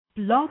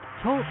Blog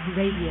Talk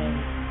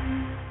Radio.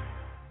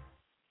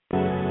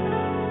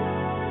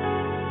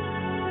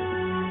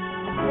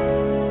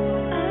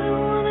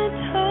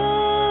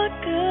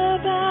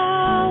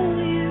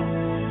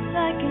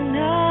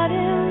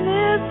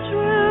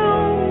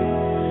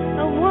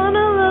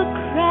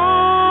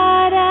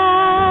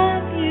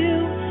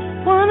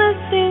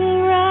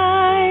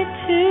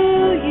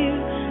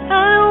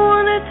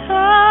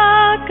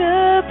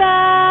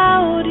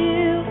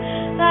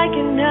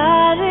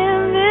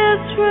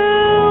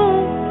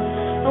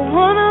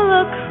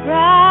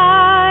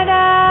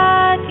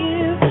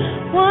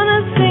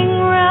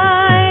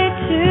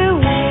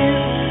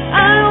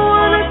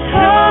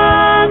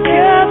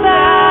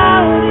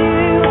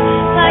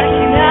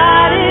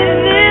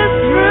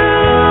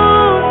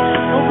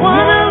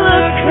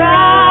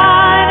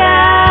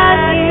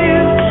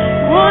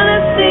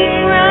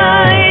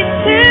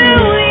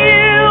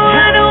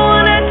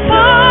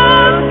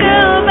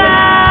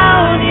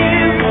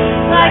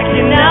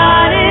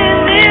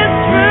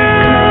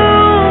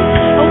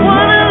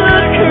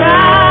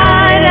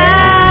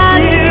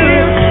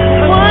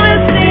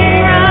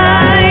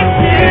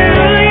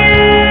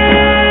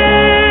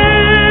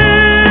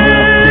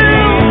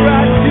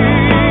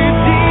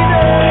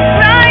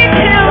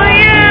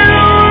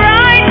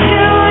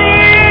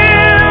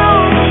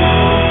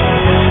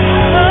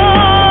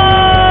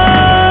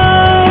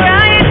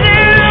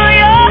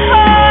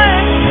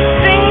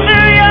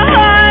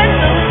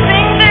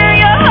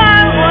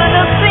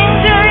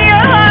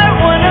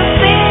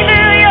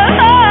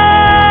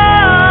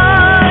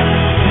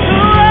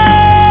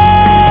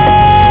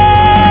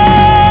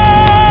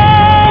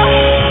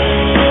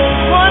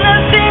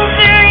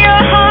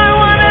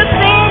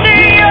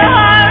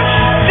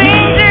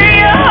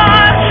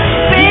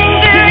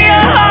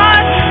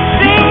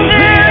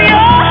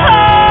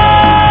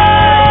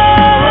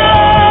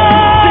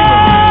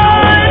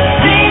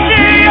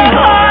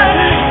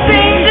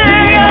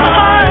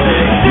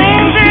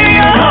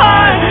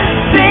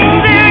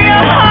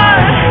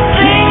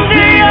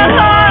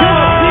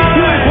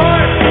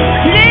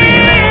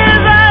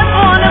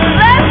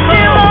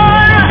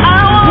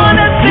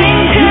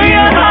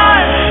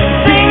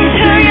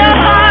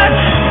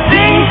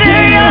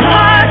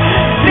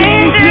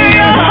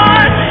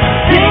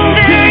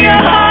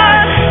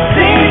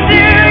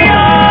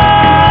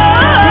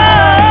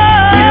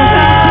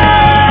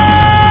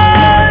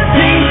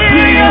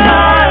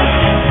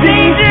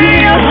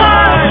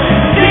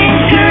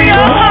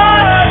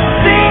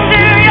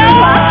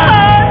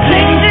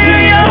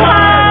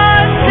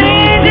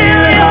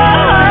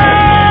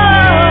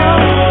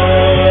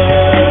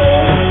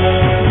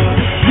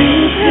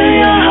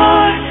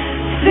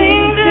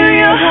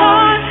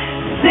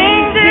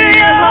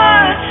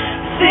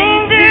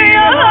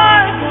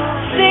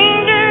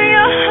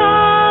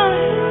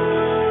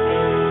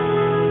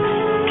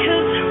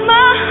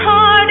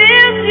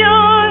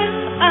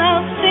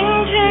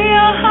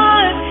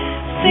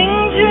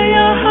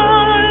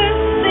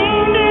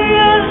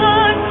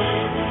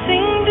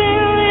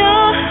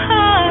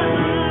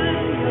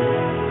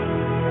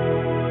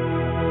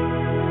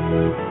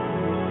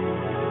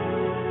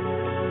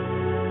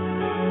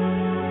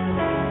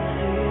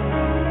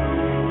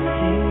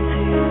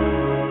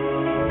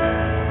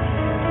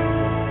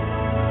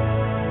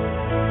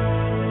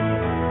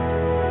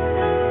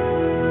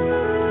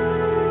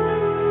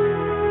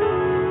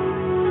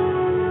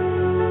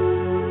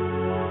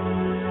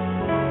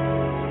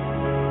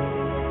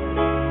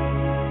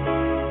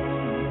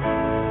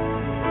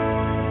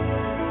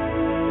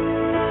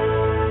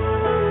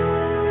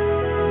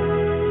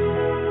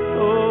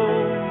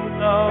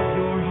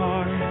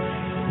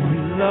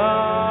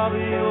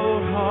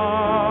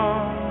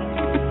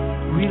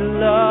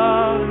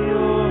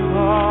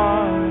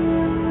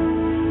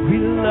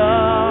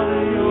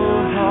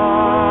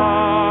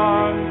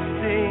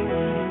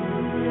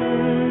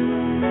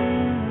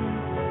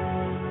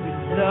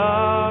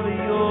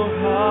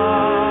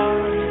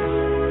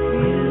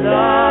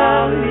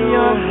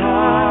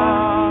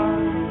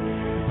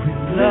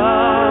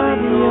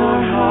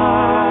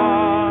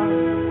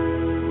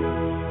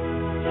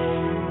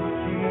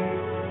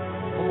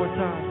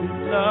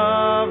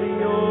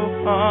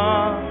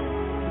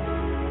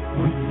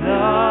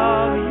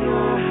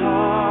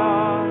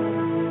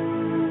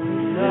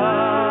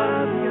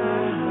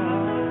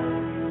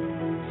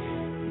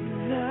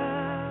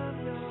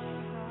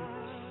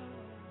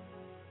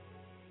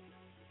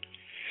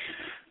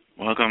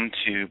 Welcome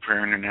to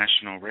Prayer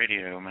International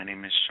Radio. My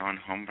name is Shaun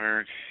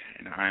Holmberg,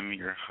 and I'm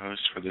your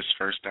host for this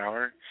first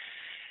hour.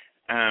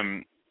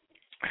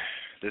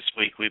 This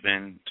week we've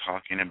been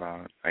talking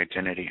about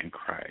identity in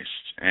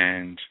Christ,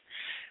 and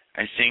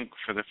I think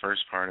for the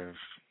first part of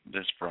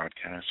this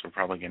broadcast, we're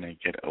probably going to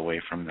get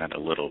away from that a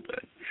little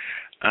bit.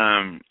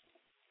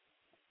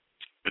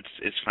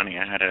 It's funny.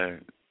 I had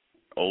an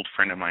old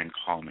friend of mine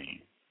call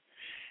me,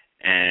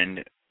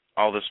 and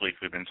all this week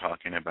we've been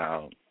talking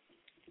about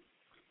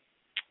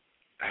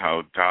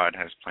how God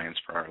has plans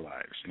for our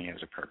lives and He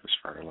has a purpose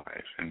for our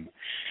life, and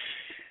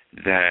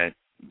that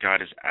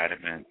God is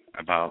adamant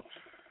about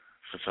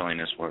fulfilling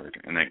His word,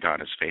 and that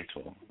God is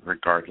faithful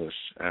regardless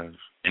of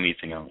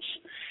anything else.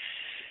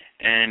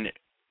 And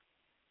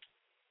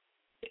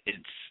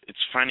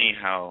it's funny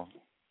how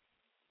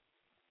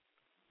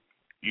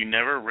you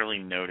never really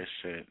notice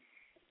it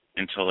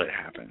until it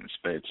happens,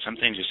 but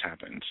something just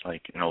happens,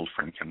 like an old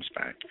friend comes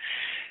back,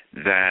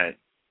 that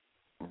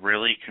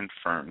really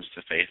confirms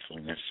the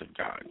faithfulness of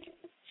God.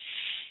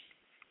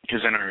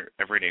 Because in our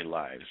everyday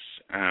lives,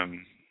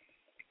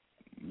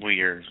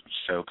 we are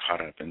so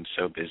caught up and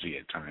so busy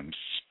at times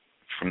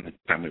from the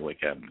time we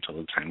wake up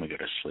until the time we go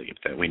to sleep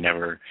that we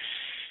never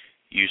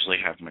usually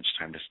have much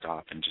time to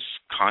stop and just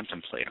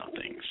contemplate on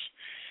things.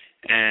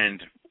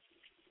 And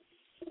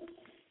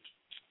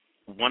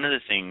one of the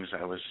things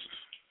I was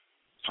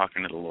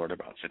talking to the Lord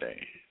about today,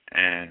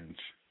 and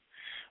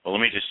well,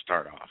 let me just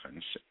start off.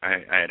 And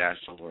I had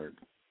asked the Lord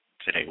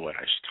today what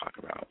I should talk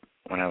about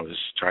when I was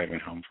driving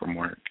home from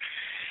work.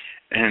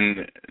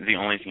 And the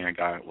only thing I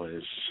got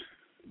was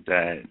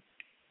that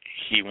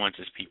He wants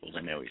His people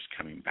to know He's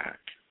coming back.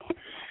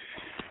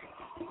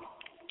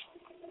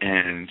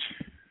 And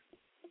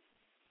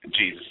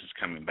Jesus is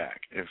coming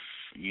back. If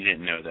you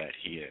didn't know that,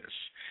 He is.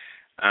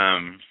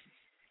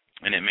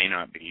 And it may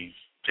not be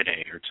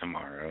today or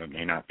tomorrow. It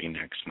may not be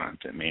next month.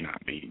 It may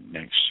not be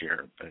next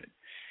year, but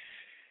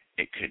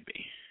it could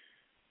be.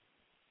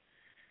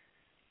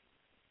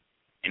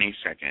 Any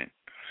second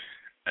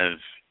of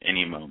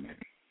any moment,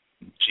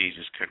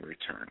 Jesus could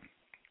return.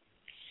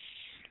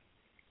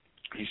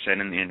 He said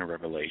in the end of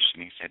Revelation,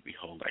 He said,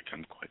 "Behold, I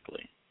come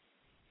quickly."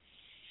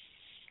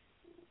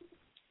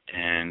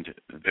 And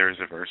there's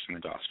a verse in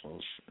the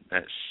Gospels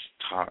that's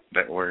taught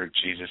that where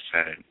Jesus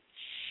said,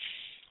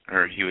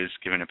 or He was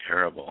given a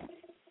parable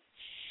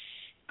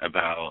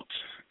about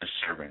a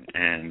servant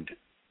and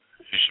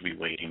who should be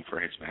waiting for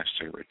his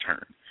master to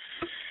return.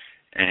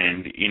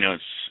 And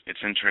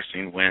it's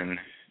interesting, when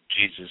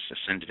Jesus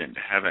ascended into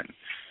heaven,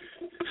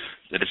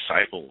 the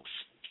disciples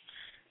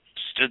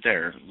stood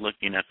there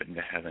looking up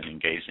into heaven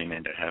and gazing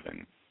into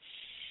heaven,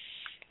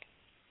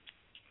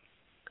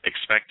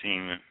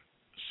 expecting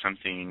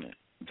something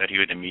that He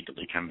would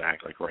immediately come back,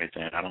 like right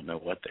then. I don't know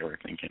what they were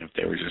thinking. If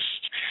they were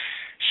just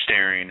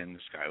staring and the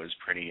sky was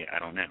pretty, I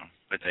don't know.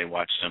 But they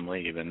watched Him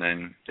leave, and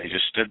then they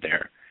just stood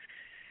there.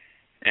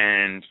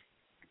 And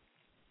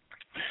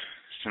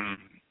some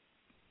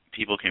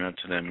people came up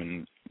to them,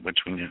 and which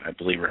we knew, I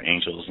believe, were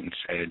angels, and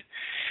said,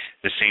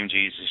 "The same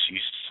Jesus you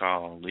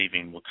saw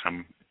leaving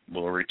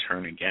will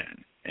return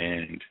again,"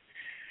 and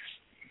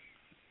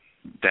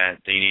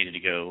that they needed to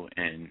go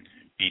and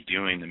be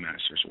doing the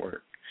Master's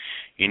work.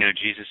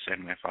 Jesus said,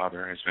 "My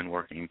Father has been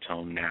working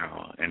till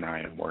now, and I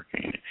am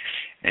working."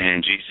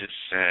 And Jesus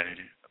said,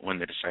 when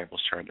the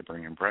disciples tried to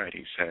bring Him bread,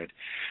 He said,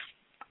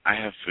 "I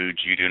have food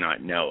you do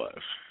not know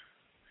of,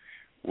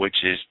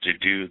 which is to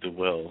do the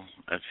will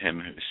of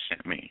Him who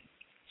sent me."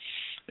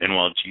 And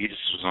while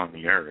Jesus was on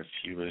the earth,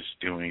 He was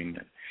doing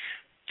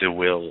the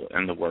will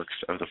and the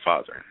works of the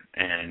Father.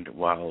 And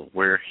while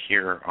we're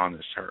here on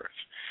this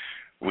earth,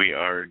 we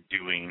are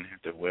doing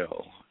the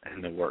will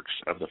and the works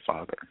of the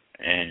Father.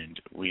 And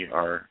we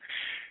are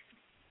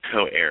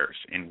co-heirs,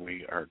 and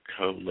we are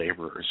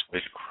co-laborers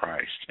with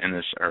Christ in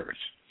this earth,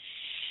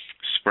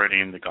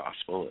 spreading the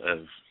gospel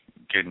of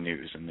good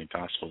news and the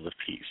gospel of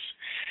peace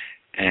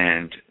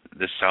and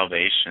the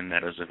salvation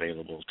that is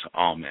available to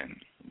all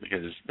men,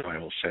 because the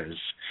Bible says,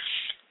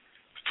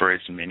 "For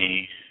as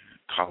many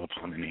call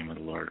upon the name of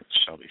the Lord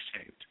shall be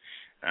saved."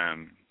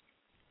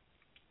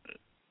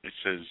 It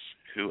says,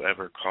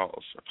 "Whoever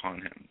calls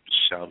upon Him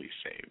shall be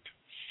saved,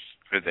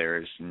 for there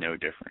is no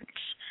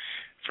difference.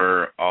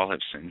 For all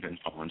have sinned and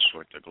fallen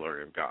short of the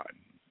glory of God.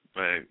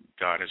 But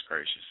God is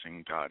gracious,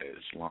 and God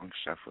is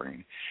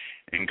long-suffering,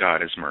 and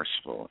God is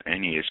merciful,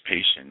 and He is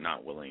patient,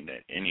 not willing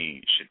that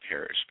any should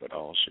perish, but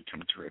all should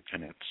come to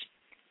repentance."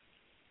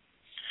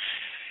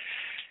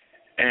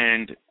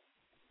 And,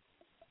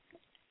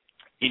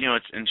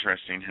 it's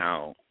interesting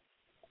how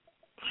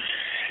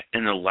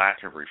in the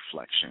lack of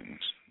reflection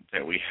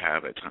that we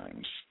have at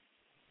times,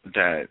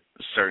 that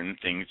certain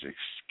things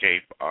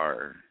escape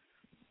our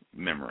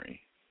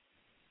memory.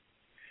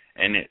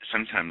 And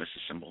sometimes it's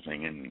a simple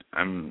thing,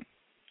 and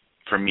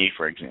for me,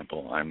 for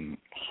example, I'm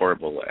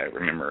horrible at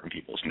remembering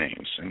people's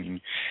names. I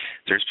mean,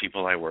 there's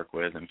people I work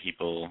with and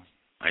people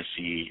I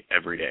see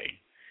every day,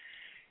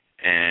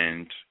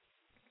 and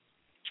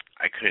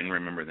I couldn't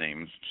remember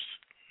names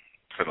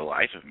for the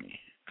life of me.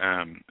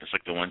 It's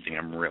like the one thing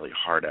I'm really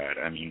hard at.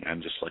 I mean,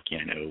 I'm just lucky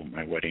I know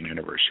my wedding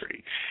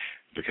anniversary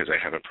because I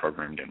have it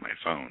programmed in my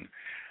phone.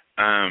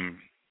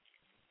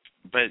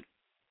 But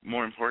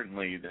more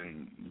importantly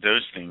than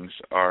those things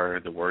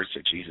are the words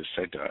that Jesus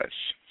said to us,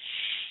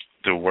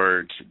 the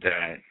words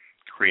that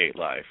create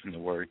life, and the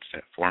words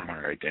that form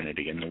our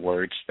identity, and the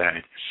words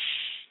that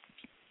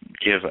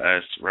give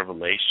us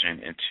revelation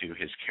into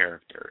His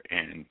character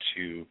and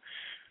to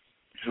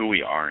who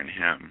we are in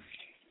Him.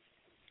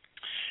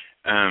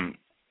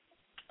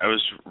 I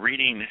was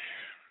reading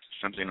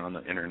something on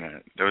the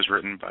internet that was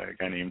written by a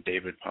guy named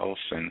David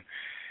Paulson,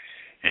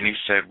 and he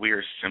said, "We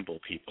are simple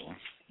people.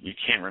 You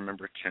can't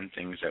remember 10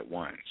 things at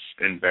once.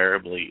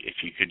 Invariably, if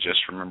you could just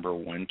remember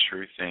one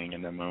true thing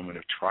in the moment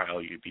of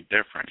trial, you'd be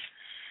different.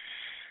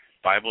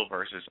 Bible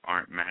verses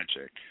aren't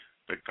magic,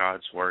 but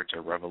God's words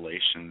are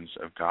revelations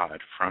of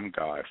God from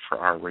God for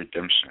our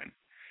redemption.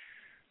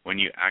 When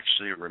you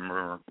actually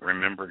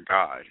remember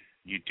God,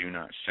 you do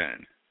not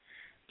sin.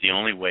 The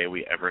only way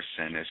we ever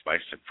sin is by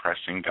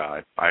suppressing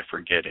God, by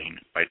forgetting,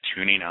 by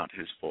tuning out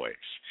his voice,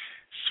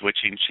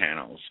 switching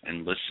channels,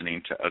 and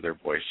listening to other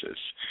voices.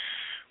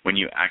 When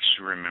you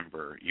actually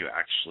remember, you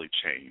actually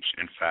change.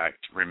 In fact,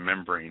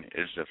 remembering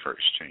is the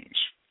first change.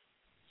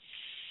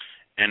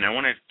 And I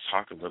want to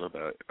talk a little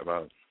bit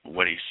about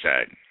what he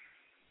said,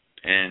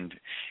 and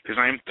because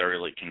I am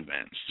thoroughly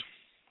convinced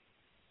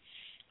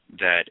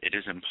that it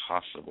is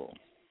impossible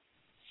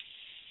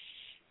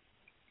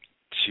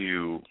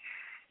to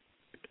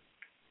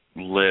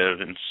live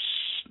in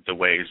the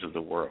ways of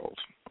the world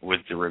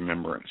with the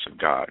remembrance of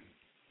God.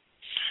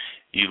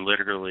 You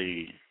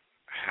literally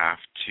have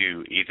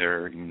to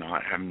either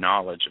not have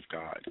knowledge of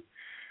God,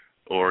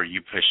 or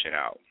you push it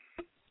out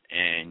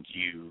and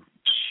you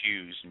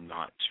choose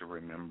not to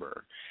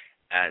remember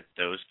at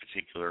those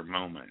particular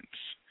moments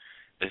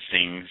the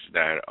things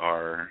that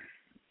are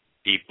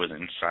deep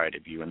within inside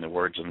of you and the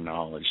words of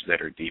knowledge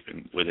that are deep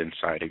within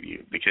inside of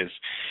you. Because,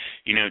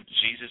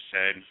 Jesus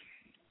said,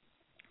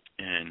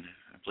 and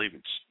I believe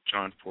it's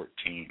John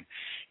 14.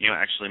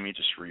 Actually, let me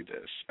just read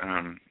this.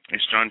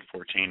 It's John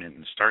 14,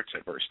 and it starts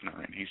at verse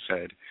 9. He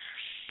said,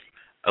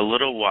 "A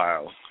little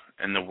while,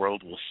 and the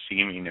world will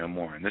see me no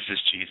more." And this is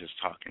Jesus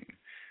talking.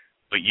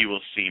 "But you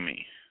will see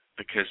me,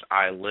 because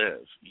I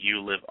live.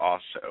 You live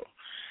also.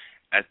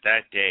 At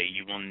that day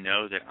you will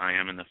know that I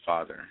am in the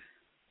Father,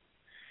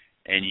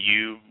 and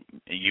you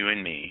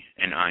in me,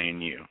 and I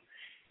in you.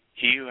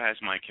 He who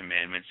has my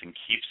commandments and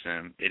keeps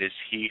them, it is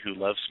he who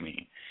loves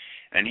me.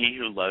 And he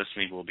who loves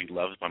me will be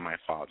loved by my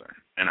Father,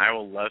 and I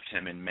will love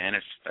him and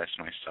manifest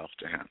myself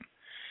to him."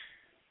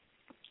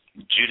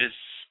 Judas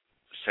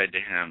said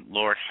to him,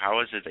 "Lord,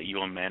 how is it that you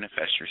will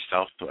manifest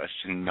yourself to us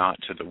and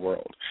not to the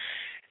world?"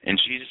 And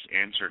Jesus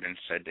answered and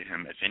said to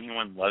him, "If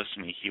anyone loves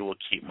me, he will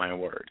keep my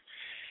word,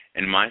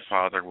 and my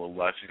Father will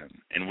love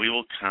him, and we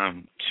will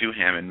come to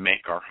him and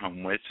make our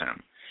home with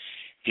him.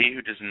 He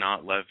who does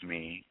not love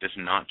me does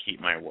not keep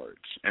my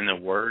words, and the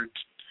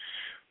words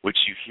which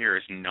you hear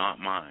is not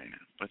mine,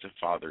 but the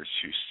Father's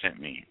who sent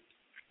me."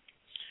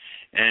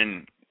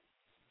 And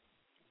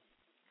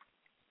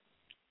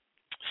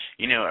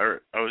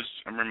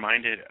I'm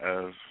reminded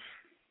of,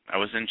 I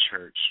was in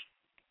church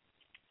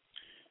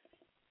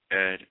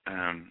at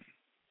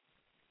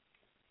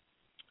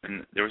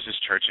and there was this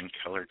church in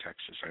Keller,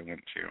 Texas I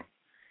went to,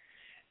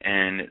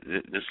 and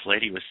this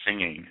lady was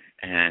singing,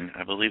 and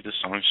I believe the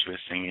song she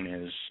was singing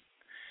is,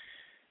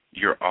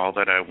 "You're all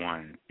that I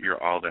want,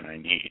 you're all that I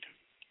need,"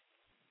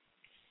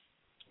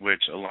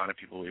 which a lot of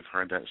people, we've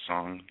heard that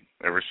song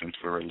ever since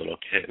we were little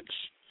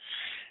kids.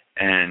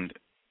 And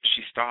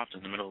she stopped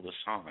in the middle of the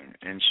song,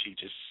 and she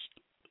just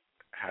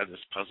had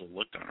this puzzled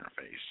look on her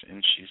face,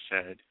 and she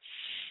said,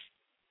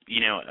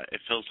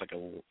 "It feels like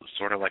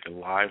sort of like a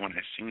lie when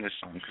I sing this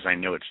song because I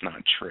know it's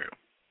not true,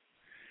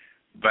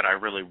 but I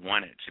really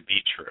want it to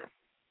be true."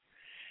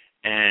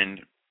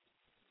 And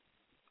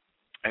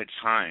at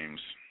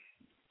times,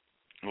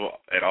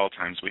 at all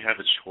times, we have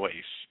a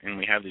choice, and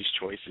we have these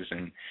choices,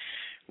 and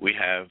we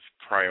have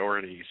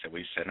priorities that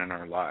we set in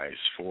our lives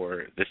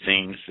for the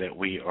things that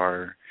we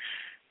are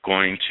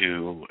going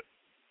to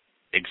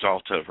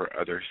exalt over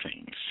other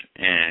things.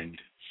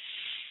 And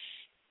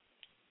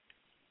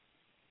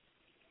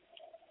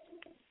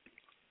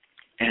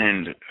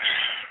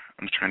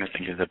I'm trying to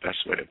think of the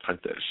best way to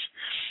put this.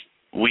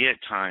 We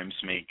at times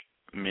make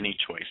many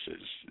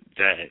choices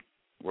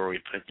where we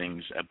put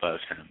things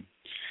above him.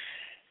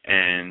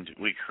 And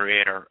we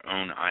create our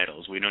own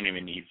idols. We don't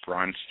even need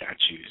bronze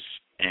statues,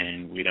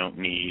 and we don't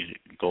need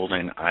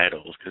golden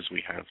idols because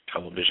we have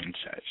television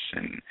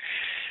sets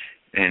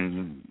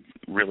and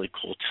really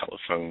cool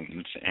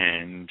telephones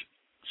and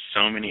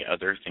so many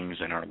other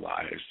things in our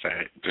lives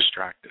that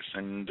distract us.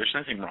 And there's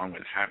nothing wrong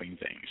with having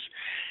things.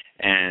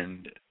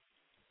 And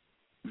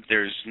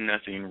there's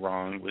nothing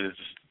wrong with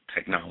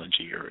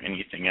technology or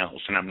anything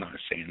else. And I'm not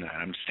saying that.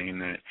 I'm saying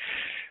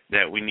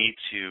that we need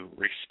to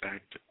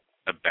respect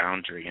a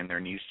boundary, and there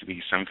needs to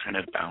be some kind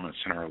of balance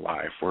in our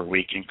life where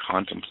we can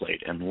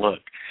contemplate and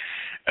look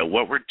at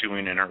what we're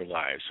doing in our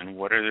lives and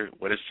what is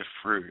the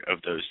fruit of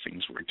those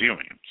things we're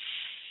doing.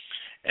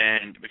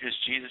 And because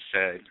Jesus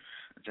said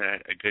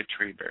that a good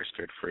tree bears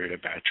good fruit, a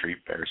bad tree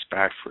bears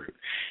bad fruit.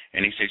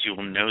 And he says you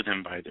will know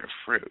them by their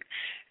fruit.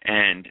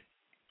 And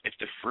if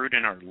the fruit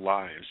in our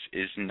lives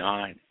is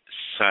not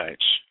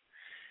such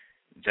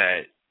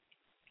that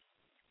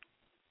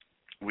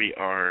we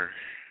are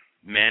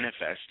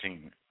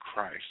manifesting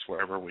Christ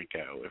wherever we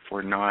go, if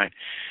we're not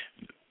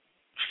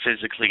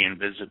physically and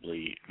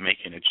visibly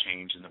making a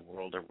change in the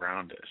world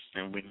around us,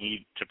 then we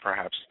need to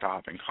perhaps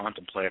stop and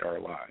contemplate our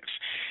lives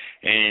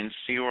and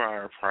see where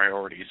our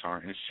priorities are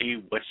and see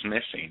what's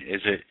missing.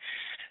 Is it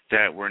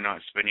that we're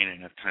not spending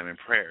enough time in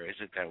prayer? Is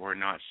it that we're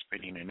not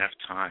spending enough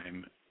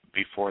time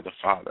before the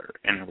Father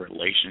in a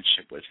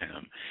relationship with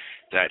Him?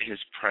 That His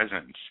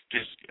presence,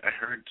 because I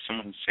heard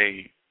someone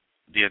say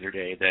the other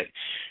day that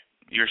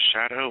your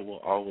shadow will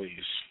always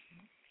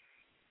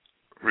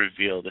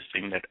reveal the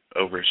thing that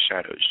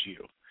overshadows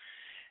you.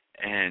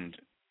 And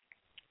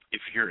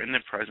if you're in the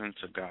presence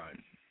of God,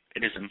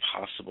 it is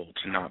impossible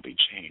to not be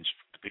changed,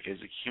 because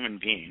a human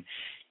being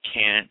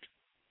can't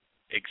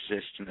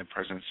exist in the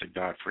presence of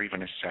God for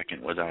even a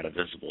second without a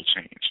visible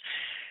change.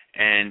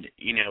 And,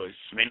 it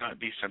may not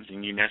be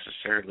something you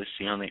necessarily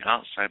see on the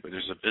outside, but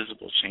there's a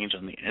visible change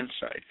on the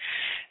inside.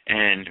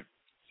 And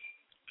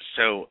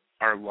so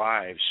our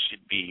lives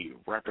should be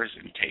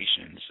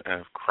representations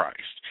of Christ.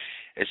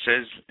 It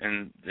says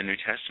in the New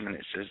Testament,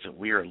 it says that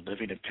we are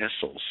living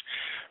epistles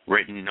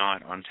written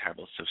not on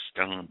tablets of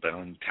stone, but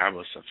on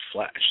tablets of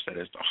flesh, that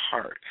is the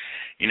heart.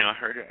 I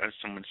heard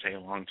someone say a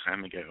long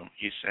time ago,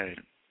 he said,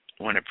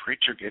 when a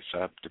preacher gets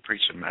up to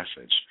preach a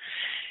message,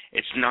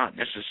 it's not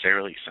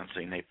necessarily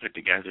something they put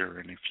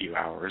together in a few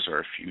hours or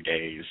a few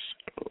days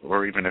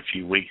or even a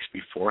few weeks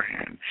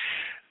beforehand.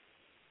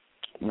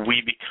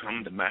 We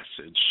become the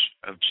message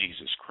of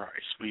Jesus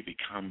Christ. We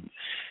become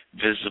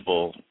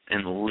visible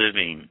and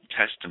living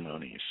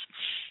testimonies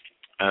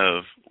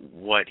of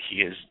what He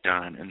has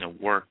done and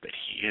the work that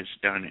He has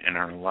done in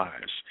our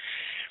lives.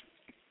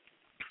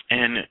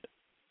 And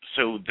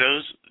so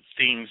those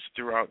things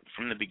throughout,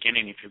 from the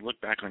beginning, if you look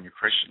back on your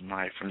Christian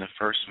life, from the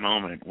first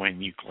moment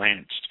when you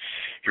glanced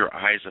your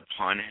eyes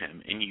upon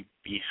Him and you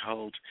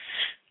beheld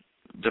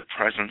the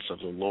presence of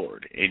the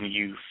Lord and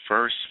you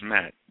first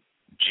met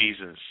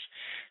Jesus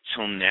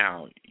till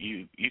now,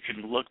 you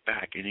can look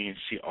back and you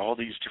can see all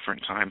these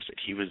different times that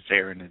He was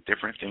there and the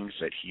different things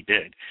that He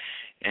did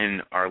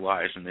in our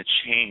lives and the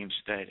change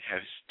that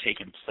has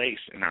taken place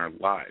in our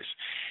lives.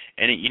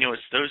 And,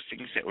 it's those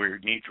things that we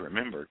need to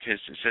remember, because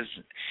it says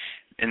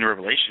in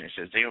Revelation, it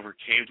says they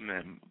overcame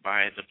them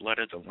by the blood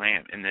of the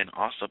Lamb and then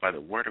also by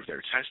the word of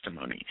their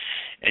testimony.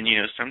 And,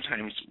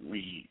 sometimes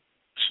we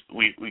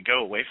go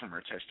away from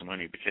our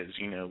testimony because,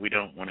 we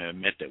don't want to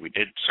admit that we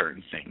did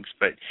certain things.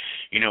 But,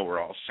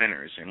 we're all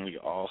sinners and we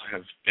all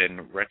have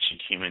been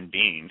wretched human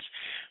beings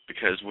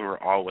because we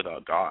were all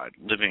without God,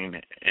 living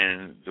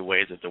in the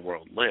way that the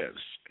world lives.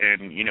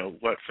 And,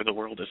 what for the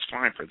world is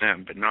fine for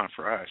them, but not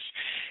for us.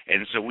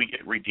 And so we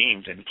get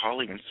redeemed. And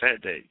Paul even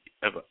said that,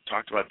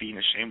 talked about being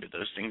ashamed of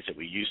those things that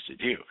we used to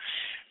do.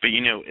 But,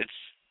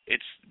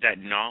 it's that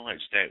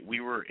knowledge that we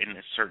were in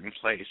a certain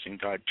place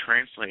and God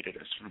translated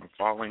us from a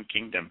fallen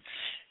kingdom,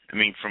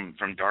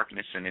 from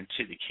darkness and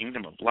into the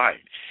kingdom of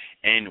light.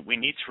 And we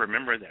need to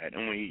remember that,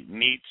 and we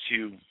need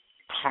to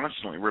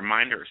constantly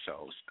remind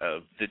ourselves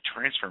of the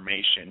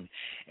transformation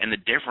and the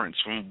difference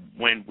from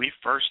when we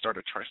first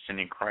started trusting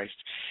in Christ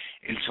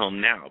until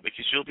now,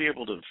 because you'll be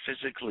able to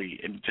physically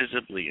and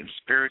visibly and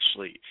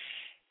spiritually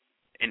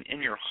and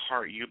in your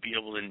heart, you'll be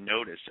able to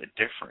notice a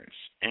difference.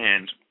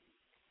 And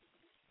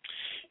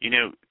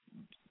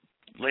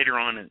later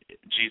on,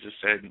 Jesus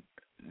said,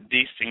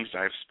 "These things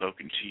I have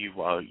spoken to you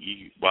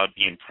while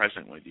being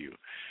present with you.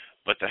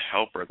 But the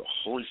Helper, the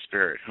Holy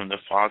Spirit, whom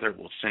the Father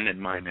will send in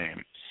my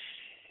name,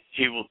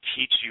 He will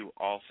teach you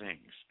all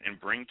things and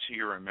bring to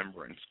your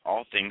remembrance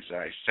all things that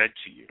I said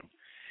to you.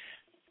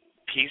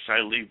 Peace I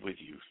leave with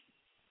you.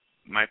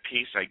 My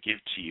peace I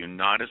give to you,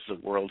 not as the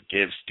world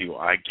gives do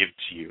I give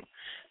to you.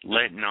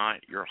 Let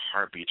not your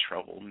heart be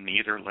troubled,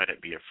 neither let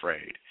it be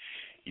afraid.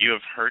 You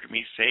have heard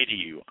me say to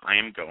you, I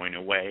am going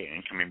away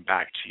and coming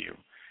back to you.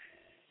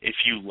 If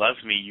you love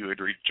me, you would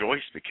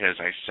rejoice because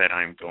I said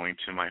I am going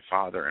to my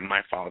Father, and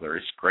my Father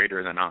is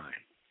greater than I."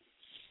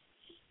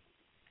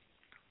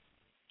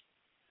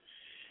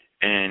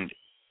 And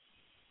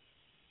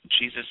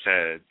Jesus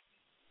said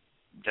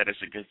that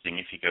it's a good thing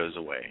if He goes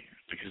away,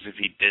 because if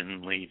He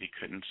didn't leave, He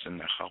couldn't send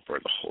the Helper,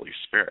 the Holy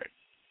Spirit.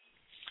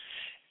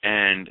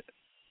 And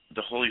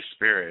the Holy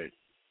Spirit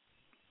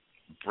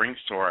brings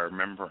to our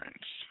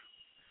remembrance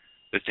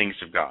the things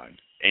of God,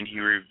 and He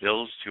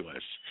reveals to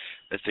us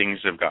the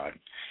things of God.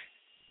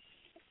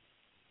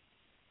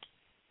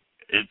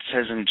 It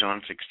says in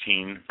John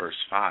 16, verse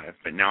 5,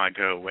 "But now I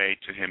go away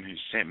to Him who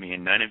sent me,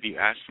 and none of you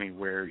ask me,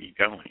 where are you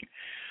going?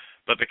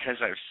 But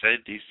because I've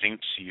said these things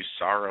to you,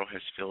 sorrow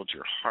has filled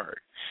your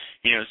heart."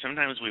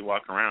 Sometimes we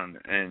walk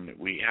around and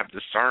we have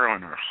the sorrow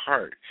in our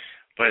heart,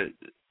 but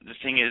the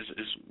thing is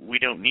we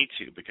don't need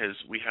to, because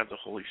we have the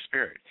Holy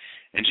Spirit.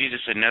 And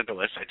Jesus said,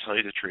 "Nevertheless, I tell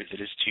you the truth, it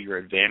is to your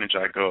advantage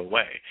I go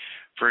away.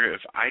 For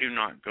if I do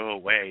not go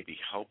away, the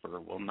Helper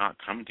will not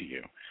come to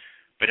you.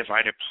 But if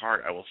I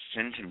depart, I will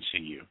send Him to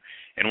you.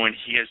 And when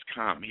He has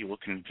come, He will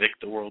convict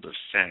the world of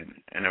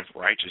sin and of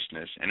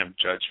righteousness and of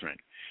judgment.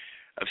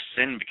 Of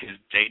sin, because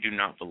they do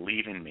not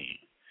believe in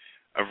me.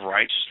 Of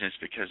righteousness,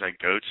 because I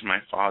go to my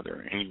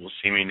Father, and you will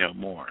see me no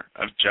more.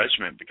 Of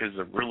judgment, because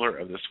the ruler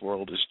of this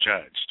world is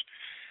judged.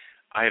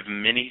 I have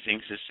many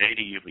things to say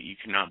to you, but you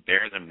cannot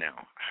bear them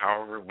now.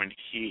 However, when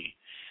He,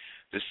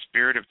 the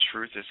Spirit of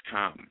truth, has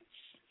come,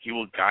 He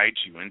will guide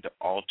you into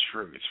all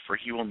truth, for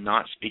He will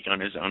not speak on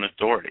His own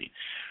authority,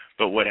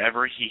 But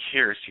whatever he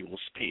hears, he will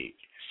speak,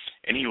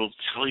 and he will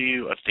tell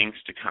you of things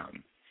to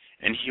come.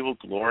 And he will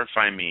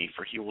glorify me,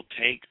 for he will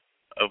take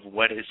of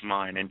what is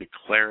mine and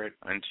declare it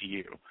unto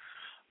you.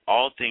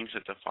 All things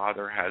that the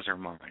Father has are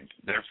mine.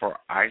 Therefore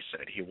I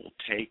said, he will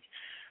take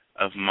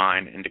of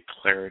mine and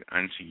declare it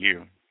unto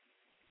you.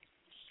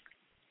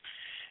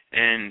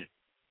 And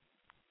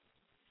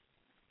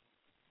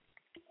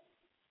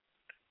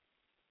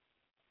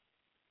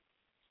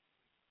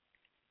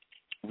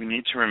we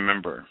need to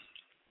remember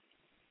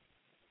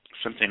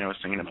something I was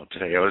thinking about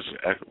today. I was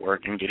at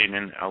work and getting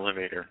in the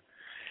elevator,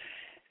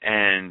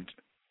 and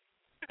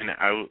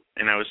I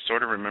was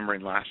sort of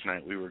remembering last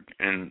night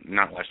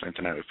not last night,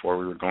 the night before,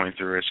 we were going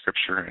through a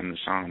scripture in the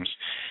Psalms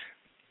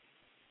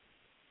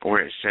where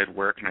it said,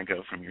 where can I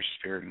go from your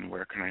spirit and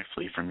where can I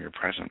flee from your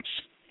presence?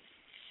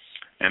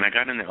 And I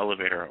got in the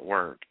elevator at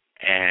work,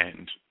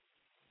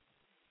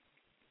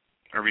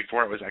 or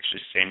before I was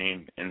actually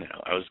standing,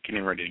 I was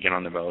getting ready to get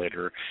on the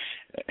elevator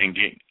and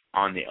get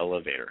on the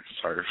elevator.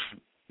 Sorry,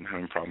 I'm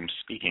having problems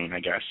speaking, I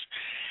guess.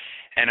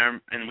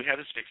 And we have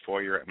this big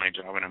foyer at my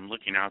job, and I'm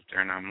looking out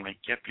there, and I'm like,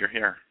 yep, you're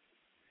here.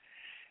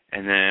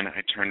 And then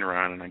I turned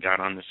around, and I got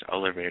on this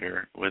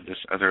elevator with this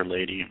other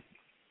lady,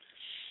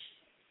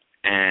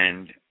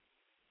 and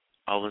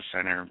all of a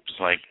sudden, I was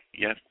like,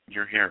 yep,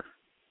 you're here.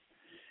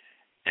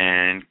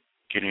 And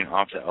getting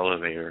off the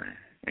elevator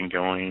and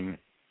going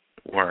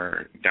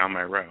down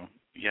my row,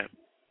 yep,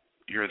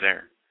 you're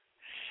there.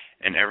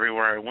 And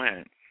everywhere I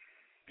went,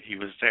 he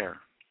was there.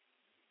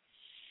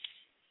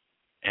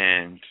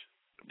 And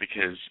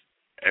because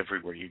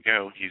everywhere you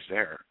go, he's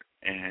there.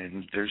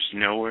 And there's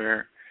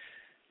nowhere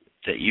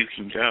that you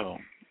can go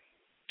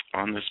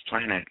on this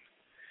planet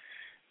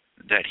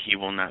that he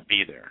will not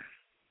be there.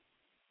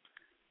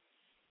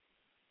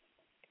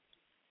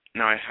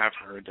 Now, I have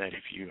heard that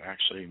if you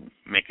actually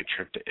make a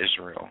trip to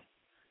Israel,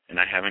 and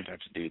I haven't got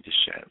to do this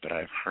yet, but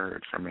I've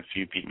heard from a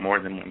few people,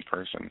 more than one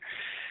person,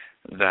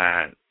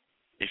 that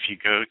if you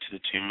go to the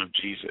tomb of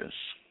Jesus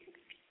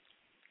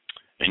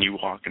and you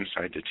walk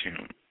inside the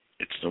tomb,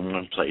 it's the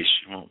one place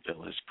you won't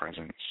feel his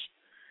presence.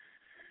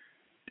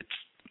 It's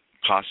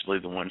possibly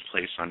the one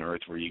place on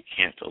earth where you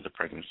can't feel the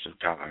presence of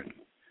God,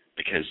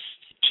 because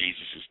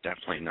Jesus is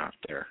definitely not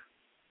there,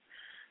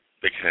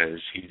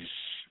 because he's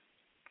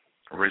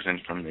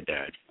risen from the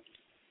dead.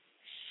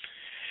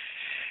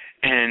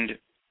 And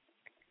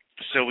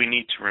so we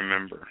need to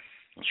remember,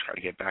 I'll try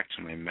to get back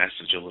to my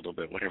message a little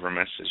bit, whatever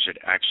message it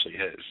actually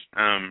is.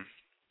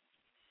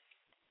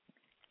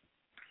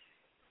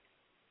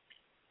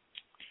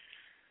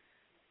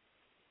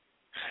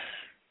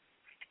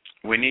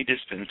 We need to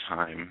spend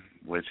time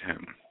with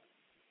him.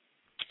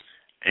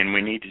 And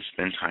we need to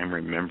spend time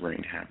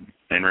remembering him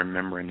and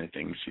remembering the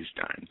things he's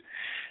done.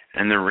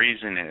 And the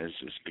reason is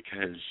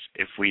because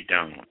if we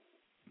don't,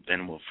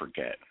 then we'll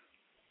forget.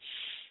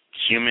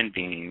 Human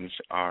beings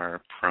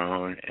are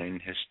prone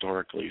and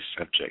historically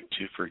subject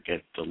to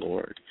forget the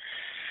Lord.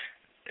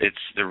 It's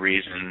the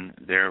reason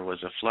there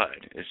was a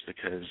flood. It's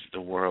because the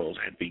world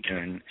had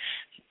begun.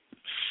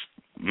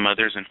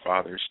 Mothers and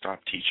fathers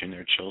stopped teaching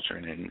their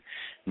children, and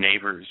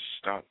neighbors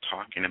stopped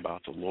talking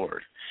about the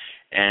Lord.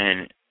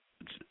 And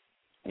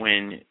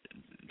when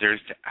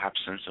there's the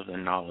absence of the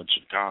knowledge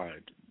of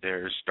God,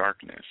 there's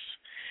darkness.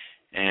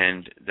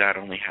 And that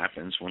only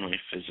happens when we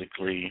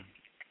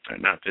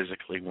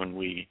when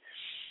we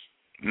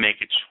make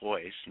a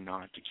choice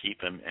not to keep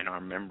him in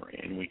our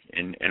memory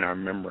and in our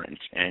remembrance,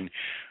 and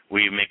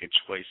we make a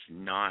choice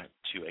not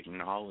to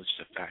acknowledge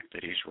the fact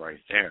that he's right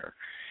there.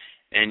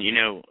 And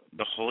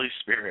the Holy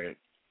Spirit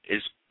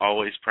is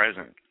always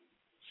present.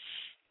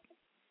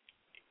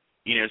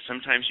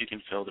 Sometimes you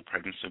can feel the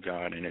presence of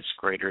God, and it's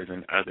greater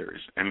than others.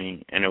 I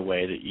mean, in a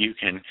way that you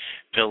can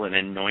feel an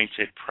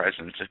anointed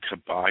presence, a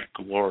kabod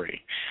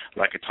glory,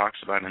 like it talks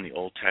about in the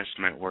Old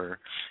Testament, where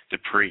the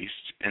priests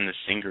and the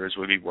singers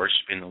would be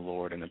worshiping the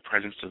Lord, and the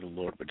presence of the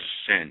Lord would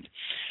descend.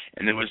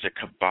 And there was a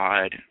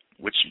kabod,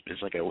 which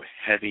is like a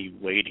heavy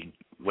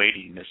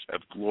weightiness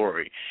of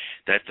glory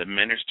that the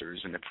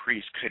ministers and the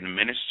priests couldn't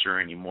minister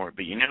anymore.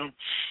 But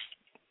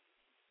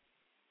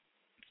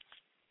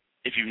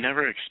if you've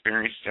never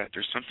experienced that,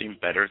 there's something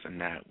better than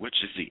that, which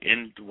is the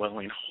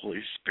indwelling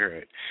Holy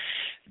Spirit,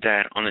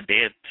 that on the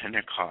day of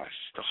Pentecost,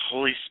 the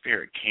Holy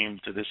Spirit came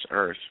to this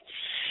earth,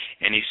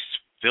 and he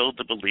filled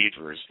the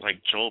believers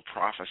like Joel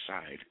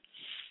prophesied.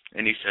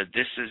 And he said,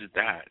 this is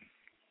that.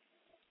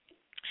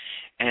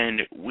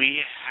 And we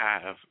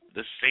have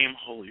the same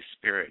Holy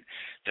Spirit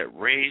that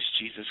raised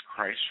Jesus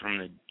Christ from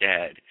the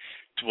dead,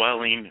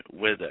 dwelling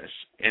with us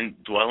and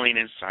dwelling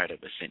inside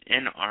of us and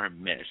in our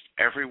midst.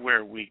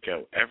 Everywhere we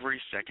go,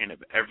 every second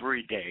of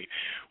every day,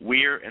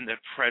 we are in the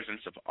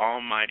presence of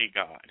Almighty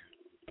God.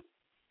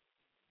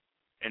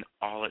 And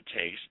all it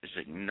takes is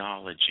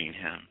acknowledging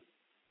him.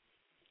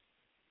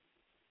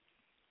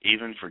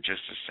 Even for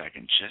just a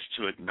second, just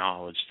to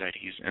acknowledge that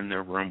he's in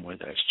the room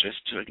with us, just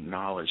to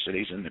acknowledge that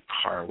he's in the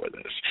car with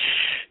us,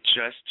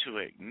 just to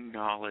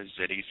acknowledge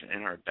that he's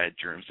in our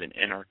bedrooms and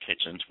in our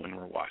kitchens when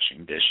we're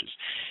washing dishes.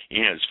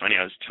 It's funny,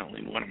 I was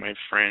telling one of my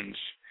friends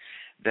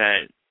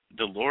that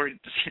the Lord,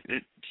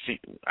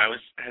 I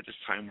had this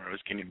time where I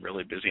was getting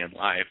really busy in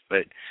life,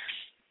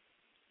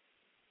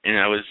 and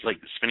I was like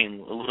spending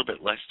a little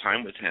bit less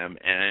time with him,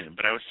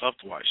 but I would still have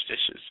to wash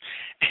dishes.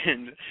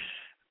 And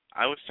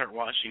I would start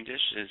washing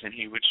dishes, and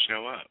he would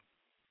show up.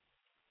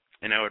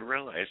 And I would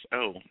realize,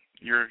 oh,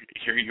 here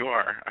you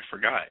are, I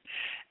forgot.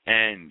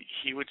 And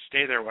he would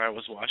stay there while I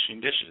was washing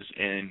dishes,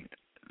 and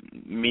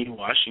me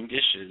washing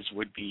dishes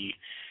would be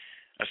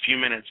a few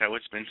minutes I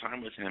would spend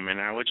time with him, and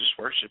I would just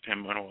worship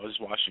him when I was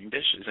washing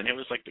dishes. And it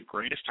was like the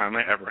greatest time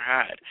I ever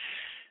had,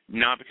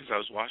 not because I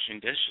was washing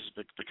dishes,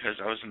 but because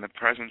I was in the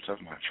presence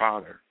of my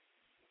Father.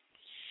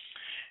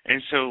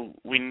 And so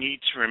we need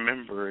to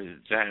remember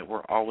that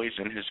we're always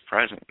in his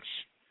presence,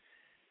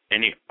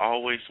 and he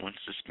always wants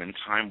to spend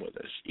time with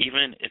us,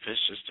 even if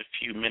it's just a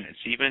few minutes,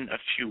 even a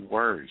few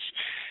words,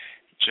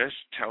 just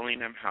telling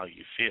him how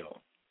you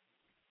feel.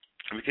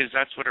 Because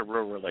that's what a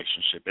real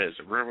relationship is.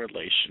 A real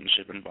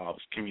relationship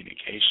involves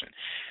communication.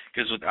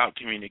 Because without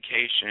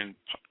communication,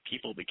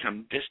 people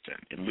become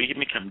distant, and we can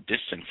become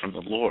distant from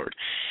the Lord.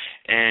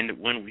 And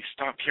when we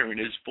stop hearing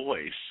his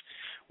voice,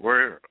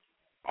 we're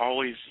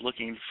always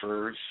looking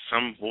for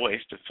some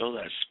voice to fill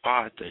that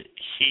spot that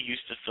he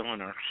used to fill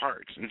in our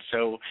hearts. And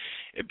so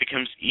it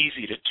becomes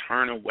easy to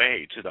turn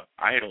away to the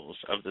idols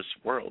of this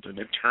world and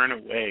to turn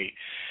away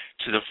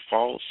to the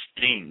false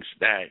things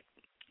that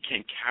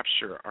can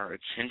capture our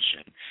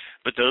attention.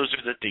 But those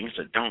are the things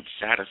that don't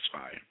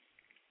satisfy.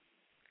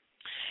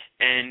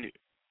 And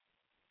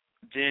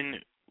then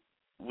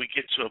we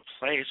get to a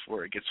place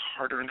where it gets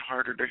harder and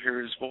harder to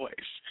hear his voice.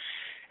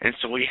 And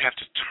so we have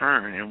to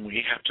turn, and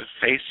we have to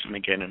face him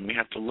again, and we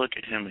have to look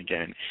at him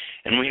again,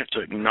 and we have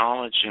to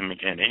acknowledge him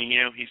again. And,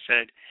 he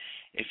said,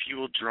 if you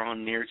will draw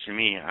near to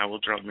me, I will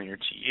draw near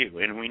to you.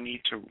 And we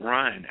need to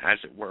run, as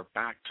it were,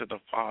 back to the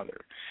Father,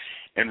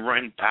 and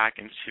run back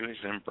into his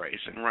embrace,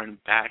 and run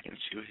back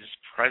into his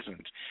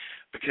presence,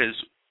 because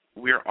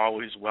we're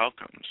always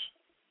welcomed.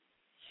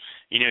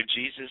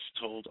 Jesus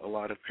told a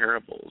lot of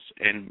parables,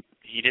 and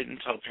he didn't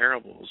tell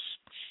parables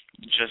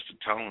just to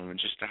tell them and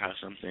just to have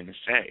something to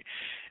say.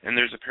 And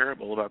there's a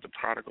parable about the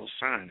prodigal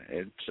son.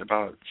 It's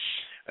about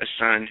a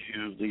son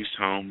who leaves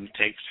home,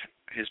 takes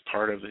his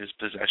part of his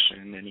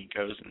possession, and he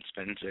goes and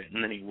spends it,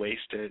 and then he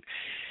wastes it,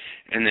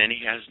 and then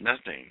he has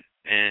nothing,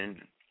 and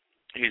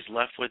he's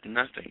left with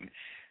nothing,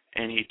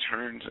 and he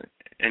turns,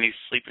 and he's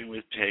sleeping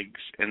with pigs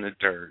in the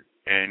dirt,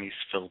 and he's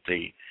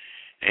filthy,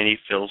 and he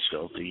feels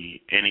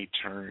filthy, and he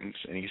turns,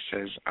 and he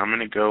says, I'm going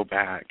to go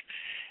back,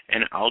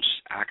 and I'll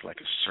just act like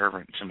a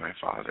servant to my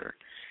father,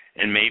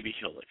 and maybe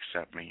he'll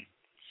accept me.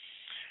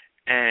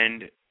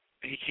 And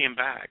he came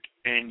back,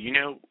 and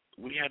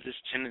we have this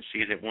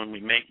tendency that when we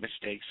make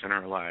mistakes in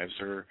our lives,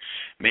 or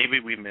maybe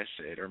we miss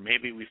it, or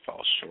maybe we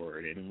fall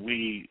short, and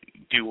we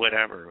do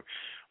whatever,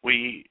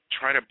 we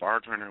try to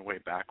bargain our way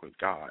back with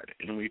God,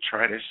 and we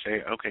try to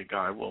say, okay,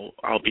 God, well,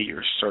 I'll be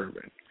your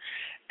servant,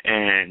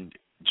 and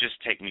just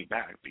take me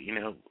back. But,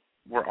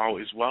 we're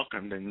always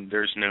welcomed, and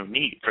there's no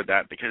need for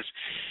that, because,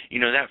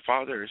 that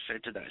father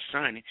said to that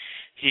son,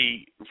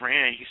 he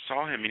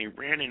saw him, and he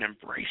ran and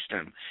embraced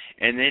him,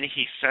 and then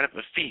he set up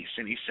a feast,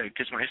 and he said,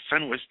 because my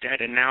son was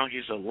dead, and now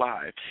he's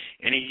alive,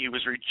 and he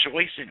was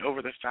rejoicing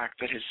over the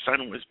fact that his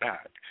son was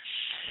back.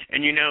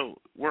 And,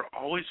 we're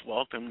always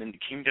welcomed in the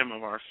kingdom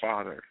of our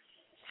Father,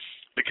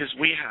 because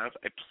we have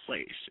a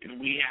place, and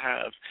we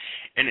have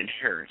an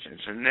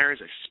inheritance, and there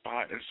is a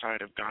spot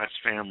inside of God's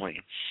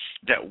family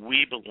that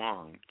we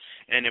belong.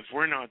 And if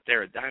we're not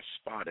there, that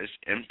spot is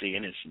empty,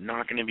 and it's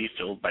not going to be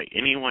filled by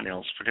anyone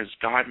else, because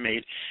God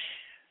made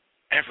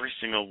every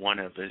single one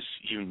of us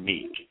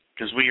unique,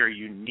 because we are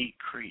unique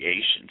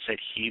creations that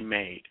he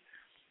made.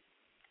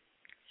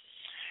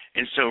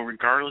 And so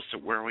regardless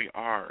of where we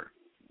are,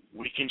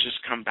 we can just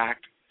come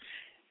back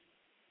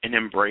and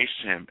embrace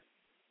him,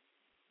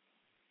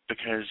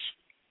 because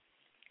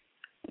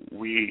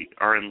we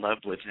are in love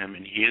with him,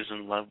 and he is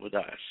in love with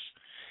us.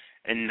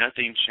 And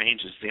nothing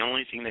changes. The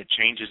only thing that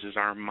changes is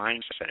our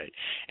mindset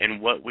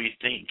and what we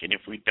think. And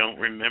if we don't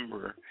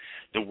remember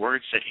the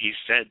words that he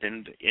said,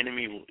 then the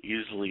enemy will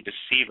easily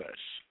deceive us.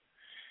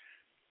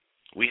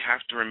 We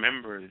have to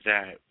remember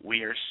that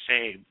we are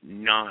saved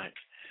not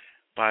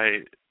by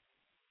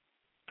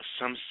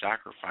some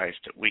sacrifice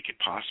that we could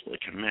possibly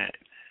commit,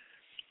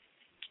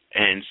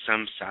 and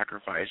some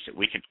sacrifice that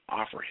we can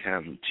offer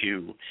him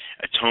to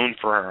atone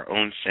for our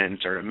own sins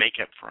or to make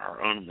up for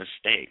our own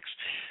mistakes.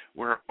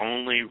 We're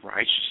only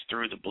righteous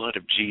through the blood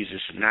of Jesus,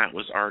 and that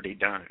was already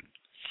done.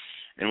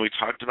 And we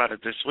talked about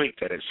it this week,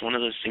 that it's one of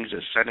those things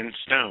that's set in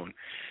stone,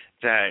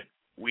 that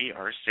we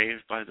are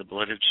saved by the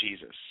blood of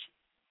Jesus.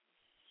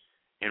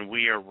 And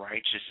we are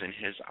righteous in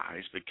his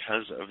eyes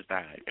because of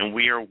that. And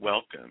we are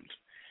welcomed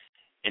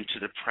into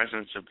the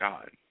presence of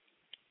God.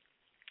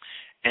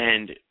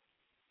 And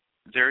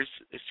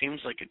it seems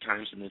like at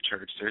times in the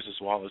church there's this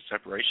wall of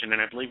separation,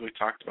 and I believe we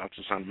talked about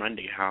this on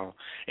Monday,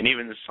 and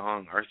even the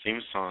song, our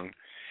theme song,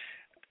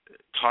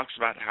 talks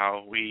about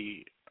how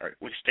we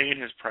stay in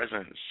his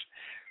presence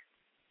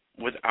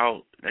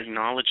without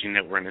acknowledging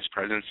that we're in his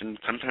presence, and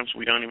sometimes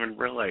we don't even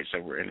realize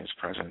that we're in his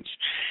presence.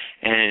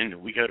 And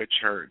we go to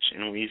church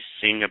and we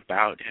sing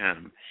about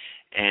him,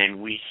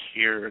 and we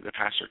hear the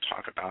pastor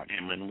talk about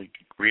him, and we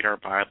read our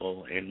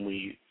Bible and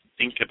we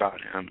think about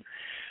him.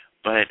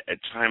 But at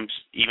times,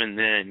 even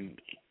then,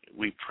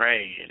 we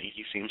pray and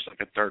he seems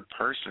like a third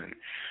person,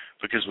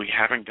 because we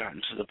haven't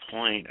gotten to the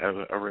point of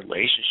a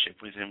relationship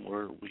with him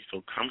where we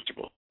feel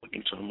comfortable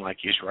looking to him like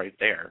he's right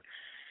there,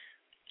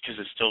 because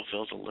it still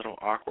feels a little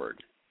awkward.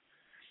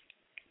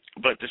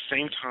 But at the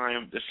same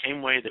time, the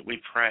same way that we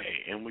pray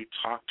and we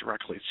talk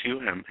directly to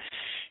him,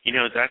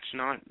 that's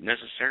not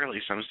necessarily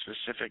some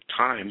specific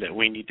time that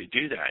we need to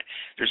do that.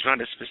 There's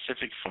not a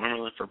specific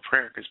formula for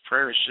prayer, because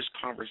prayer is just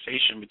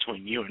conversation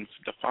between you and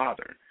the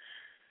Father.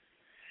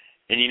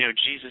 And,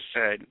 Jesus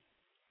said,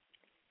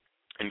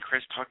 and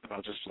Chris talked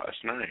about this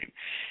last night,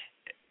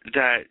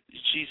 that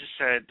Jesus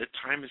said the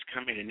time is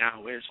coming, and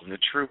now is, when the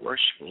true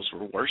worshipers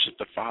will worship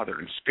the Father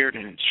in spirit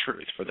and in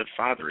truth, for the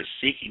Father is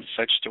seeking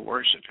such to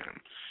worship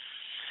him.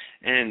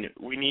 And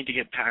we need to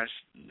get past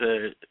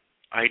the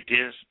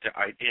idea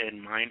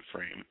and mind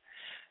frame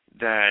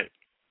that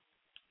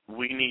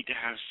we need to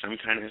have some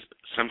kind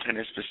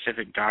of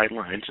specific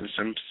guidelines and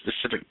some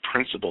specific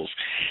principles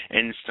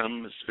and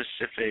some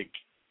specific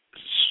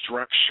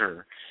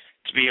structure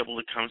to be able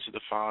to come to the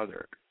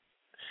Father,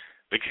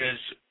 because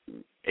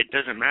it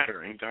doesn't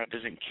matter, and God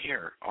doesn't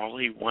care. All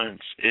he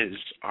wants is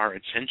our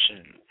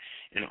attention,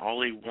 and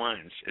all he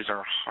wants is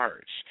our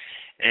hearts.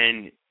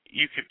 And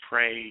you could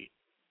pray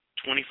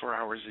 24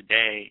 hours a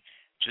day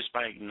just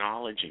by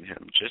acknowledging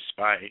him, just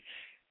by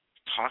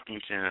talking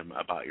to him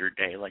about your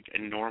day like a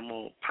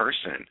normal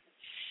person,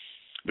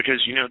 because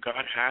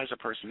God has a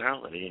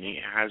personality and he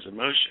has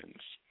emotions.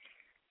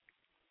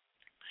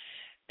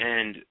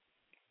 And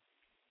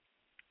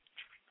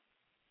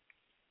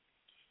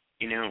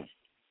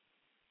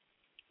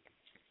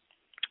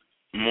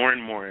more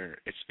and more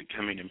it's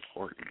becoming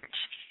important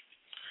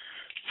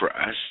for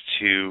us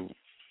to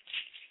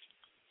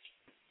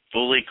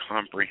fully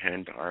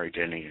comprehend our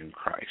identity in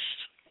Christ.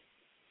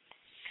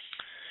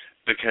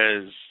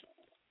 Because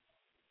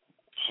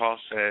Paul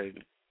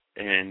said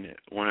in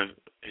one of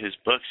his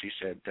books, he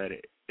said that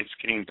it's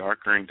getting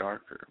darker and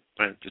darker,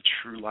 but the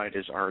true light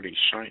is already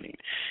shining.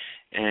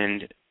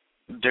 And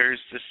there's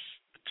this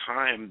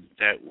time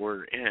that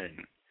we're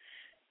in,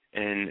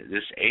 and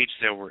this age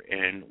that we're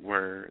in,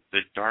 where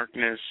the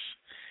darkness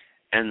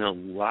and the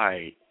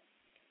light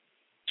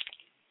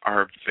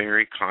are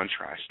very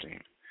contrasting,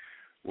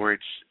 where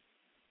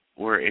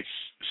it's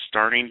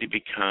starting to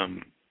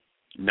become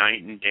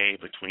night and day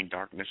between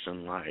darkness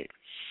and light.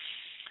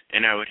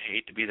 And I would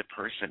hate to be the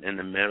person in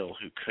the middle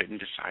who couldn't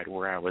decide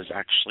where I was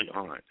actually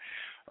on,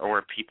 or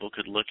where people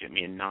could look at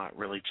me and not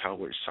really tell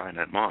which side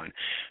I'm on,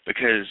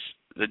 because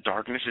the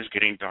darkness is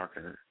getting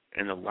darker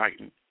and the light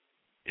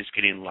is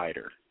getting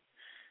lighter.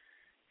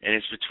 And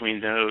it's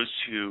between those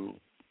who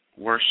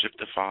worship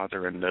the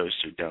Father and those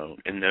who don't,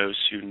 and those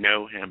who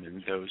know him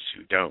and those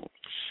who don't.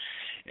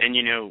 And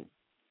you're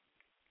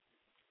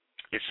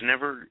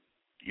never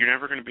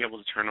going to be able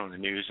to turn on the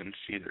news and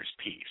see there's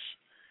peace.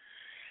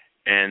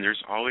 And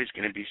there's always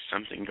going to be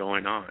something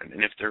going on.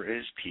 And if there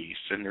is peace,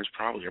 then there's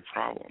probably a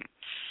problem.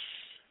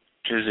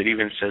 Because it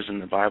even says in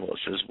the Bible, it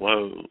says,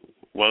 woe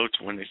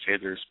to when they say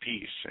there's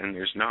peace, and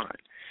there's not.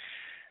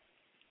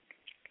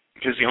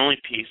 Because the only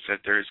peace that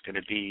there's going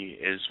to be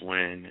is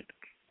when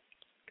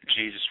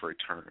Jesus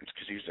returns,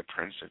 because he's the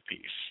Prince of Peace.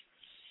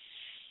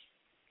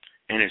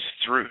 And it's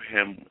through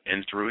him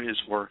and through his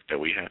work that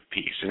we have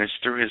peace. And it's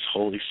through his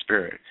Holy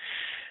Spirit.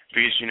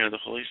 Because, the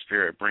Holy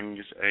Spirit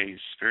brings a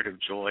spirit of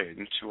joy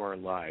into our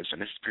lives,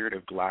 and a spirit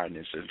of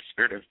gladness, and a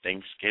spirit of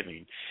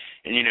thanksgiving.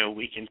 And,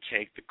 we can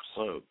take the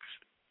cloaks,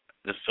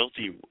 the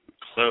filthy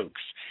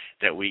cloaks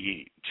that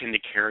we tend to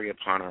carry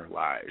upon our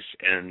lives,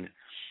 and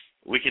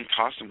we can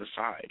toss them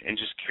aside and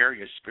just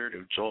carry a spirit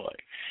of joy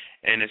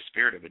and a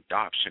spirit of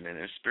adoption and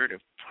a spirit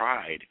of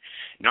pride,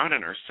 not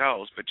in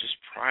ourselves, but just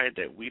pride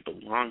that we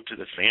belong to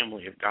the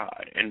family of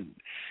God, and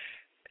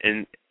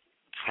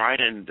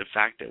pride in the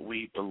fact that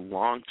we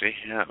belong to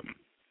him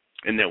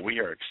and that we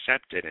are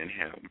accepted in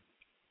him.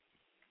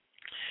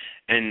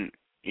 And,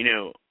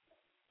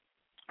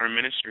 our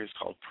ministry is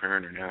called Prayer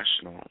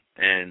International,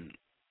 and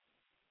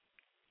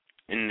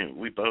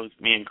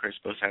me and Chris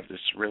both have this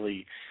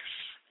really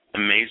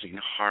amazing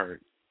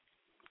hearts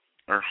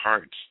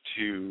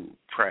to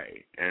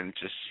pray and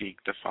to seek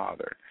the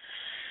Father.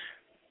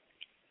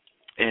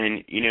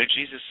 And,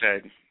 Jesus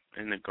said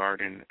in the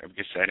Garden of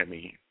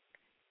Gethsemane,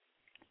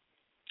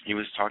 he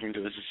was talking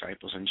to his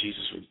disciples, and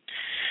Jesus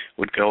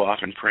would go off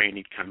and pray, and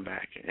he'd come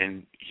back.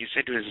 And he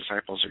said to his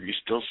disciples, are you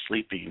still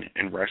sleeping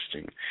and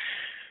resting?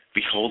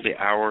 Behold, the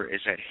hour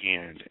is at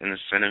hand, and the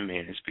Son of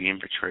Man is being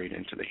betrayed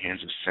into the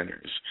hands of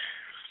sinners.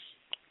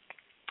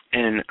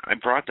 And I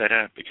brought that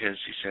up because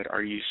he said,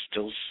 are you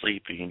still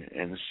sleeping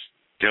and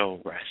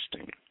still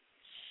resting?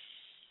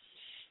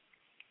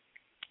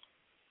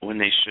 when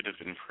they should have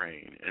been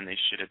praying and they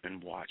should have been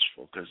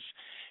watchful, because,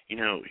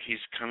 he's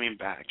coming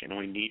back, and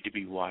we need to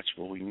be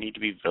watchful. We need to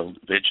be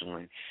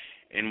vigilant,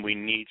 and we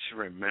need to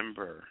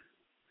remember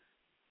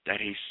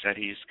that he said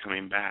he's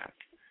coming back,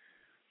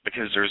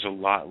 because there's a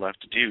lot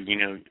left to do.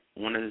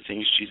 One of the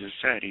things Jesus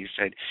said, he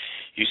said,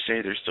 you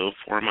say there's still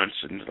 4 months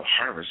into the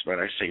harvest, but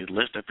I say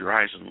lift up your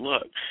eyes and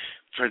look,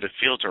 for the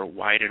fields are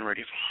white and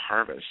ready for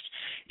harvest.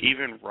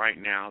 Even right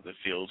now, the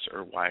fields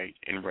are white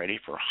and ready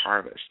for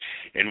harvest.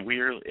 And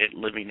we're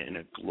living in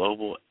a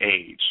global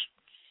age.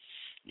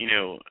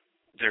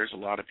 There's a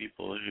lot of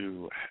people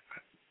who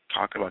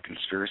talk about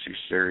conspiracy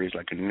theories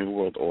like a New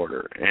World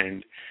Order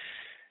and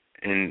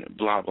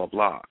blah, blah,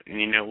 blah. And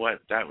you know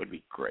what? That would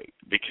be great,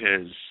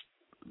 because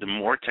the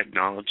more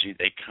technology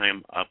they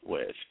come up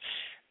with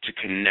to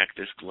connect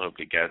this globe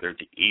together,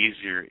 the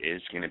easier it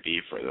is going to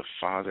be for the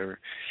Father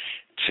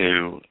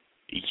to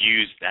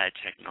use that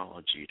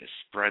technology to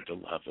spread the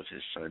love of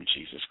his Son,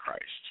 Jesus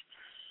Christ.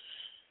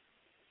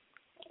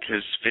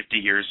 Because 50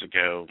 years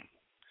ago,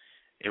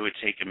 it would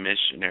take a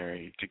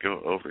missionary to go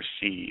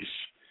overseas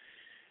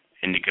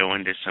and to go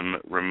into some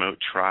remote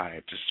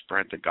tribe to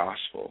spread the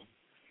gospel.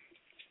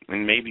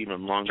 And maybe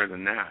even longer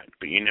than that.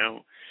 But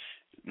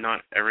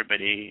not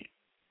everybody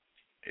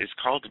is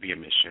called to be a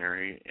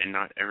missionary, and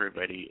not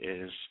everybody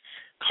is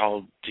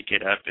called to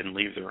get up and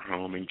leave their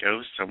home and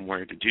go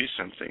somewhere to do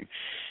something.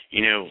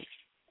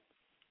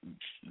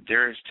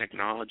 There is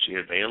technology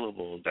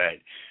available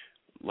that,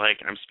 like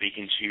I'm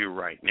speaking to you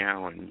right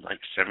now, in like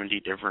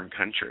 70 different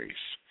countries.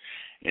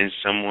 And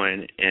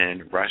someone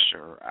in Russia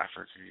or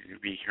Africa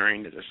could be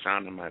hearing the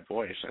sound of my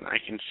voice, and I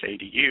can say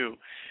to you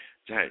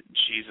that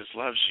Jesus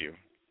loves you.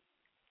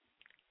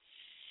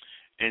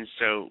 And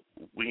so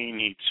we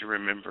need to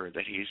remember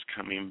that he's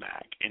coming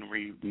back, and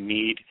we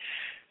need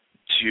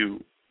to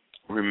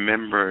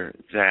remember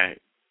that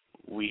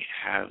we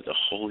have the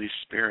Holy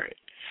Spirit.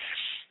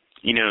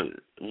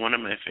 One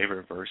of my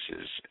favorite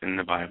verses in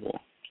the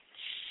Bible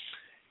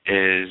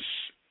is,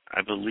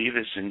 I believe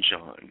it's in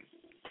John,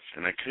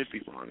 and I could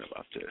be wrong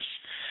about this,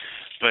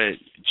 but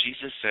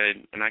Jesus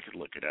said, and I could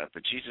look it up,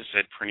 but Jesus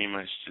said pretty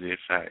much to the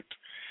effect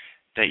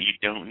that you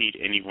don't need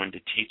anyone to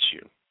teach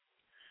you,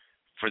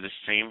 for the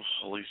same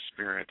Holy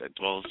Spirit that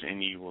dwells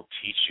in you will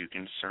teach you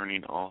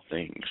concerning all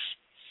things.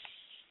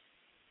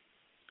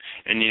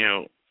 And,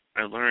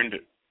 I learned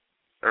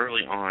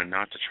early on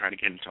not to try to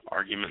get into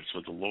arguments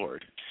with the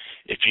Lord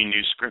if you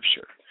knew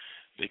Scripture,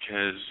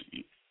 because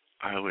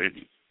I would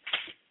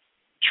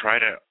try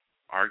to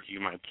argue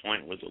my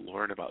point with the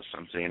Lord about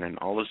something, and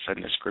all of a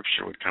sudden a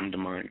Scripture would come to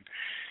mind.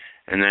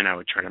 And then I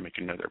would try to make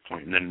another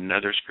point, and then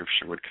another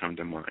Scripture would come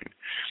to mind.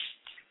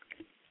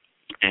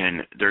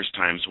 And there's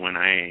times when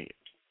I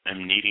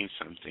am needing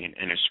something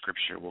and a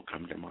Scripture will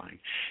come to mind.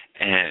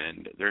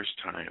 And there's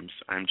times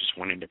I'm just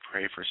wanting to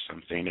pray for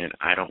something and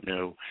I don't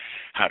know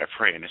how to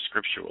pray, and a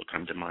Scripture will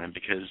come to mind,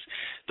 because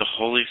the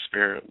Holy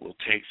Spirit will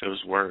take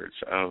those words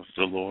of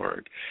the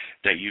Lord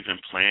that you've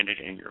implanted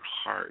in your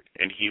heart,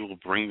 and he will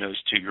bring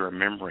those to your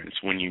remembrance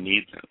when you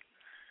need them.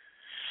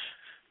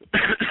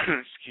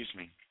 Excuse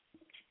me.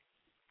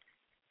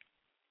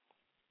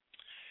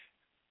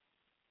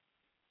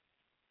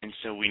 And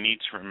so we need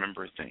to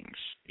remember things.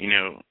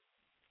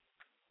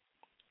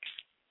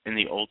 In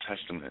the Old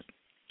Testament,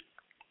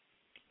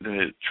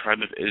 the tribe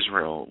of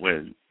Israel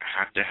would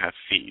have to have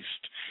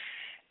feast,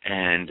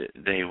 and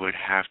they would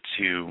have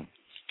to,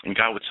 and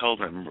God would tell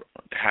them,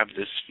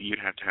 you'd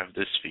have to have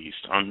this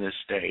feast on this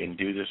day and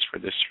do this for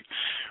this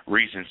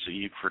reason, so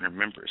you could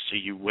remember, so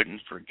you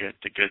wouldn't forget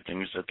the good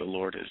things that the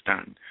Lord has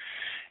done.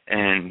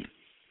 And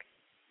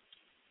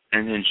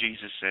then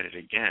Jesus said it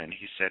again.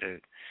 He said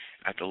it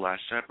at the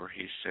Last Supper.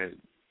 He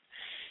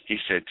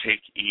said,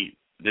 take, eat,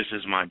 this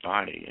is my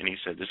body. And he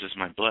said, this is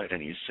my blood.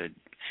 And he said,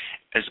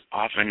 as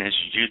often as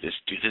you do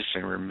this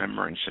in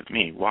remembrance of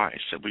me. Why?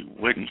 So we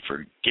wouldn't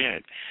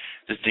forget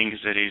the things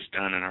that he's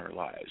done in our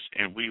lives.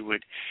 And we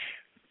would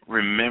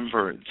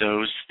remember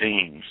those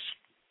things.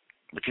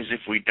 Because if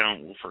we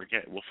don't, we'll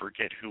forget. We'll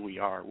forget who we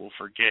are. We'll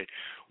forget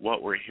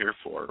what we're here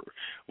for.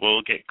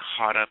 We'll get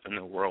caught up in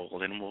the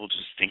world, and we'll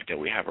just think that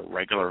we have a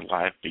regular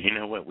life. But you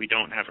know what? We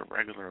don't have a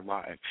regular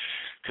life,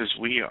 because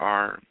we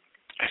are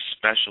a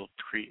special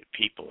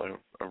people,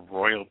 a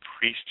royal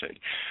priesthood.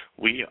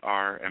 We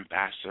are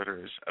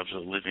ambassadors of the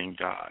living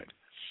God.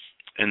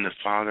 And the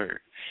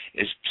Father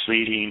is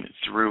pleading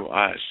through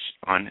us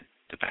on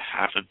the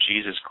behalf of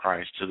Jesus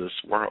Christ to this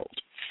world.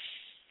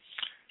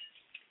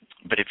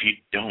 But if you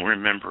don't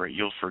remember it,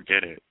 you'll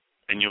forget it,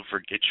 and you'll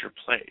forget your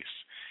place,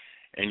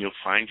 and you'll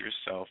find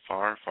yourself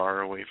far, far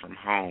away from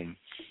home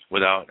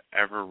without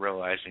ever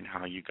realizing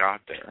how you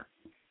got there.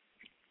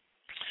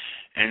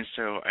 And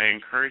so I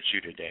encourage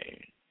you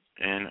today,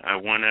 and I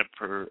want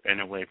to, in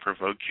a way,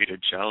 provoke you to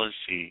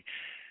jealousy,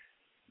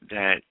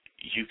 that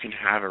you can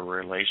have a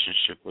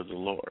relationship with the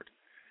Lord,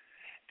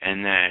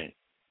 and that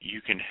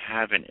you can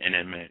have an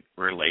intimate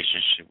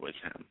relationship with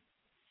him.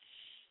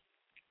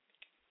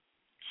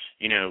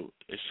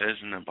 It says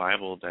in the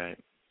Bible that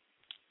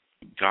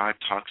God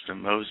talks to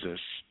Moses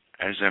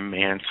as a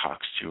man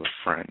talks to a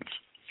friend.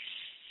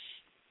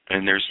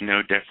 And there's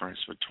no difference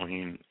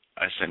between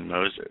us and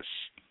Moses.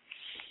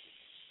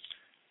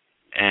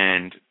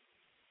 And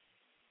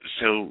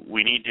so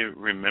we need to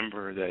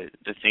remember that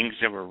the things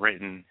that were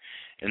written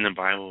in the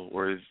Bible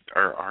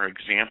are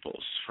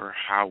examples for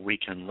how we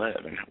can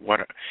live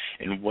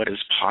and what is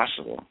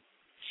possible.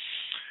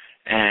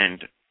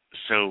 And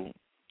so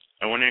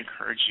I want to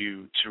encourage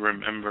you to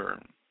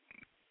remember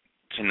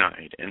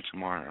tonight and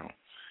tomorrow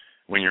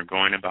when you're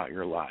going about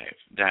your life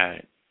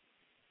that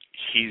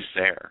He's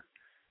there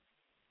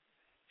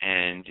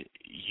and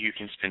you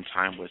can spend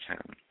time with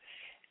Him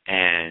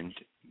and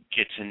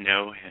get to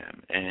know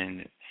Him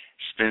and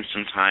spend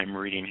some time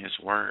reading His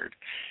Word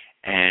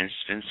and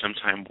spend some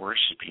time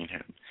worshiping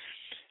Him.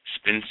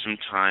 Spend some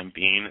time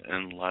being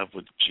in love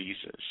with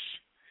Jesus,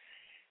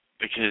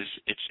 because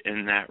it's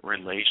in that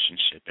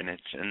relationship and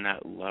it's in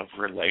that love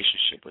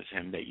relationship with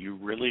Him that you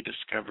really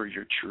discover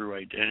your true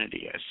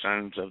identity as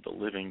sons of the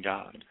living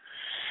God.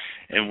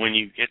 And when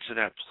you get to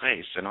that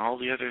place, and all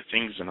the other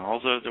things and all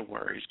the other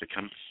worries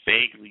become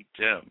vaguely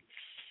dim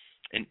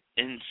and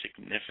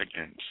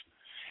insignificant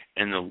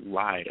in the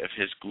light of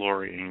His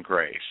glory and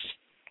grace.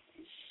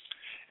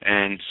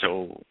 And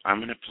so I'm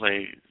going to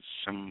play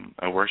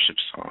a worship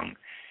song,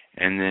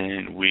 and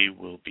then we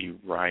will be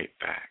right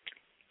back.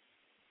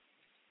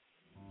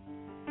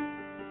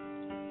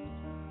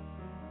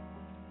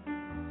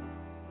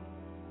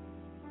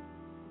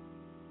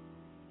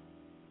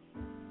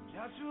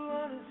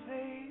 Joshua on his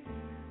face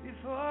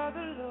before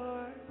the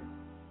Lord,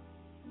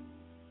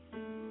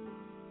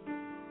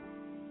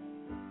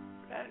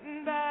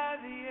 threatened by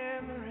the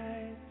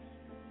Amorites'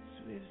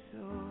 swift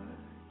sword.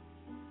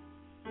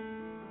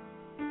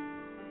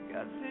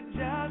 God said,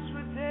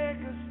 Joshua,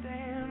 take a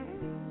stand.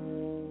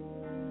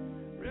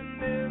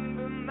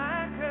 Remember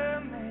my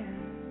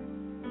command.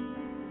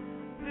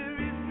 There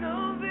is no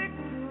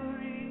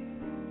victory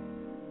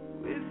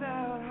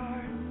without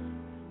hearts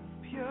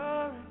of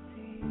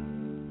purity.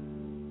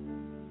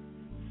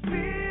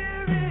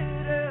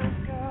 Spirit of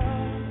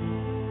God,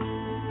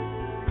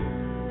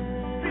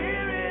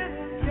 Spirit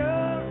of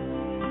your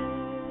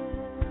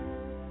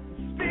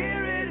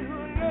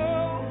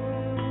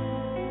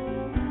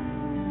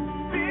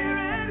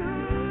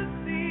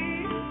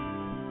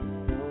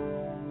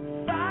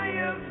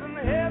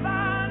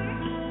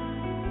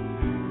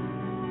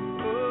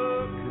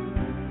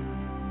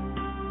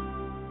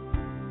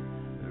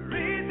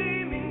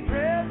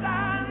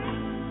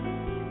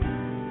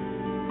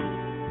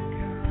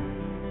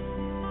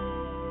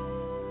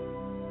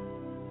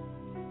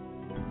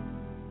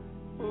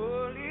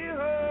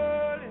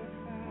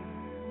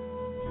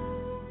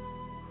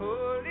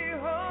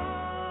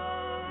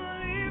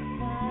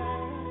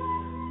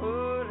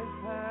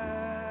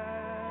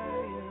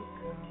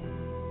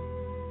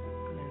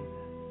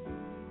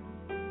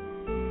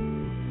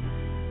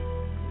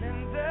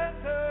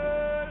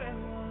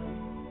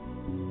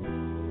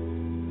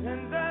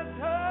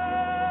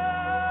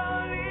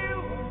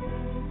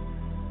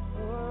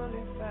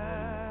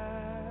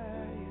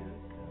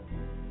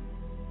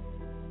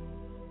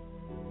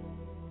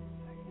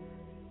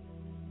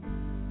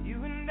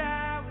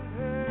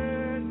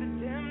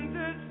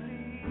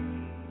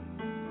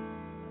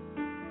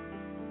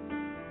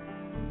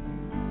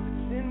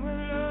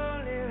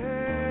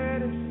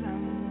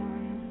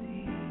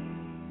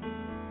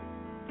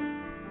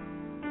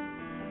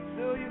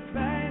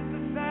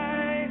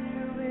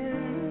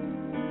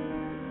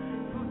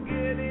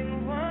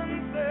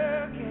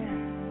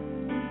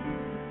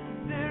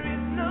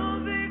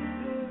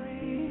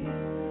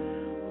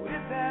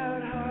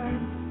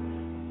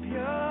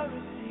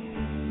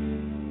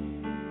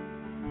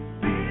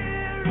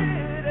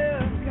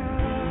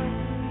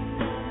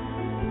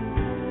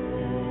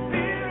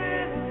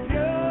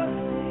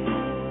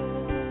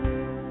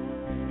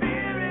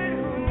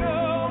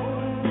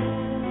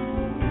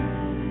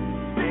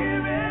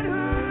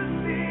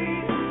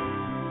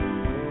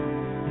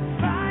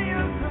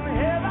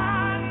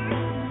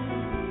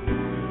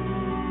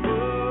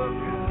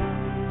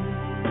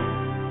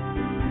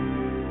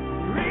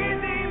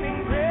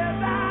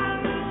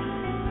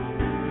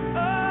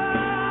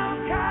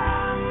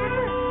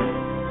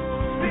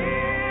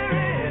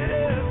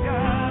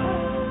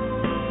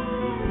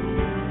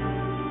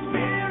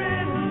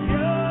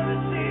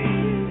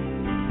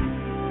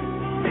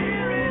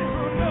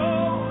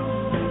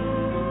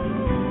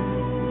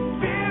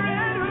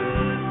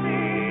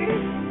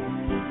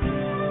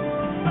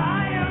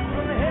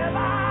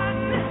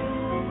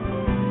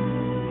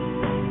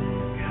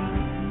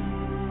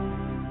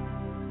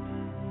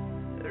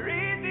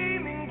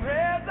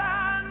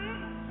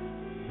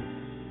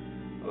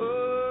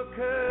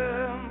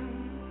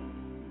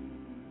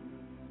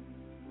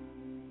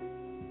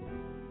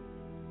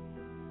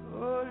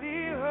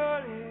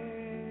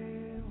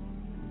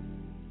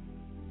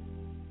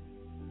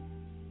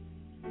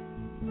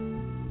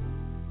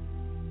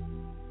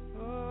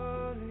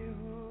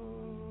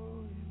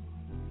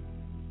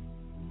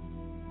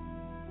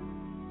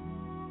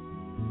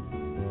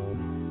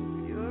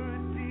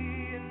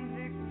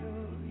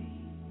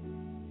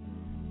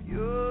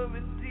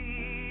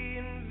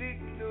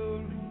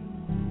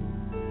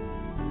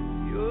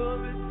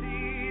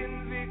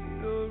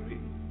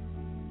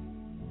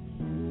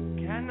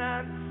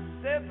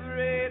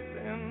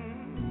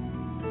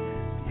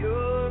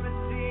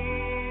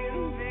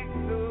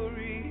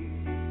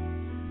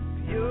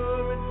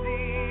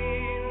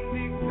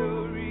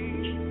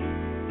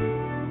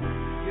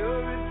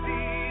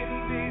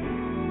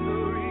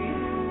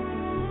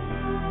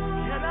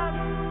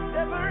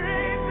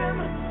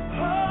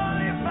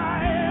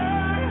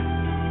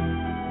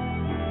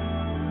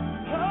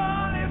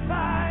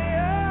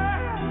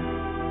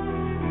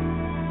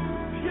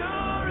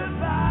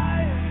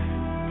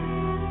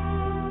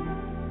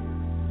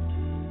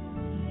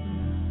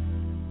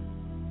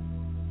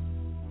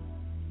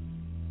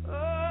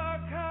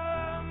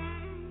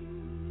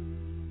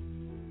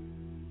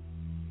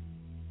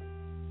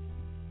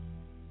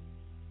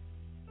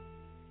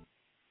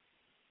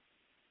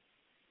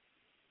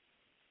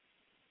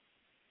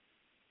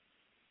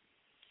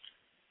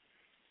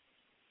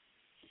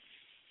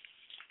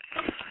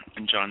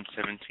In John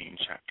 17,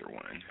 chapter 1,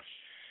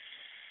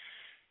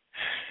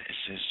 it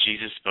says,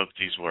 Jesus spoke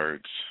these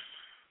words,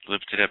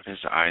 lifted up his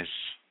eyes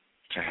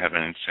to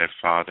heaven, and said,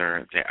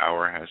 Father, the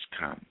hour has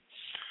come.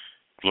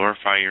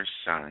 Glorify your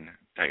Son,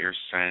 that your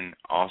Son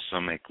also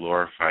may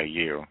glorify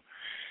you,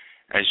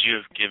 as you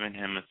have given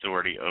him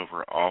authority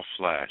over all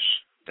flesh,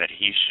 that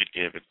he should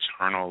give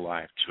eternal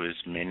life to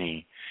as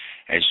many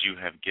as you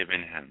have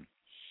given him.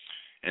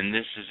 And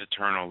this is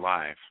eternal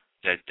life,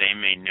 that they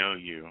may know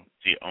you,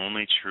 the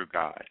only true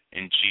God,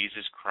 and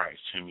Jesus Christ,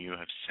 whom you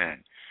have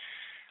sent.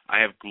 I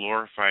have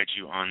glorified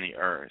you on the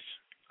earth.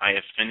 I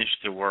have finished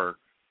the work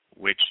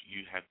which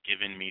you have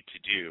given me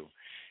to do.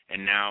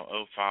 And now,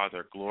 O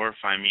Father,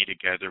 glorify me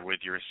together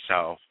with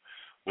yourself,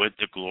 with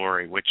the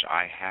glory which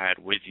I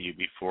had with you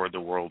before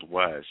the world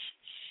was.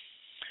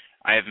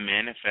 I have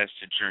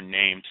manifested your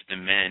name to the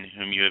men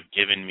whom you have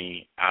given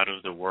me out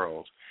of the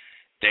world.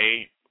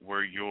 They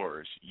were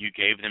yours. You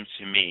gave them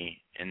to me,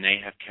 and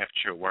they have kept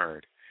your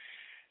word.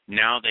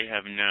 Now they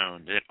have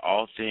known that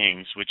all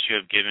things which you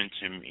have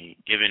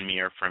given me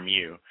are from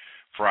you,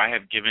 for I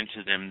have given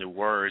to them the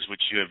words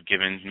which you have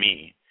given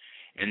me,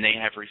 and they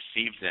have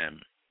received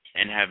them,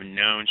 and have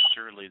known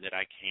surely that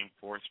I came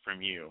forth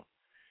from you,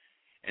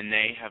 and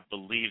they have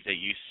believed that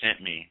you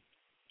sent me.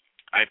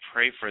 I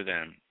pray for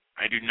them.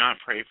 I do not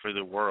pray for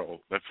the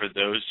world, but for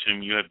those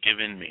whom you have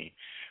given me,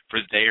 for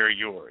they are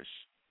yours.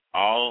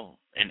 All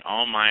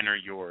mine are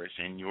yours,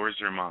 and yours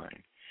are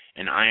mine,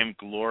 and I am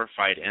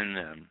glorified in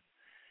them.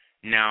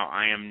 Now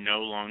I am no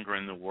longer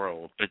in the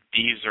world, but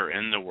these are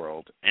in the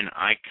world, and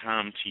I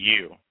come to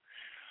you.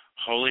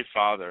 Holy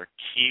Father,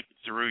 keep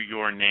through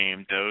your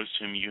name those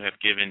whom you have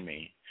given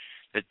me,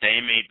 that they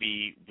may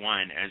be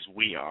one as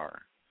we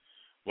are.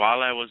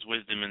 While I was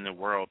with them in the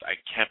world, I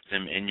kept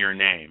them in your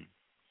name.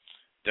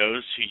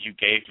 Those who you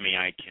gave me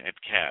I have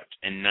kept,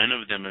 and none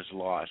of them is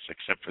lost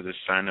except for the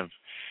son of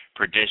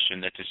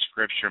perdition, that the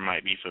scripture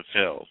might be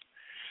fulfilled.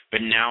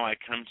 But now I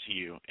come to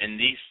you, and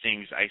these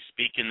things I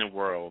speak in the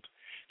world,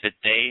 that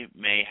they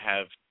may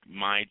have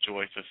my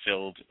joy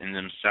fulfilled in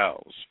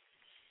themselves.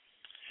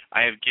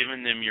 I have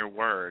given them your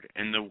word,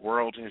 and the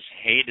world has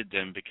hated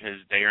them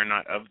because they are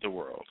not of the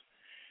world,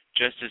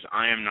 just as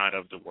I am not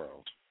of the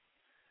world.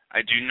 I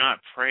do not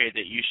pray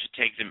that you should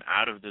take them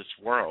out of this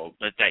world,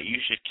 but that you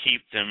should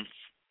keep them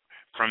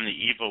from the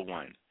evil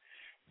one.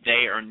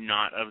 They are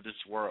not of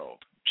this world,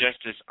 just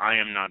as I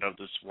am not of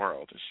this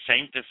world.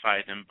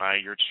 Sanctify them by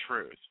your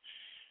truth.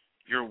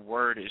 Your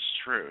word is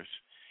truth.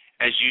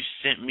 As you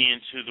sent me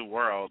into the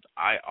world,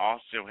 I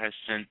also have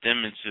sent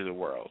them into the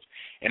world.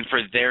 And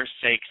for their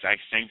sakes I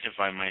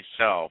sanctify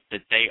myself,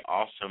 that they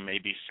also may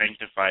be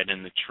sanctified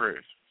in the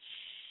truth.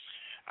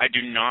 I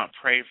do not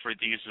pray for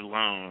these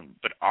alone,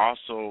 but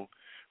also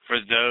for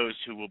those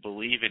who will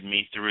believe in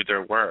me through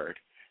their word,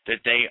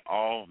 that they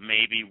all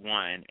may be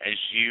one, as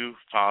you,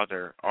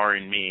 Father, are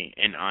in me,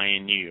 and I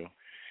in you,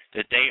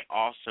 that they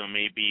also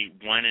may be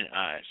one in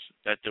us,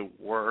 that the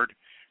world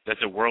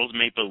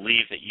may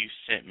believe that you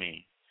sent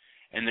me.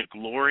 And the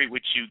glory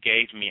which you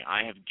gave me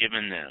I have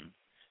given them,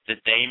 that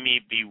they may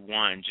be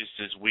one just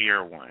as we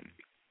are one.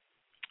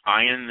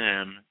 I in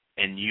them,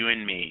 and you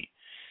in me,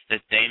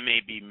 that they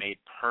may be made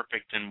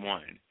perfect in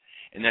one,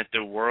 and that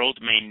the world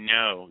may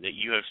know that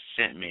you have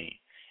sent me,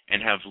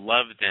 and have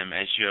loved them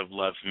as you have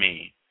loved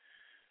me.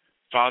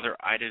 Father,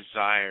 I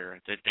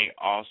desire that they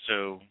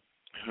also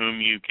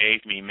whom you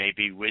gave me may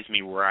be with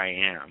me where I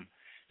am,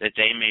 that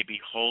they may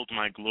behold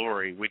my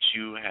glory which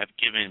you have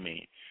given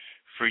me.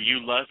 For you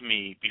loved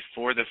me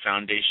before the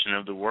foundation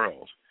of the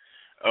world.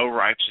 O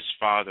righteous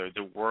Father,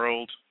 the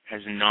world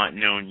has not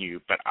known you,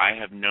 but I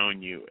have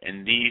known you,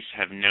 and these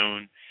have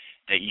known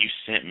that you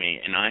sent me,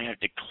 and I have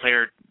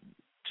declared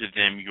to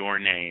them your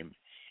name,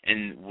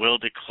 and will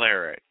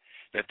declare it,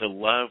 that the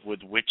love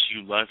with which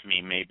you love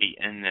me may be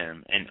in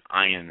them, and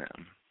I in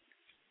them.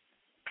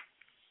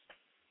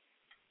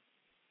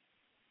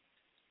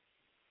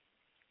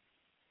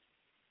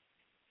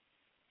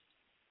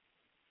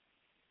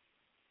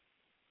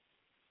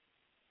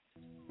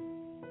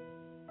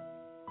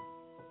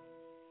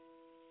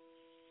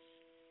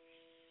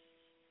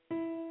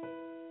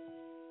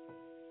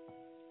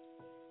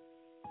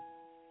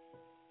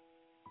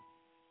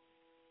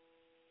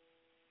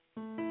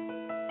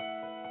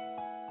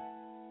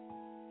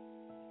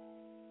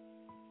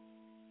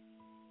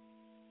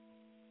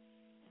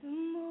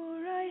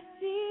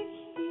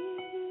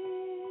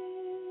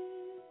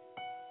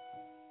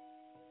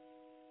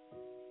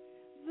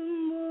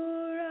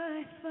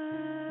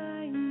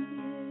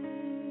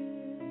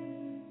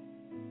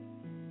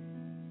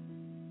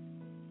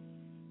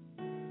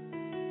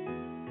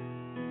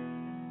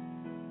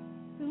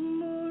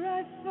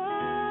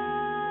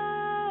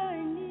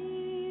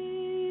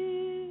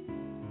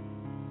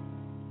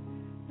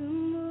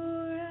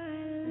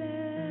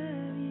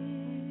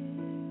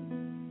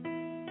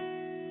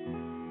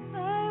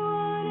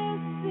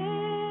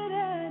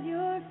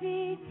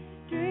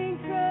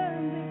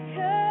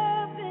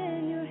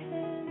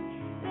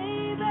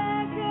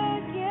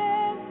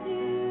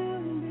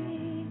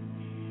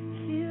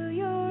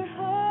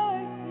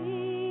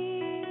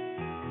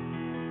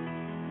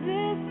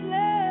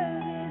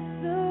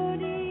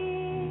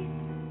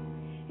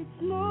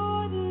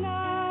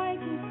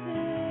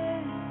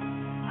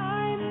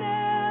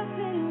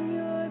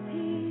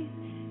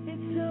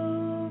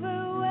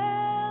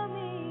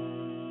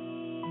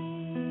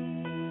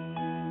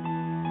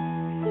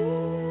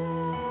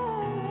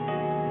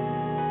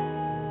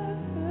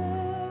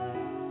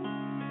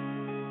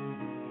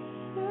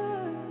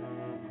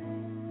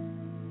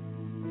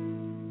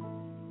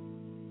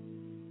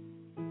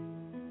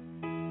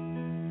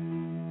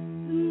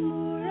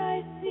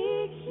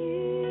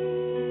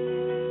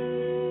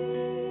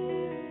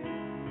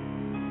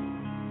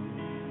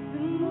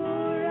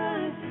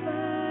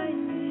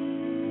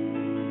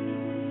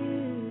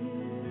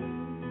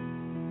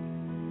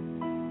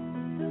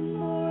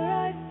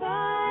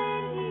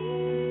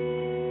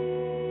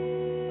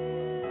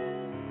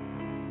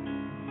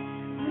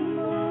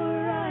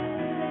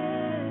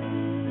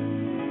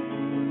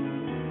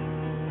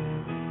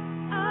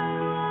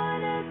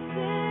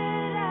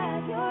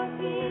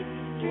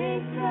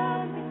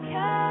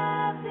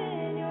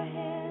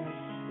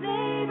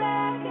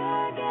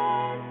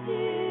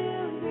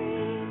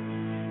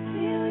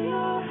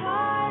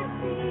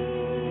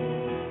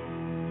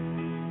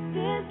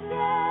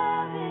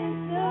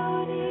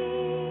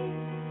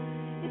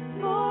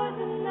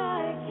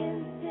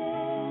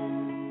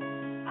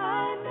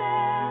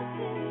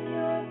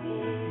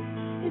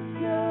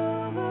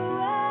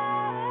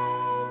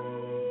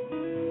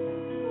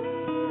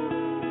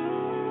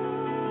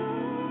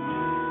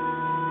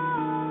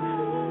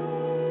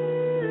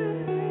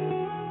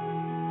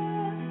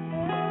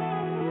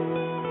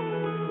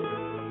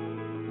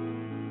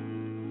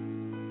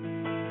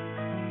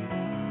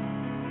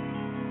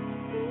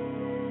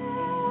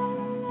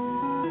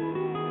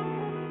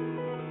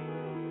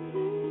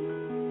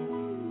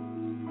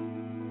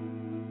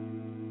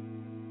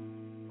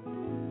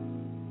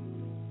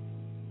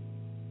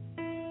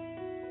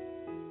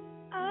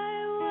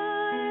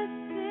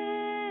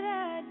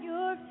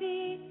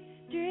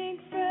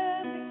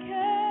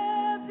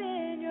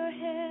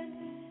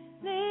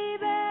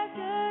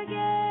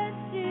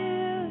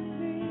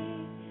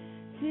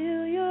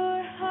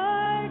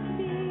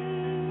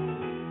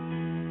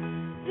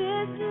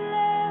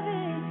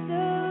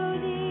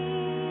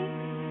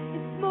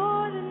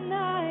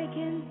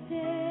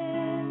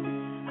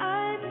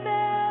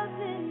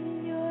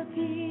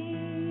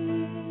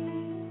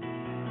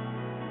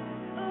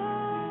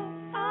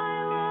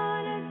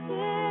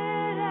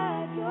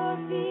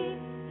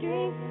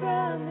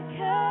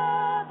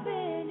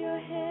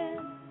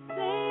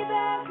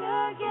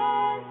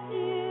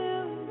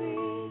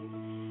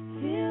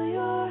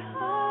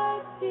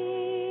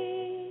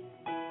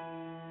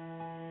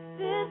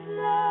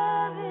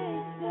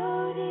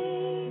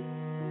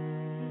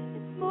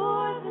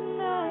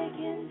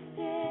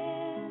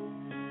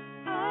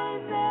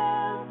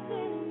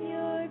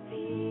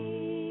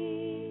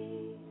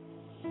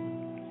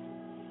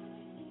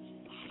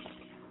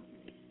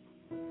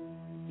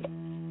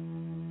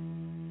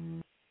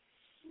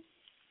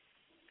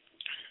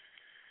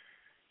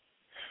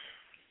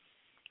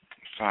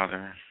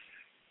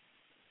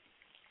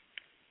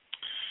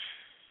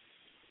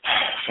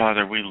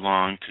 Father, we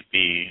long to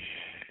be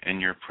in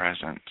your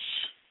presence.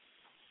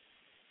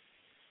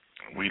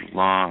 We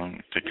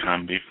long to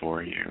come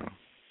before you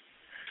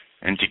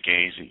and to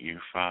gaze at you,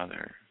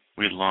 Father.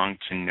 We long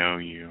to know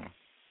you,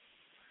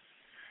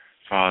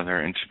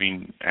 Father, and to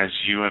be as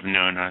you have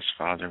known us,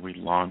 Father. We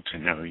long to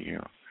know you,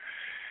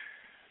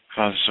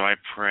 Father. So I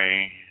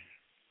pray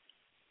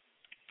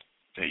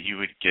that you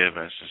would give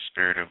us a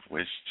spirit of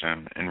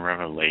wisdom and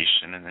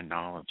revelation and the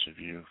knowledge of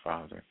you,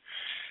 Father.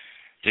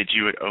 That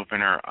you would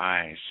open our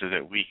eyes so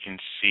that we can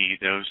see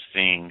those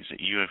things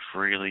that you have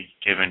freely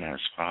given us,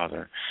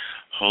 Father.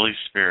 Holy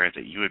Spirit,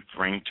 that you would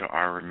bring to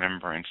our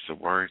remembrance the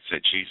words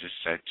that Jesus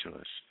said to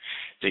us.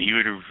 That you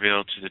would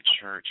reveal to the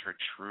church her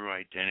true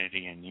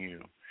identity in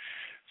you.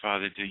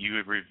 Father, that you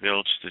would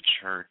reveal to the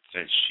church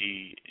that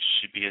she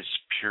should be a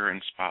pure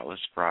and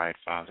spotless bride,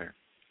 Father.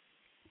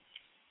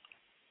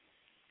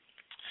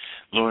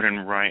 Lord,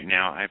 and right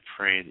now I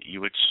pray that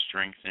you would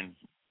strengthen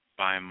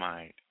by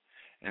might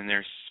in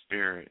their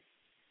spirit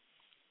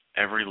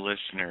every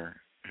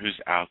listener who's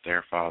out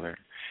there, Father.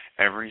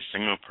 Every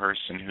single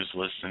person who's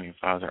listening,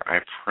 Father, I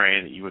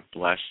pray that you would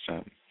bless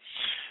them,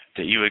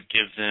 that you would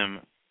give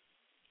them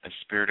a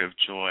spirit of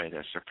joy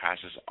that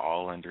surpasses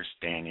all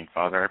understanding.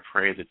 Father, I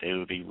pray that they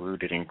would be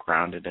rooted and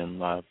grounded in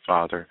love,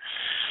 Father.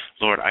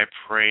 Lord, I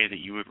pray that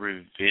you would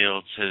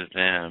reveal to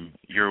them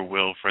your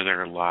will for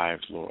their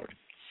lives, Lord.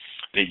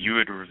 That you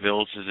would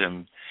reveal to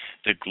them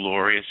the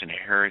glorious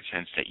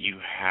inheritance that you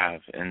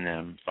have in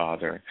them,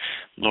 Father.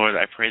 Lord,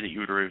 I pray that you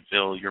would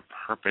reveal your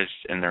purpose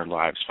in their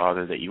lives,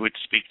 Father, that you would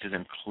speak to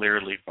them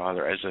clearly,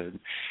 Father, as a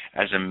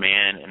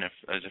man and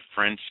as a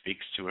friend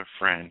speaks to a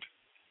friend.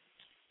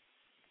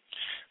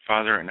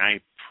 Father, and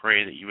I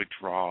pray that you would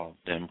draw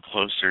them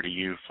closer to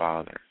you,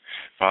 Father.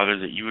 Father,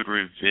 that you would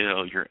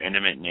reveal your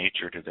intimate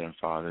nature to them,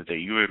 Father, that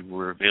you would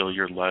reveal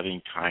your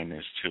loving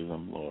kindness to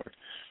them, Lord.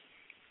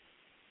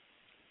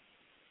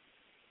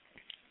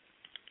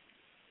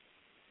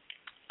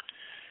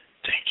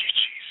 Thank you,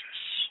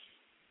 Jesus.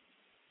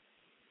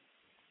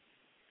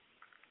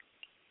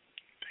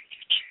 Thank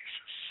you,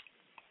 Jesus.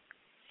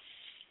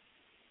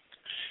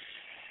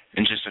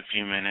 In just a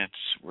few minutes,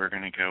 we're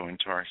going to go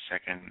into our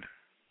second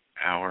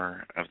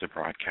hour of the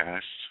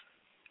broadcast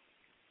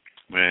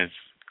with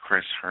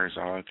Chris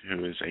Herzog,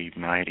 who is a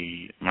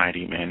mighty,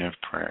 mighty man of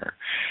prayer.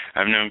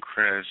 I've known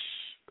Chris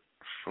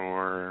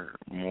for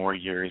more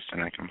years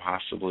than I can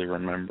possibly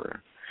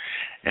remember.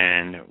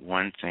 And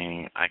one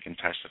thing I can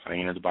testify,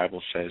 the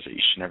Bible says that you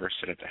should never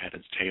sit at the head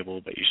of the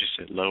table, but you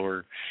should sit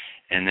lower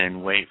and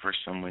then wait for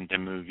someone to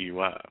move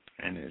you up.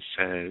 And it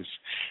says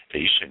that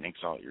you shouldn't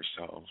exalt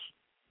yourself,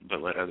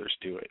 but let others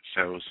do it.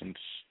 So since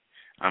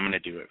I'm going to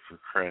do it for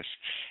Chris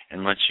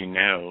and let you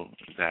know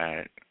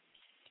that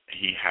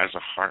he has a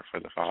heart for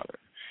the Father.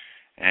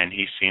 And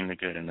he's seen the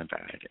good and the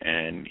bad,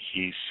 and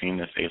he's seen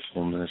the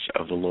faithfulness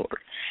of the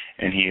Lord,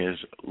 and he is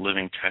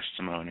living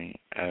testimony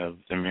of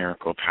the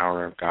miracle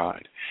power of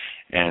God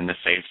and the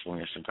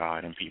faithfulness of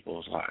God in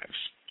people's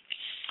lives.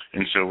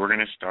 And so we're going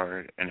to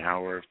start an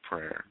hour of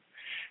prayer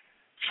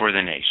for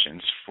the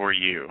nations, for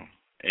you.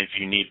 If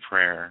you need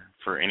prayer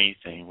for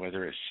anything,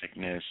 whether it's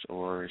sickness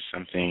or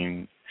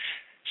something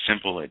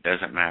simple, it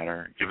doesn't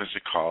matter. Give us a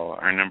call.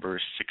 Our number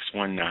is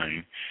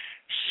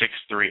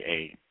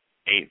 619-638-8458.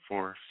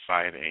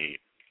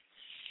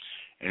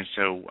 And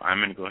so I'm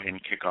going to go ahead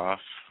and kick off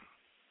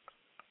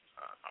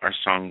our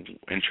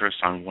intro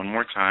song one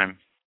more time,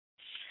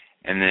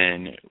 and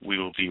then we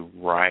will be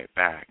right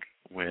back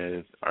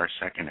with our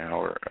second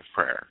hour of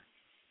prayer.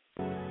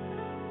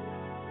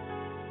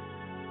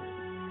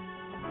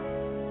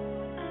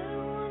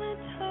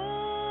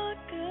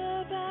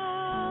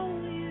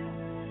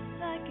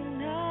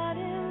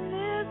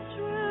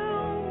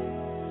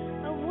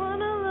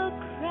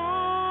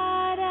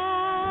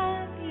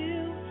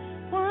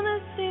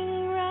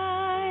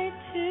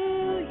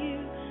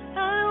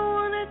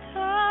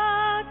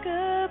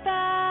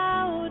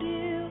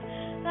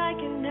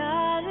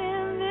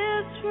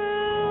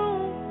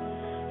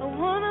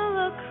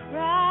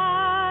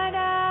 Cry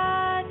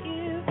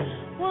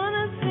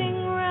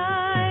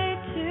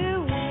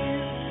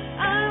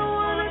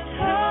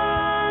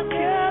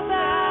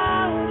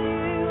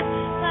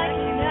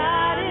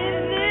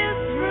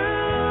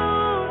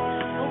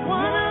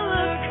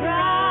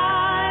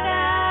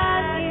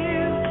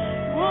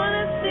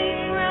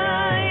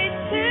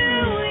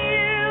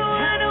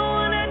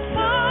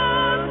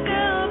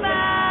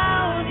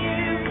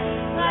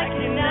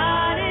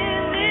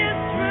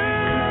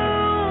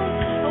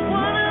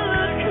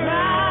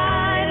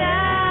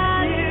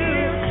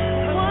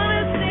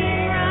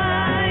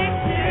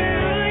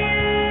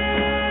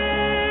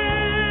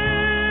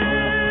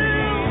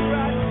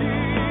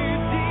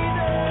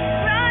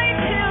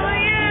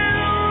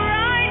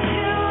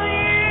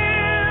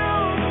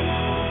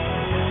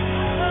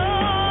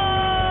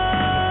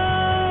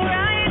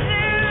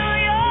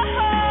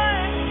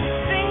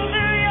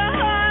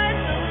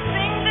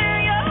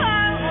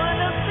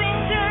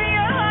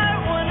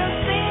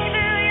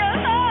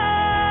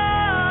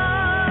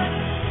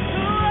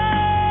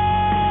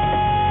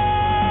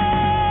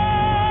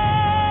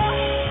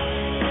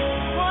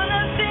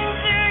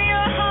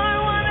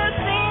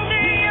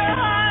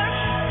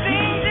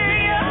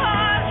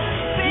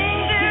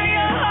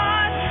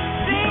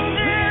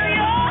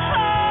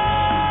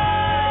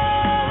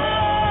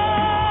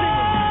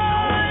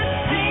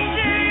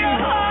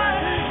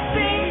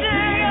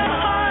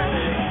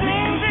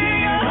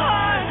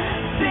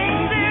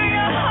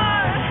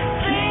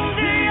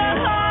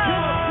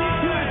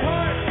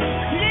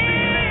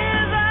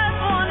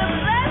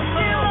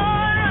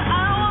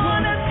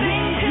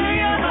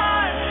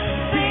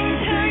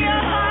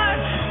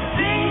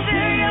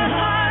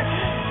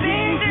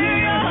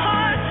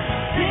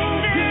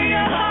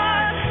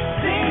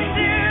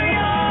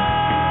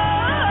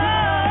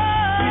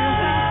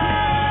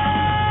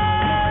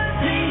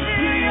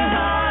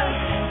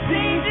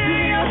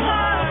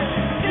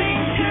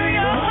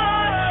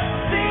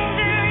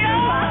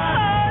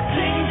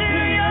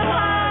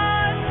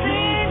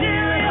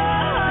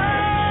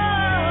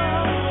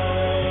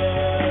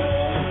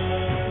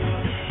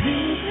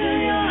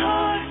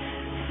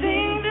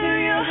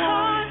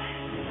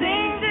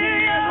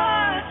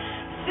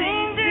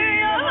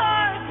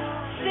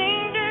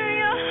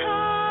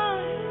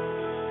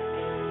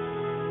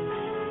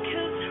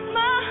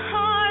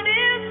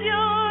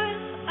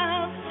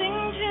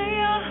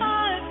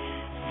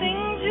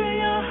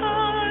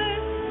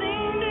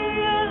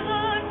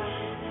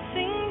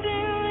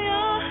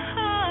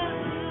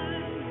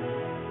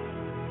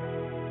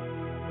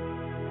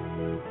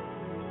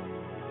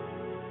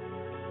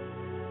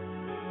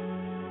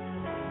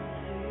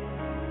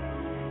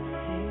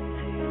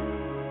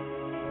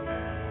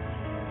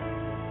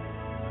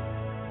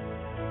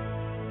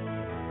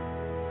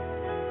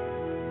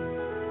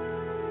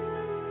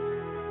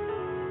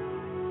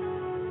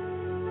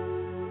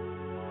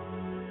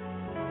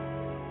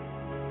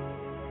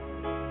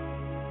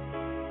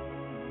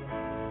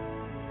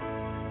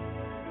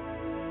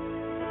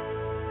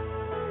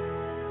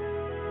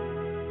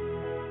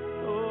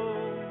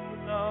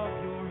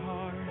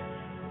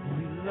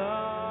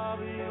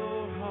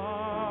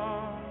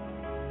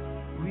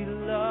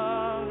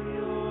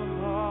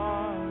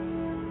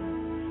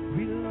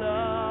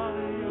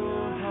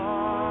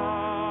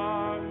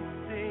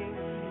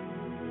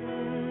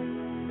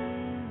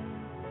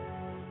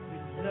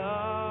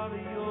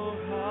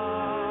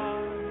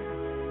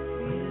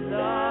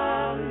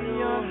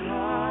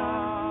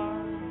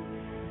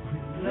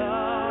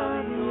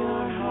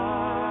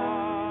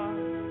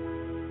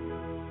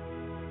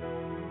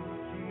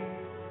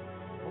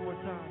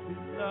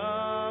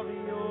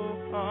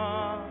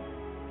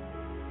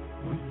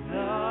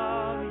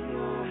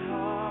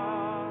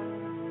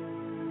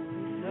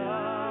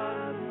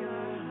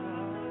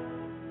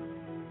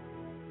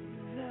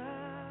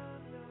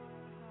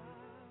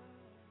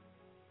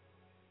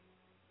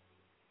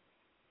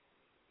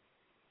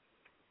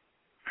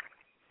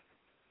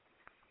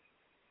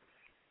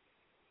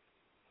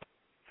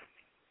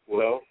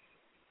Well,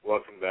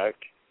 welcome back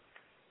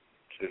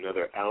to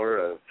another hour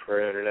of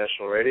Prayer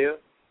International Radio.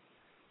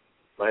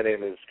 My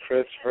name is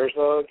Chris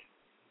Herzog,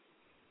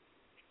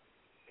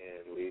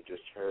 and we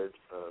just heard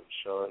from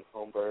Shaun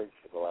Holmberg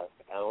for the last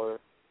hour,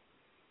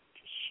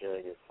 just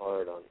sharing his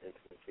heart on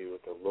intimacy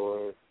with the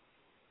Lord.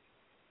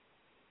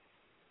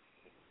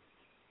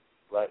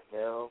 Right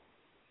now,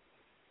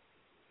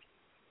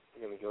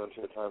 we're going to go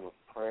into a time of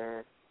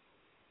prayer.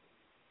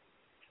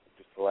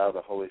 Just allow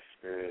the Holy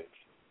Spirit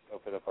to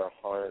open up our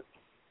hearts,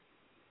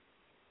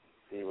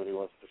 see what He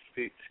wants to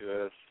speak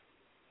to us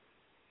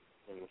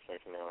in the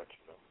second hour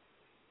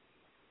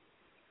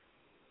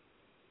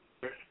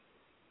tonight.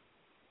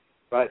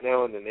 Right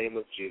now, in the name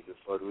of Jesus,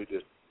 Lord, we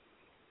just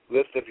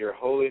lift up your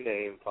holy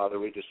name. Father,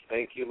 we just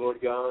thank you, Lord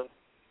God,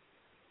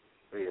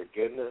 for your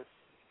goodness.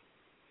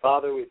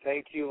 Father, we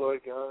thank you,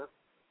 Lord God,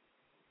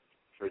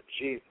 for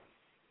Jesus,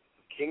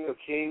 the King of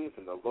kings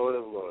and the Lord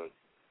of lords.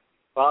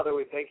 Father,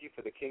 we thank you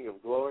for the King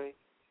of glory.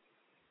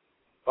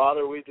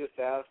 Father, we just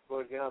ask,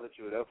 Lord God, that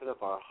you would open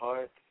up our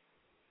hearts,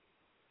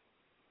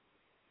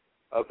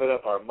 open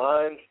up our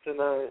minds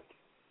tonight,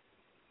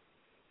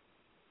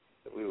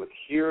 that we would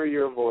hear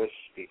your voice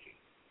speaking.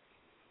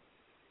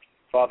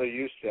 Father,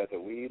 you said that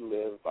we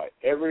live by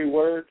every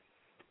word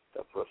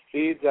that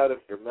proceeds out of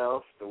your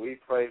mouth, so we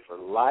pray for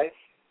life,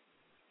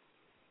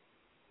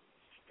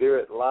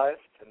 spirit life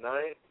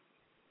tonight.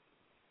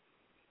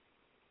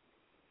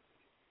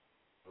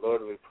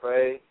 Lord, we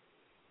pray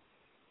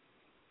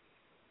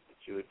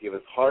that you would give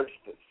us hearts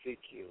that seek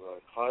you,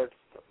 Lord, hearts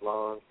that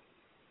long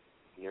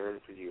and yearn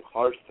for you,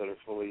 hearts that are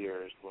fully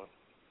yours, Lord.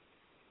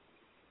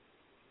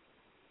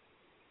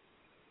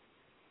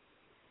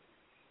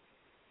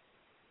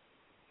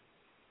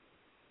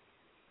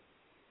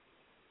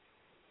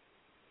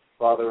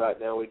 Father, right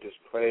now we just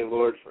pray,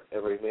 Lord, for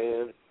every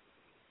man,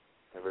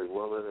 every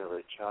woman,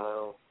 every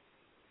child,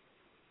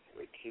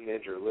 every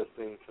teenager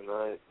listening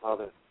tonight.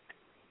 Father,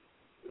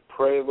 we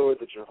pray, Lord,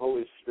 that your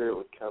Holy Spirit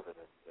would cover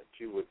them, that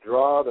you would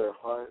draw their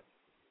hearts,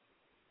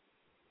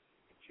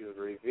 that you would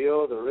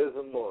reveal the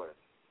risen Lord,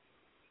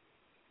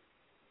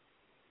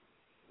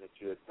 that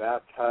you would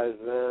baptize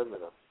them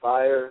in a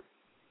fire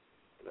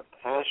and a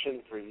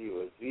passion for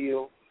you, a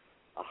zeal,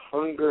 a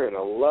hunger and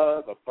a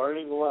love, a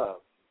burning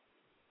love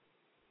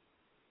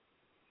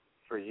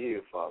for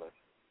you, Father.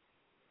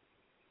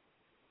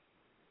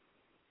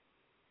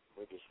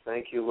 We just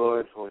thank you,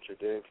 Lord, for what you're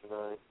doing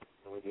tonight.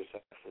 And we just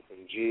ask this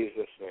in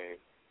Jesus' name.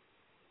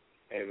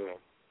 Amen.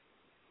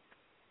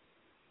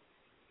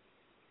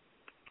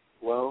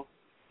 Well,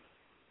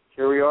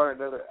 here we are,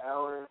 another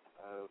hour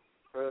of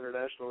Pro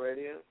International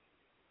Radio.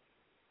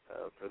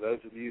 For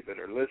those of you that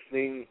are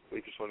listening,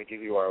 we just want to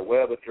give you our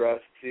web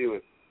address, too.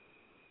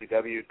 It's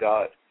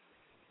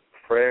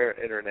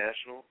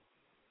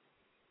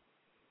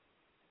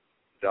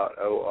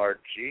www.prayerinternational.org.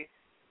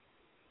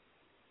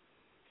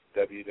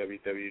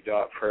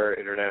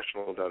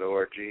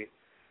 www.prayerinternational.org.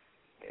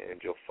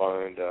 And you'll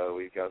find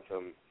we've got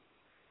some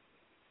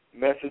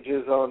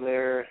messages on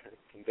there,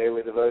 some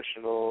daily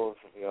devotionals.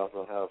 We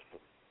also have some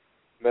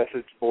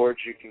message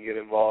boards you can get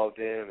involved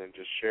in and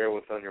just share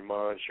what's on your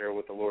mind, share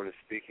what the Lord is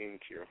speaking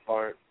to your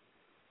heart.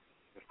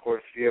 Of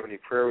course, if you have any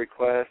prayer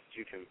requests,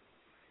 you can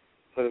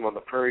put them on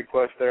the prayer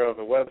request there on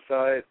the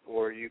website,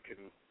 or you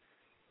can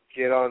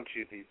get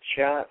onto the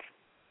chat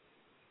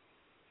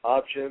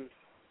option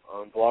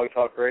on Blog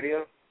Talk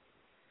Radio. Of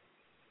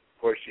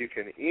course, you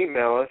can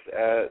email us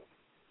at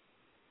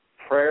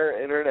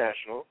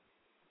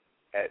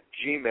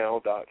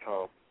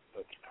prayerinternational@gmail.com.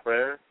 That's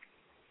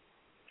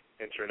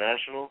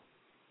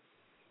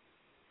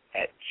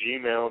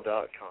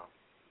prayerinternational@gmail.com.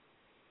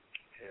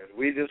 And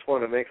we just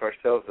want to make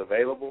ourselves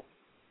available.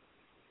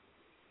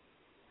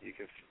 You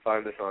can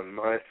find us on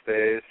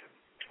MySpace,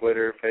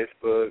 Twitter,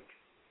 Facebook.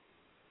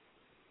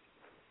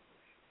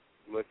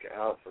 Look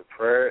out for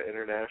Prayer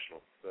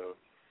International. So,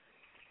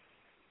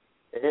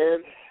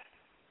 and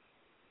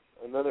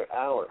another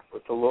hour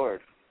with the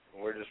Lord.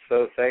 And we're just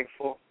so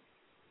thankful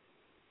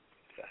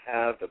to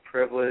have the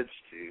privilege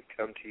to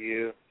come to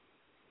you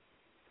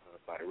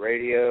by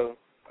radio,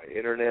 by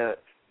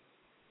internet,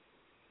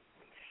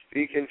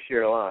 speak into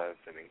your lives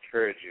and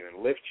encourage you and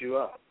lift you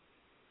up.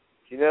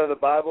 You know, the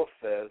Bible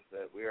says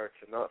that we are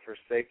to not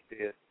forsake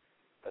the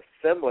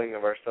assembling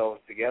of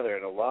ourselves together,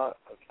 and a lot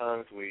of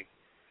times we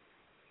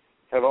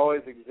have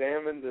always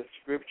examined the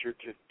Scripture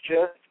to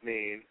just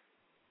mean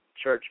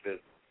church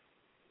business,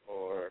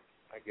 or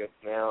I guess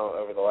now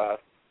over the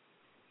last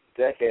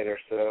decade or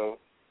so,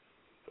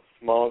 the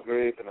small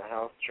group and the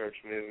house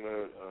church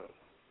movement,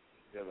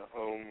 the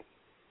home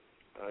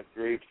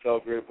group, cell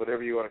group,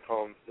 whatever you want to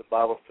call them, the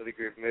Bible study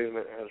group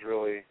movement has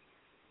really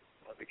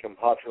become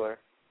popular,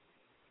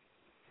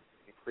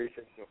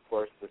 increasing. Of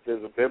course, this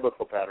is a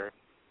biblical pattern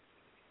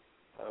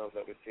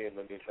that we see in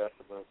the New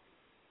Testament,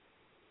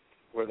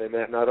 where they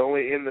met not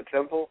only in the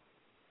temple,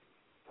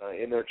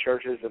 in their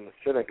churches and the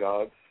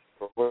synagogues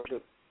for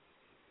worship,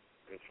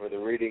 and for the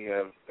reading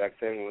of, back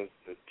then was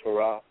the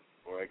Torah,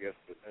 or I guess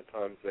at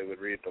times they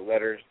would read the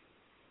letters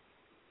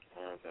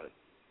that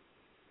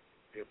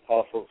the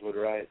apostles would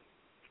write.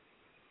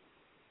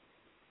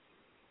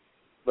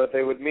 But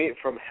they would meet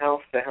from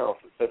house to house.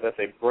 It said that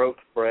they broke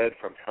bread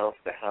from house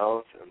to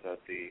house and that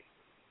the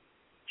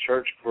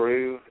church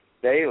grew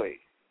daily.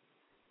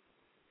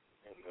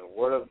 And the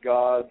Word of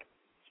God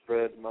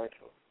spread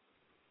mightily.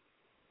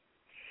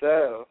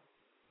 So,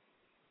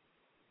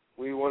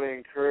 we want to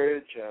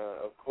encourage,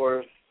 of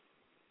course,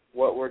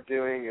 what we're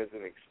doing is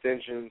an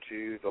extension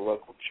to the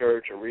local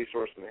church, a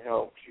resource and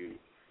help to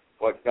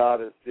what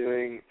God is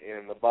doing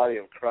in the body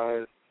of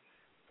Christ,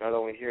 not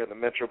only here in the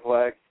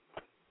Metroplex,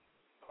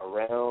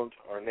 around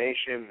our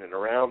nation and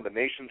around the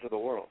nations of the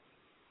world.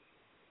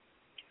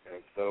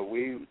 And so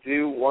we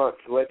do want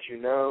to let you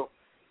know,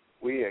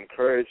 we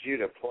encourage you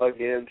to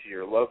plug into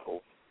your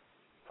local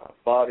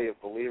body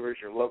of believers,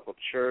 your local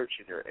church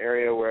in your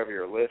area, wherever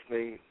you're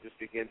listening. Just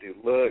begin to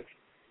look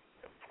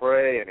and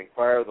pray and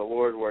inquire of the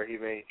Lord where He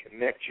may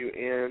connect you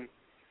in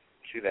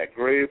to that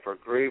group or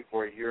group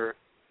where you're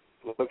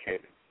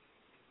located.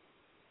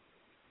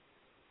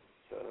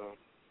 So,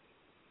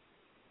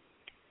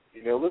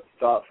 let's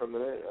stop for a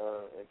minute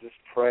and just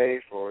pray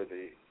for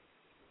the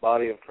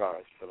body of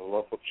Christ, for the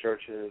local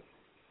churches,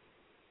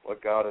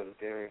 what God is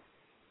doing.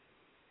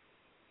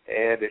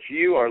 And if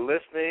you are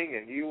listening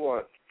and you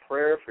want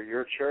prayer for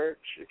your church,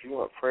 if you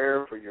want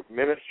prayer for your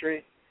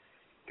ministry,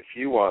 if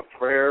you want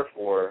prayer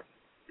for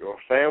your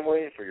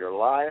family, for your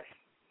life,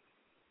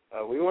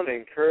 we want to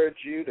encourage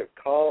you to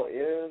call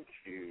in,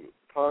 to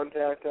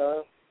contact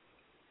us,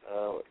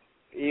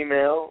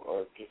 email,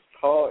 or just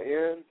call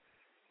in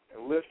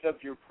and lift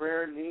up your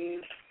prayer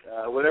needs,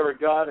 whatever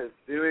God is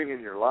doing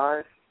in your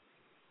life.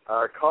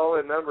 Our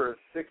call-in number is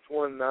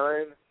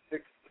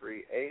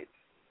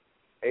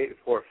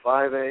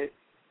 619-638-8458.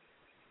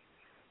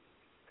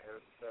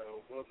 And so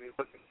we'll be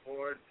looking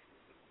forward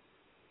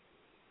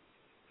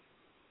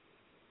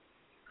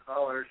to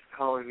callers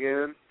calling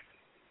in.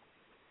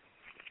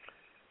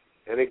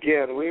 And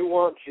again, we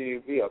want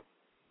to be a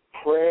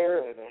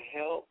prayer and a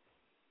help,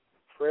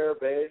 prayer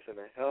base and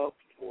a help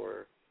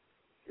for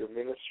your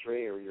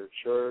ministry or your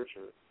church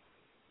or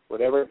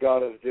whatever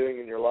God is doing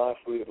in your life.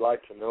 We would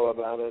like to know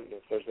about it. And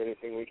if there's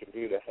anything we can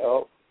do to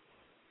help,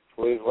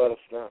 please let us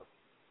know.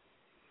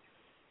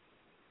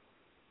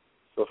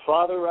 So,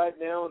 Father, right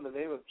now, in the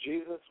name of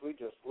Jesus, we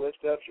just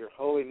lift up your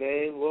holy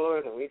name,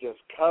 Lord, and we just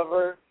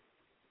cover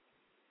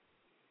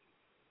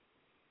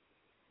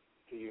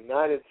the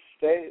United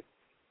States.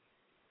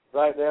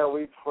 Right now,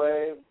 we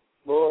pray,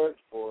 Lord,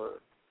 for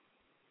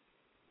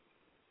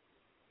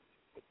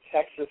the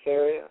Texas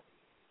area,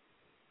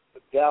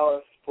 the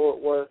Dallas-Fort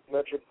Worth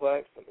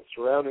Metroplex, and the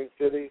surrounding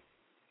cities.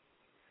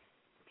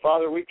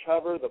 Father, we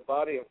cover the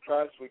body of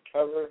Christ. We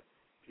cover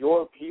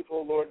your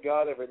people, Lord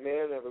God, every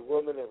man, every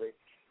woman, every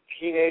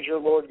teenager,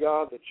 Lord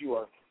God, that you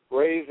are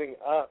raising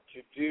up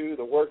to do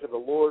the work of the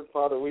Lord.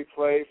 Father, we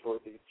pray for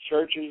the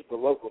churches, the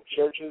local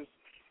churches,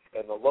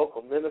 and the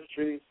local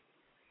ministries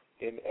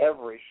in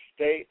every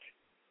state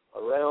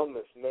around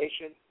this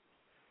nation.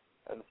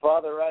 And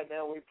Father, right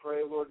now we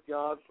pray, Lord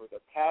God, for the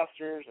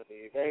pastors and the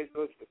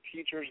evangelists, the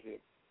teachers, the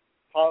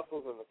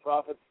apostles and the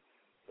prophets,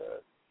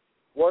 the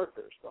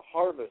workers, the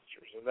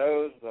harvesters, and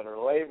those that are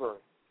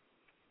laboring.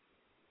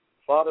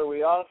 Father,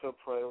 we also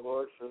pray,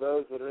 Lord, for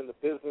those that are in the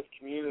business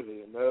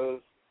community and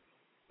those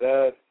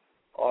that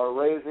are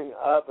raising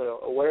up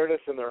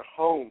awareness in their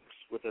homes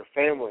with their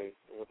families,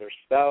 and with their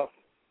spouses,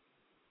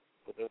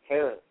 with their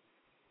parents,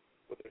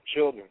 with their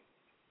children.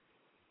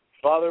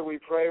 Father, we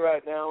pray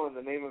right now in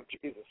the name of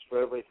Jesus for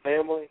every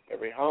family,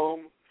 every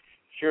home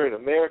here in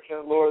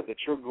America, Lord,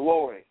 that your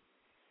glory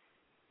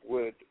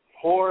would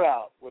pour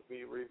out, would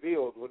be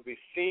revealed, would be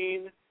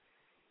seen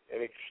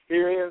and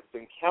experienced,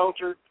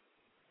 encountered,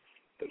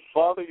 that,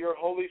 Father, your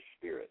Holy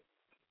Spirit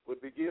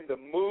would begin to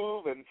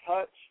move and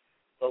touch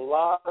the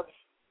lives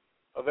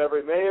of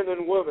every man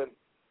and woman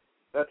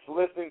that's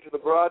listening to the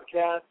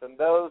broadcast and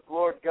those,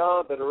 Lord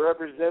God, that are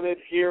represented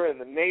here in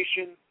the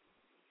nation.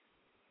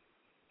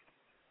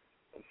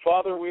 And,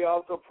 Father, we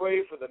also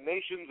pray for the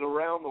nations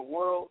around the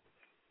world.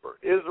 For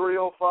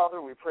Israel,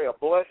 Father, we pray a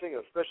blessing,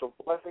 a special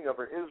blessing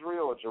over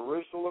Israel and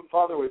Jerusalem.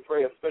 Father, we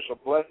pray a special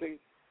blessing,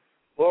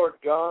 Lord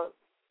God.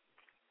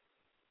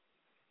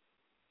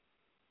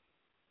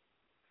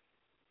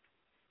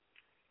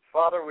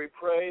 Father, we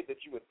pray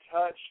that you would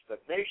touch the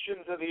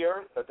nations of the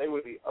earth, that they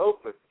would be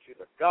open to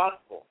the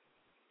gospel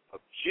of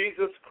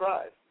Jesus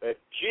Christ, that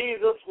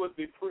Jesus would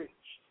be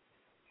preached.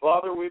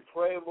 Father, we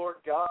pray,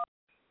 Lord God,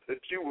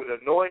 that you would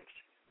anoint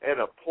and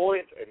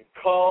appoint and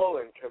call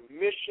and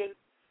commission.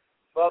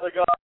 Father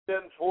God,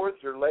 send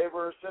forth your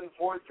laborers, send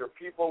forth your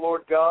people,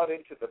 Lord God,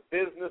 into the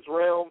business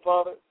realm,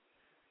 Father.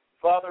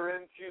 Father,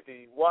 into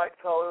the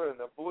white-collar and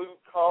the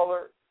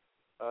blue-collar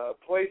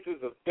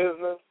places of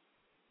business.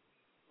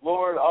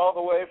 Lord, all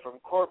the way from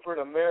corporate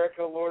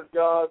America, Lord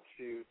God,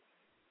 to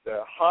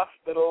the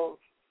hospitals.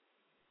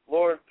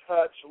 Lord,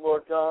 touch,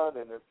 Lord God,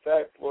 and in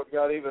fact, Lord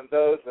God, even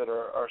those that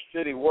are our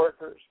city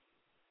workers,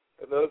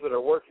 and those that are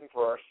working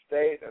for our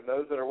state, and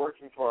those that are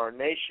working for our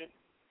nation,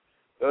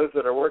 those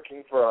that are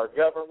working for our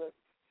government.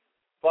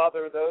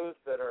 Father, those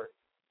that are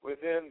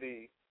within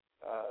the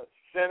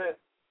Senate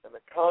and the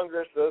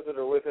Congress, those that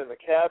are within the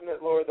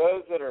cabinet, Lord,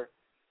 those that are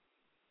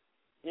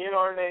in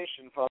our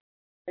nation, Father,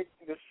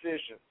 making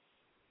decisions,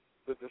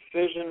 the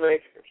decision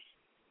makers.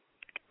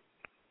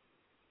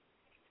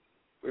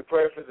 We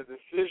pray for the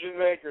decision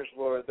makers,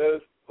 Lord,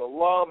 the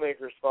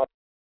lawmakers, Father,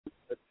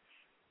 that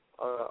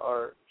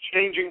are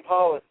changing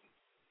policies,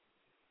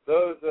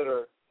 those that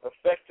are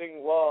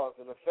affecting laws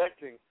and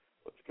affecting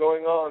what's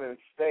going on in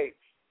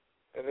states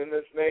and in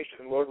this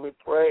nation. Lord, we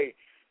pray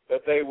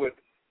that they would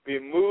be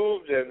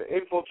moved and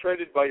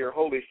infiltrated by your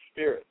Holy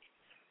Spirit,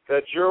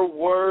 that your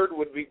word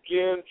would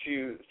begin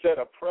to set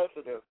a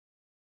precedent.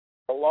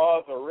 The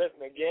laws are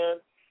written again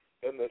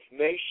in this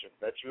nation,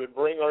 that you would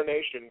bring our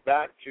nation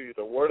back to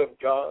the Word of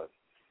God,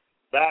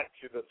 back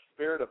to the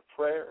spirit of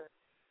prayer.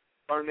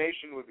 Our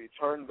nation would be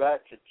turned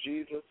back to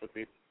Jesus, would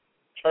be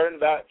turned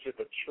back to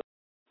the truth.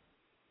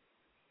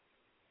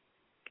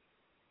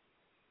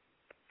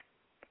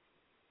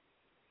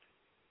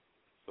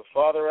 So,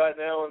 Father, right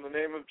now, in the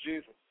name of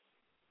Jesus,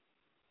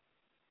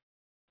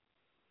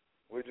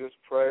 we just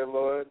pray,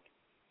 Lord,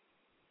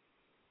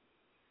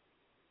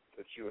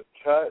 that you would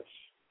touch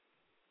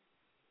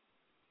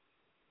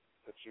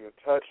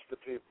the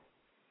people.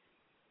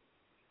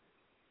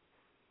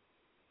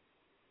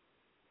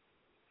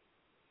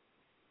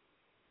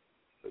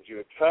 That you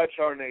would touch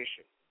our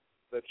nation.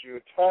 That you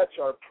would touch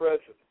our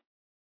president.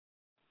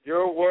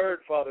 Your word,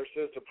 Father,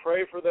 says to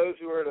pray for those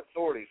who are in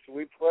authority. So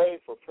we pray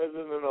for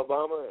President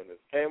Obama and his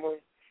family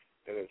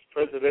and his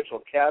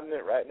presidential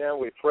cabinet. Right now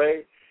we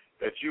pray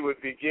that you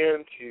would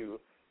begin to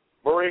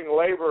bring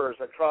laborers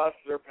across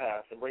their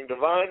path and bring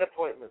divine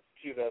appointments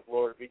to them,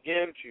 Lord.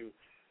 Begin to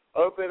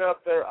open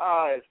up their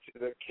eyes to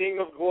the King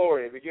of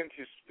Glory. Begin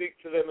to speak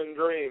to them in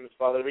dreams,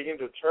 Father. Begin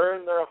to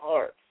turn their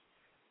hearts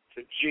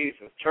to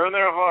Jesus. Turn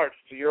their hearts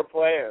to your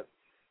plan.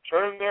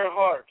 Turn their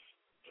hearts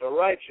to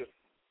righteousness.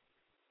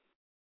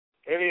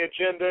 Any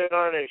agenda in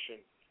our nation,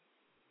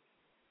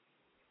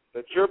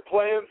 that your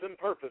plans and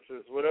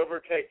purposes would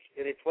overtake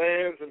any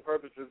plans and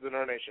purposes in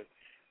our nation.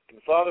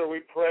 And Father,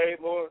 we pray,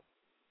 Lord,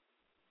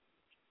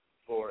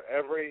 for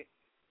every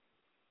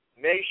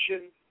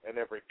nation and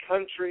every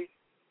country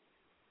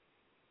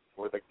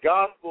where the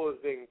gospel is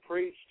being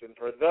preached, and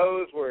for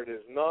those where it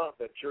is not,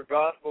 that your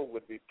gospel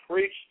would be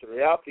preached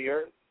throughout the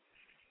earth.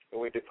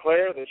 And we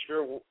declare that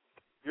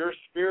your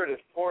Spirit is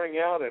pouring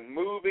out and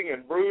moving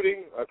and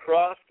brooding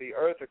across the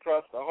earth,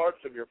 across the hearts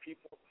of your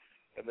people,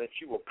 and that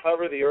you will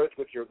cover the earth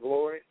with your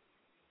glory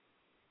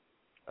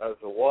as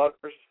the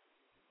waters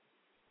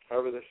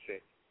cover the sea.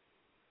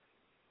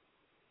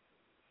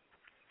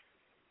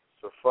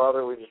 So,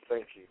 Father, we just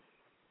thank you.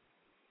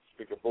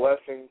 Speak a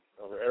blessing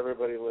over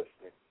everybody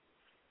listening.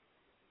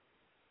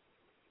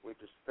 We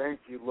just thank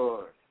you,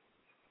 Lord.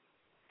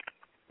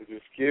 We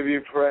just give you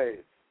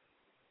praise.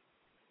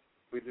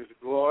 We just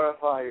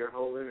glorify your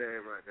holy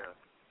name right now.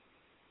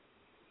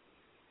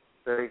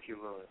 Thank you,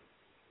 Lord.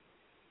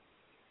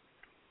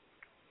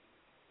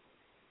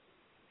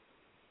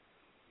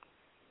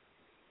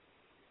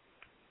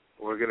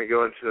 We're going to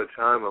go into a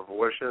time of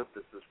worship.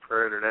 This is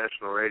Prayer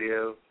International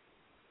Radio.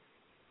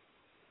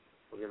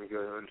 We're going to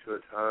go into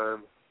a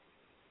time,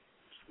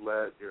 just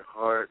let your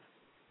heart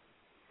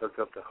soak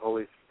up the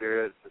Holy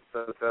Spirit, to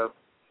soak up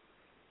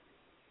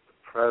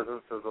the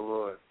presence of the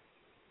Lord.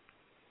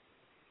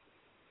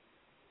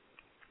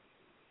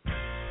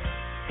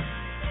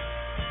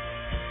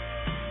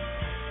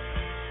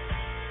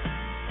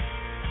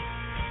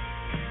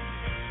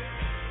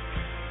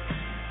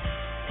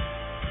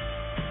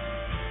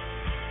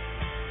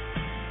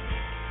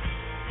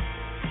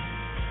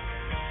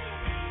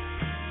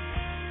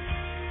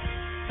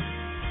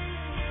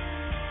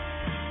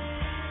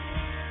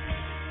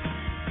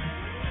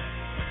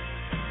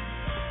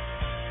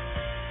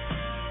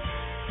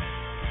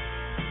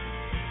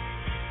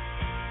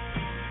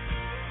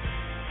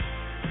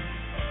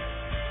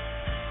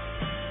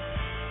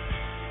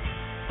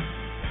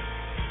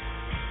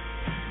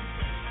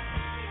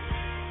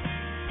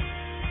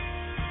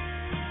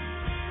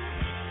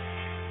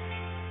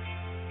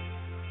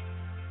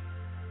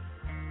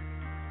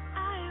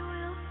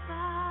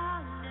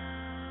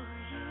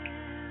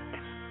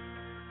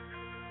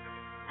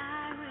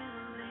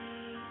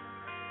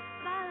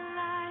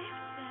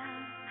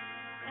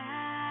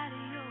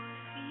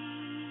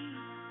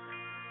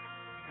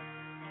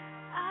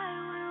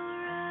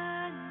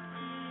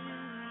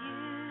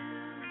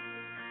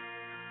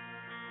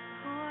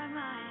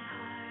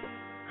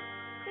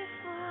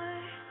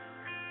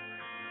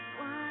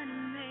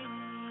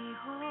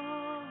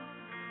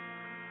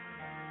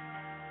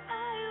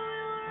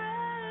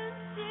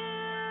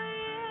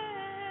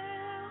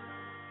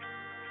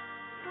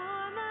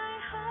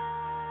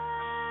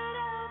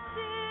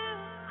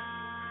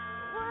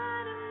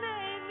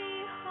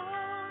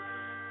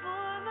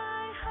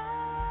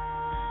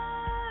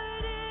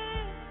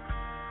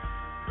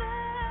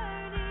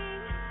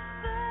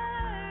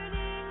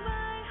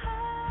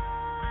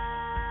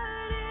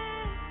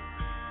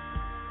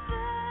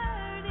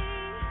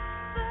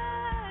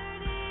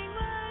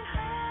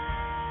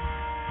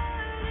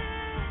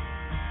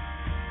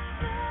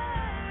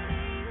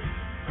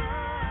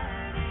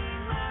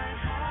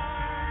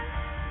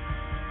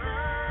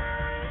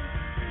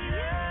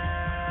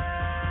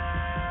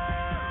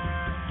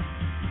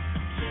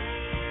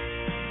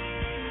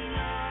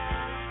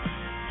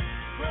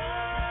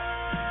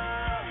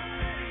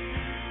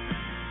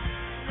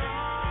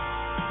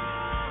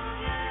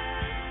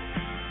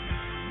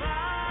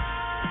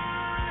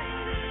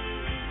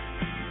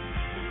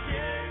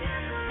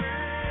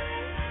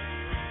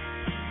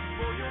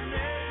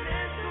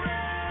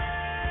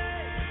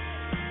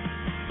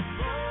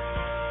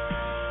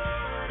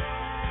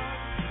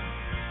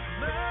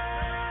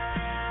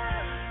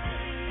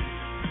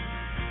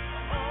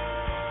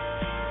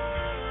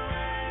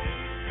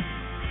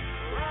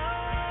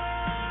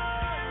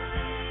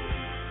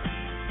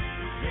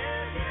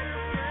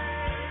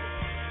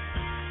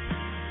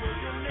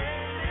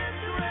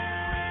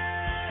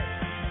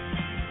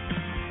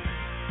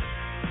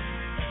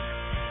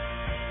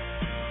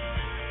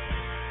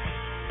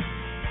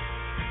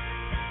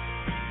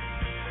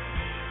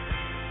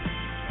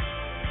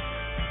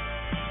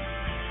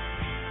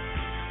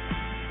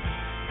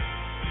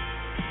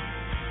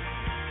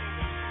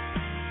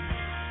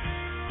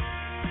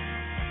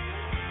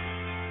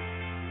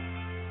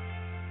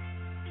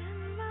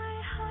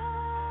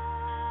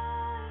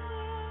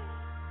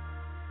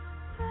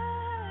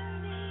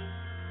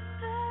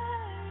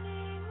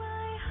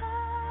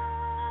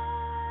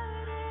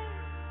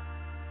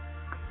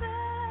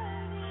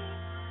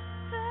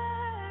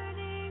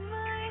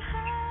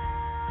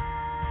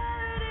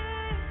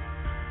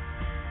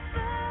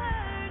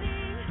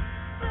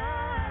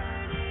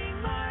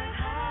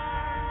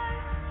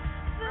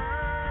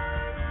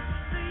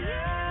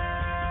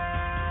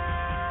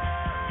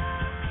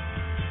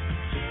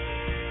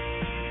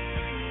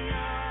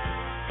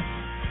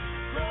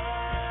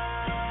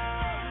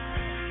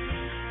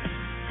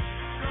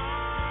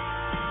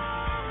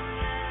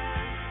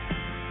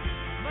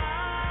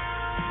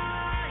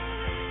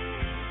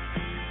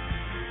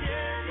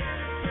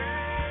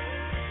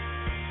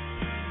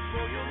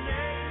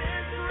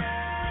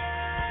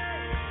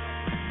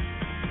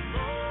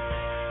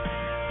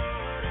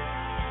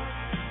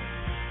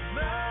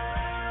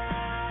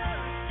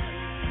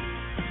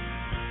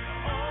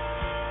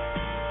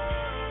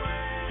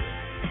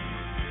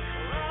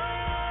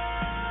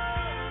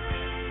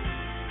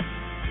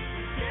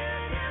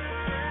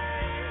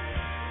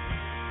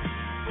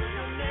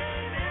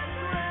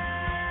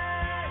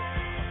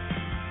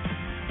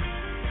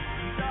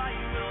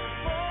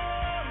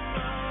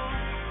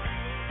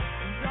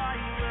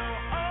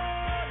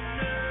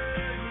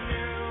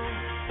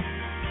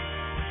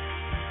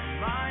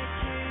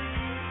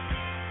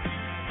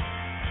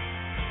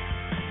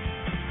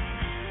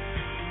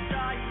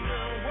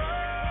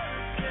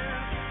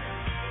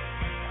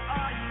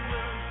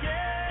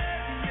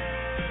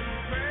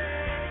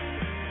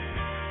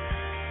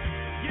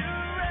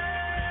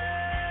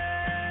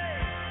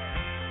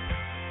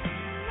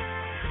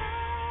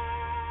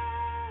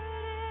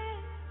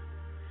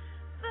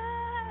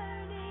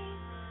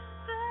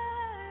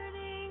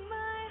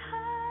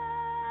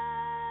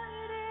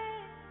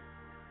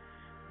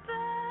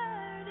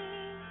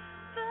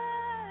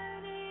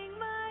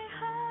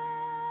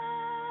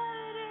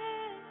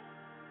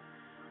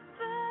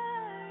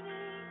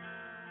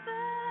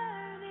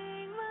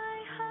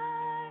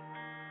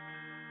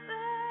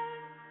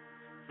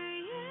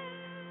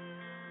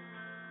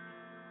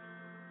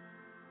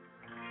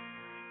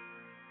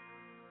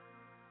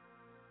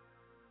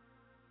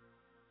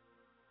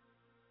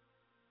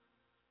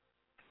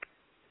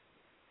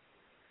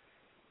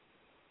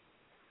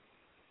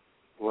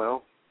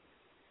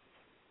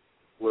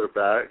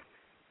 back.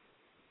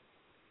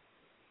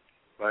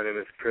 My name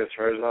is Chris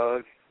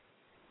Herzog.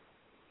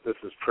 This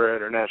is Prayer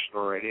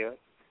International Radio.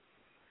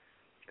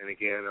 And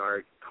again,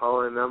 our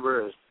call-in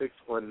number is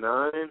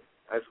 619.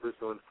 Actually,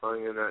 someone's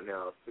calling in right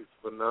now.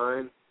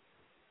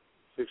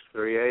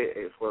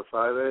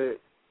 619-638-8458.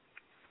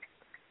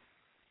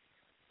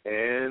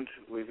 And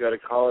we've got a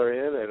caller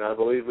in, and I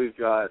believe we've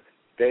got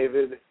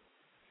David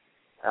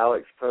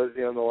Alex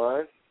Posey on the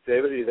line.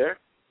 David, are you there?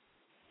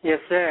 Yes,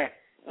 sir.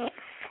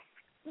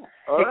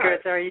 All hey, right. Chris,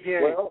 how are you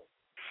doing? Well,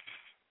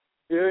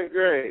 doing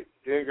great,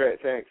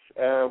 thanks.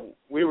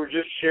 We were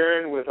just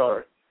sharing with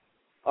our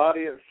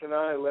audience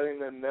tonight, letting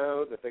them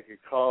know that they could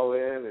call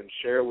in and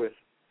share with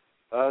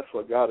us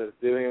what God is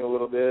doing a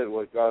little bit,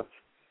 what God's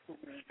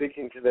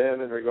speaking to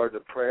them in regard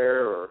to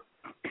prayer or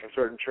a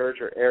certain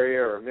church or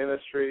area or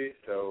ministry.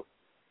 So,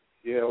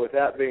 with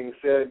that being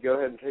said, go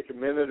ahead and take a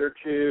minute or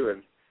two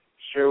and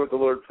share what the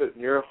Lord put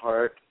in your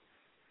heart,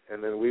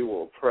 and then we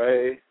will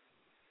pray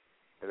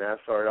and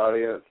ask our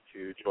audience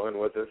to join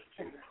with us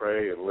to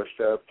pray and lift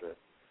up the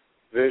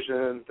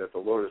vision that the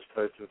Lord has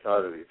placed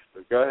inside of you.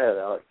 So go ahead,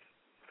 Alex.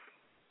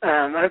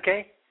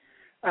 Okay.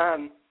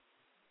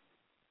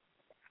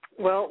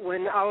 Well,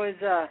 when I was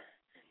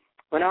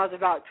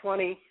about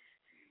 20,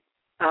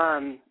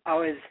 I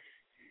was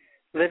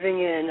living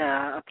in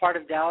a part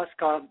of Dallas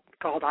called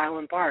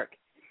Highland Park,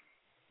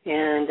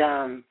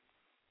 and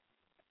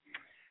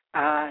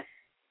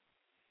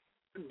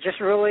just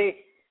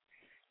really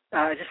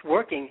just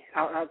working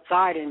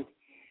outside, and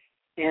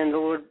the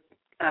Lord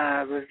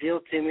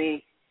revealed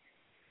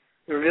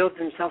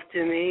Himself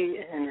to me,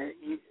 and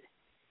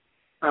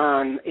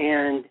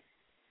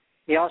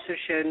He also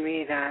showed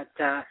me that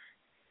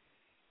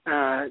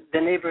the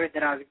neighborhood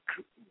that I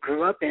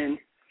grew up in,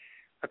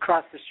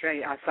 across the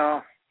street, I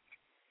saw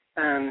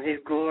His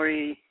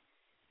glory.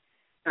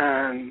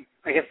 I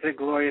guess the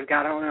glory of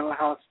God. I don't know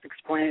how else to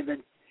explain it, but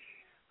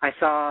I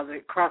saw that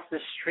across the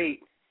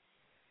street.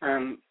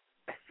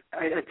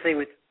 I'd say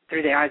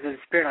through the eyes of the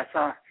Spirit, I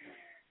saw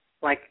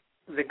like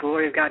the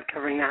glory of God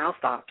covering the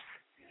housetops,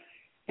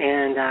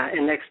 and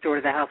next door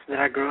to the house that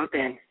I grew up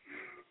in,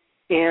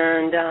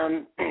 and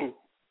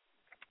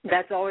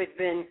that's always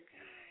been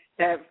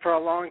that for a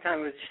long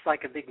time. It was just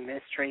like a big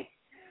mystery,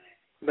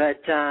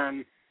 but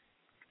the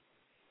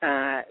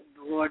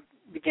Lord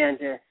began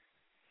to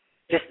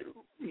just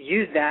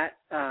use that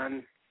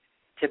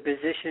to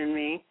position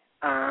me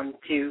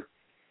to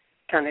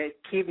kind of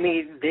keep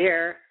me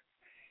there.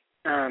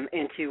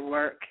 And to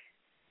work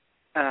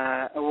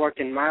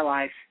in my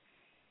life,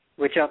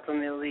 which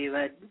ultimately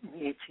led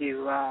me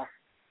to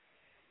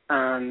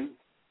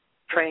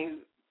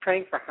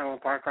praying for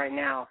Highland Park right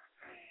now,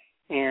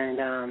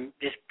 and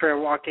just prayer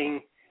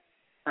walking,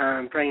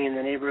 praying in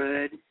the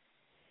neighborhood.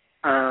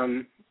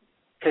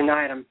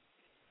 Tonight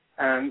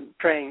I'm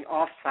praying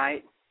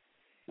off-site,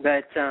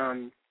 but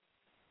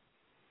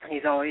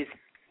He's always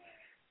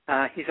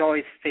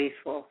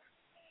faithful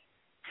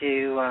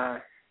to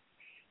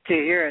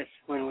hear us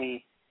when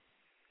we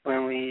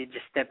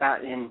just step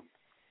out in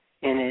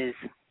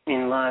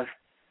love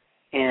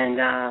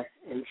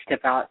and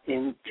step out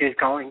into His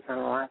callings on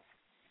our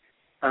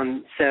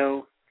lives.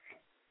 So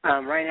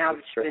right now I've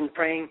just been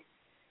praying.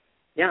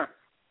 Yeah.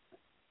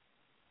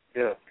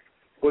 Yeah.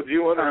 Well, do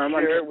you want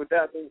to share? With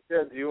that being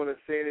said, do you want to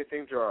say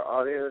anything to our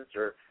audience,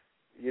 or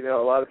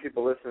a lot of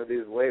people listen to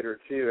these later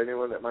too?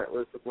 Anyone that might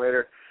listen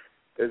later,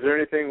 is there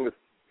anything with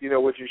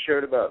what you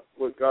shared about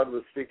what God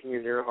was speaking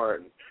in your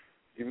heart?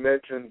 You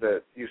mentioned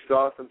that you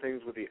saw some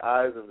things with the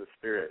eyes of the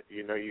Spirit.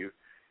 You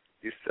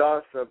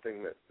saw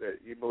something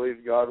that you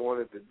believed God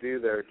wanted to do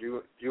there.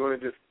 Do you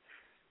want to just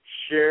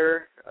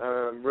share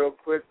real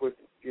quick with,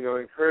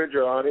 encourage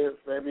your audience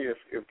maybe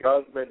if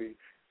God's maybe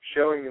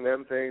showing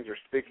them things or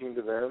speaking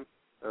to them?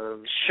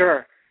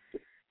 Sure.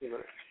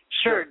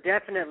 Sure,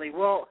 definitely.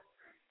 Well,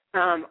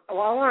 I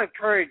want to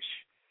encourage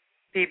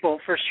people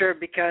for sure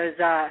because,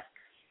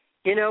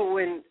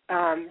 when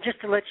just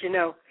to let you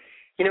know,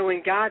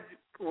 when God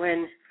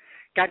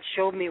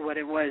showed me what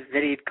it was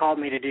that He'd called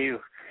me to do,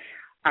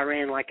 I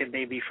ran like a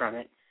baby from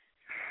it.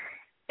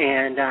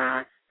 And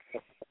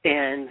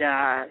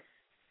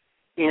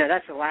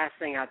that's the last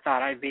thing I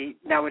thought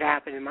that would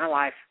happen in my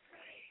life.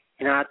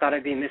 I thought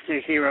I'd be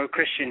Mr. Hero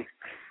Christian.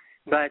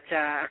 But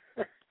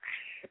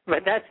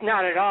that's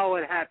not at all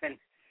what happened.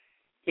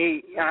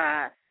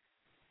 I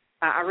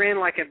ran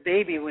like a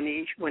baby when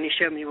he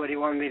showed me what He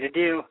wanted me to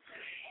do.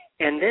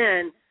 And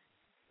then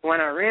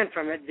when I ran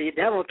from it, the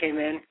devil came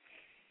in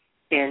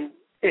and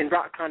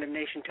brought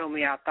condemnation, told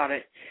me I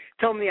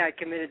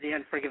committed the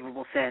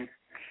unforgivable sin,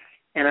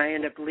 and I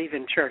ended up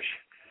leaving church,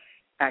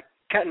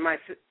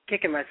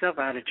 kicking myself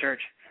out of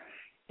church,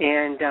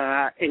 and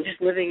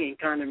just living in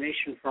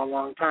condemnation for a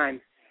long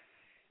time,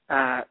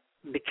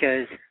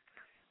 because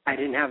I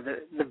didn't have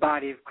the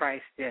body of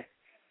Christ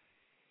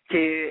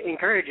to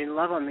encourage and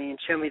love on me and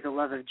show me the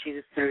love of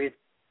Jesus through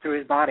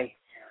His body.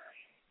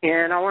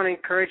 And I want to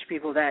encourage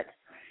people that,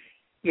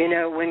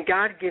 when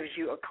God gives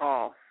you a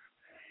call,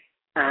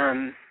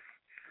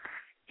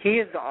 He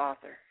is the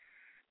author.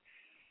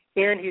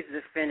 and he's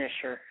the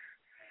finisher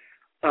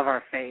of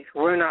our faith.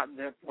 We're not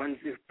the ones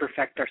who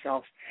perfect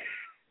ourselves.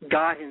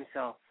 God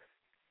himself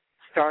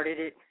started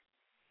it,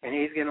 and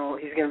he's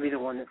gonna be the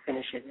one that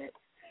finishes it.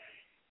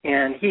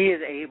 And he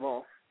is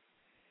able,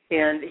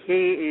 and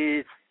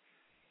he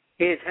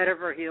is head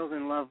over heels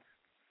in love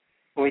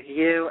with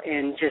you,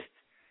 and just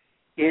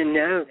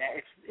know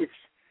that it's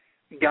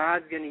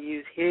God's going to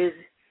use his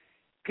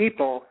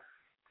people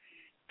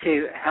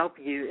to help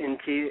you and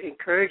to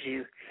encourage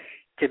you,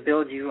 to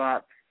build you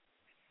up.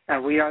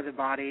 We are the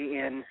body,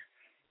 and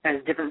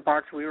as different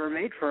parts, we were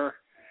made for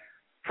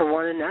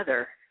one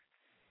another,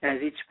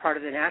 as each part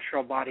of the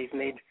natural body is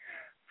made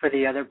for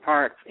the other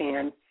parts,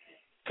 and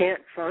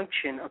can't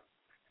function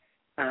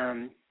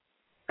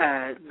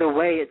the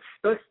way it's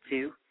supposed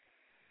to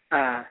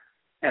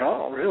at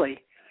all,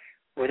 really,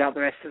 without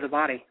the rest of the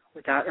body,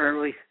 without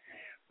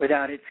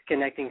its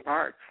connecting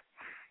parts.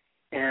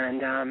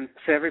 And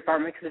so every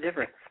part makes a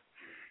difference.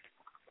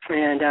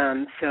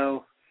 And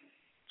so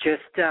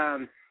just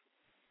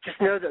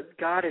know that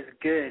God is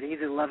good. He's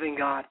a loving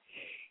God.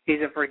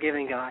 He's a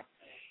forgiving God.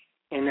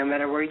 And no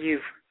matter where you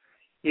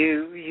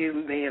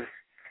may have,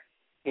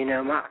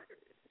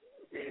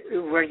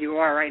 where you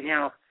are right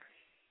now,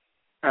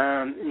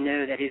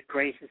 know that his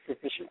grace is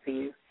sufficient for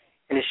you,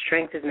 and his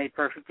strength is made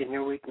perfect in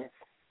your weakness.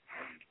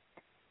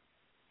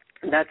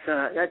 That's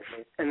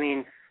I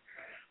mean,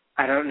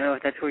 I don't know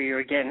if that's where you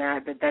were getting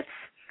at, but that's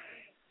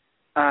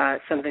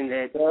something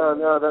that...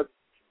 No,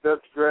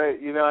 that's great.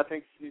 I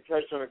think you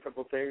touched on a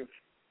couple things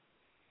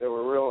that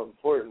were real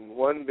important.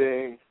 One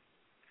being,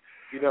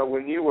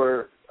 when you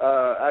were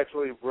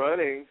actually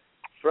running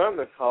from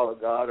the call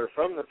of God or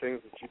from the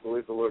things that you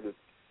believe the Lord has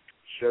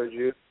showed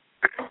you,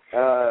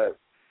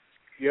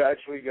 you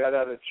actually got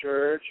out of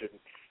church and,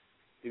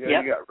 you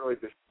got really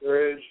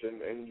discouraged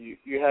and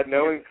you had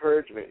no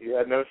encouragement. You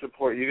had no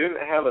support. You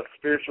didn't have a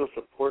spiritual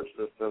support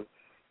system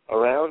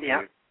around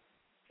you.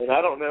 And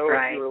I don't know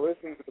if you were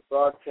listening to the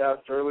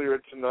broadcast earlier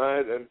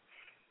tonight, and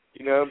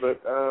but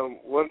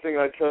one thing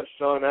I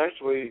touched on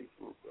actually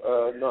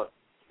not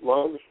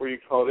long before you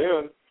called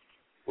in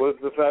was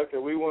the fact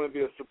that we want to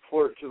be a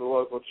support to the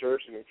local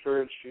church and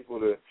encourage people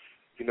to,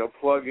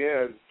 plug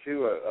in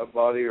to a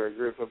body or a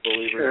group of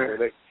believers where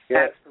they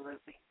can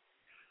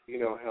get,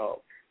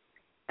 help.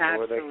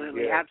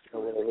 Absolutely.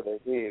 Whatever they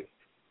need.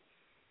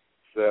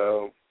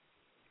 So,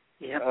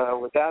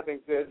 with that being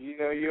said,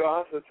 you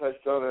also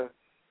touched on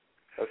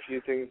a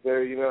few things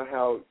there.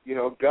 How,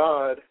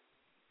 God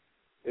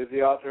is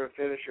the author and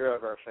finisher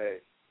of our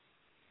faith.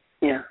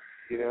 Yeah.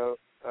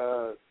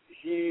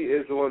 He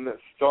is the one that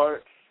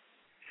starts.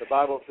 The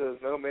Bible says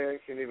no man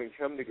can even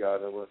come to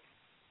God unless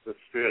the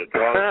Spirit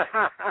draws.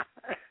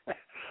 That's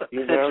right.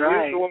 He's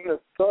the one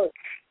that starts.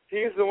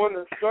 He's the one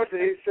that starts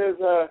it. He says,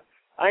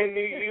 I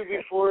knew you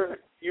before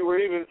you were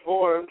even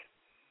formed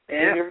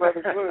in your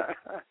mother's womb.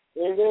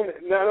 And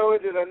then not only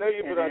did I know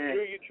you, but I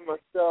drew you to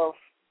myself.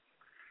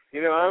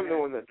 I'm the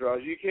one that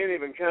draws. You can't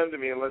even come to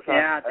me unless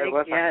I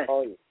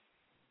call you.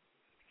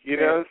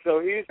 So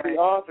he's the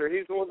author.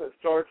 He's the one that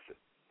starts it.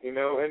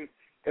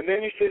 And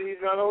then you said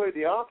he's not only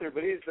the author,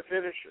 but he's the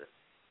finisher.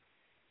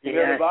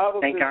 The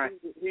Bible says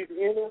he's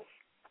in us.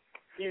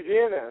 He's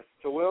in us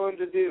to will and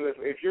to do.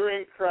 If you're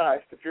in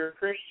Christ, if you're a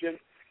Christian,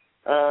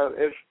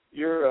 if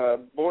you're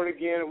born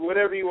again,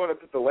 whatever you want to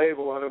put the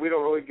label on it, we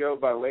don't really go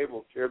by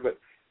labels here, but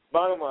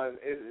bottom line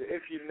is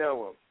if you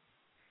know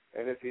him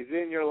and if he's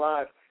in your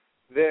life,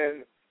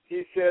 then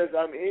he says,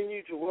 I'm in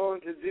you to will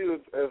and to do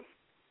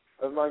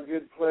of my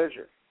good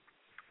pleasure.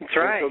 That's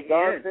right. And so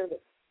God said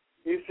it.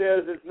 He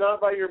says it's not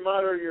by your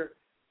might or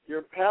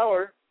your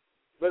power,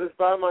 but it's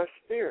by my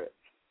Spirit.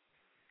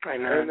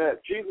 Amen. And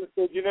that Jesus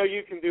said,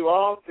 you can do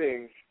all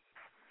things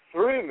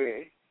through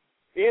me,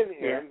 in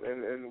him,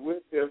 and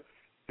with him,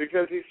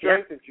 because he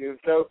strengthens you. And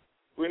so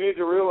we need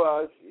to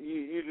realize,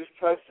 you just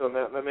touched on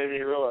that, and that made me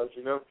realize,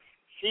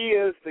 he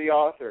is the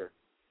author.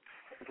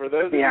 For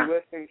those of you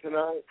listening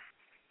tonight,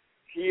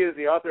 he is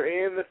the author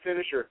and the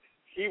finisher.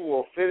 He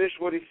will finish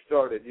what he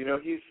started.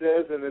 He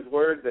says in his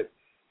word that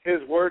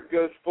his word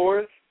goes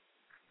forth,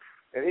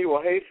 and he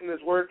will hasten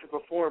his word to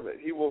perform it.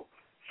 He will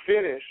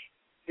finish.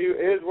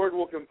 His word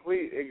will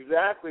complete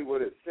exactly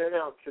what it's sent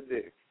out to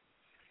do.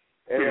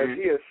 And as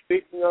he is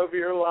speaking over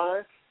your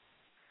life,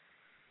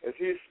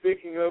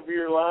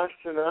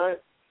 tonight,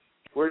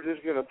 we're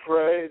just going to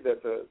pray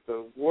that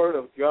the word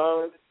of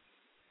God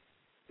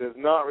does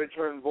not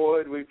return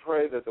void. We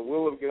pray that the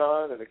will of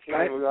God and the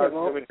kingdom of God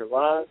come in your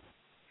life.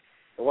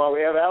 And while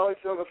we have Alex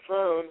on the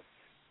phone,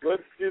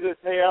 let's do this.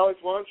 Hey, Alex,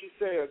 why don't you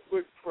say a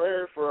quick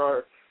prayer for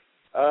our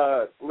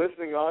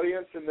listening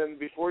audience, and then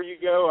before you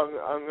go,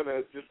 I'm going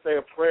to just say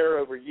a prayer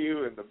over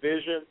you and the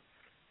vision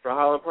for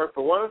Highland Park.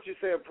 But why don't you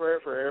say a prayer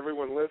for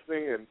everyone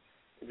listening and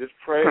just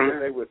pray that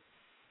they would,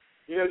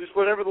 just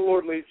whatever the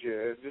Lord leads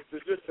you.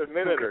 Just a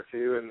minute or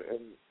two, and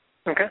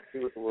see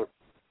what the Lord.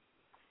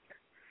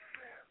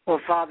 Well,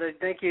 Father,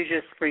 thank you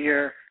for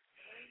your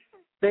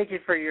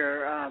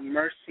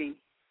mercy.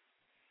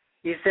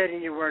 You said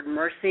in your word,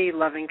 mercy,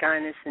 loving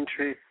kindness, and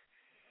truth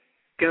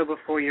go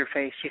before your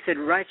face. You said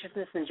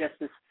righteousness and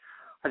justice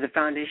are the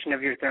foundation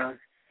of your throne.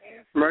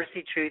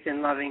 Mercy, truth,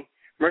 and loving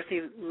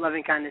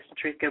kindness, and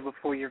truth go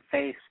before your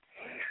face.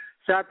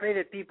 So I pray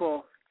that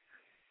people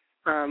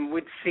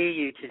would see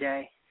you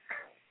today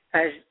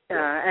as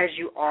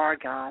you are,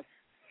 God,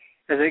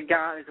 as a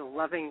God, as a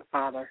loving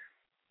Father.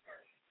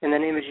 In the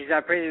name of Jesus,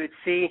 I pray they would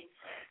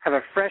have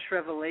a fresh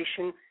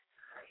revelation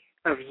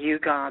of you,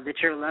 God, that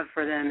your love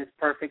for them is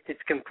perfect,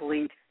 it's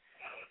complete,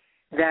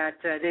 that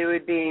they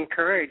would be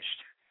encouraged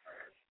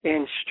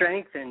and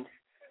strengthened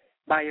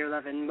by your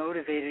love and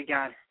motivated,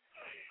 God,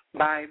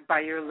 by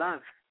your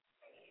love.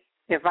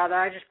 And Father,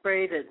 I just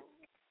pray that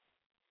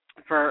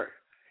for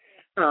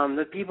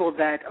the people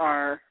that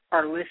are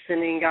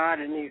listening, God,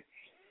 and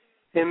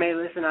they may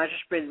listen, I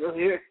just pray that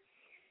they'll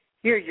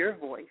hear your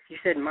voice. You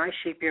said, my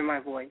sheep hear my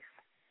voice,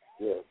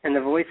 and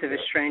the voice of a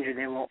stranger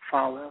they won't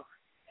follow.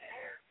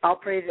 I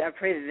pray that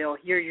they'll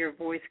hear your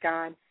voice,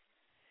 God.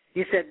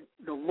 You said,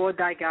 the Lord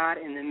thy God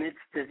in the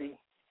midst of thee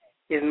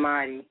is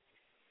mighty.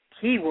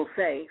 He will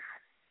save.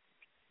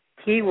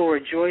 He will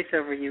rejoice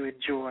over you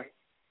with joy.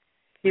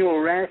 He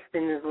will rest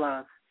in his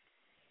love.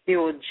 He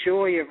will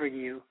joy over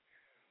you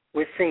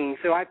with singing.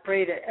 So I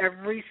pray that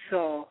every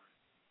soul,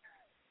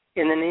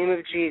 in the name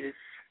of Jesus,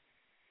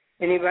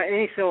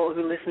 any soul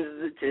who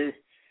listens to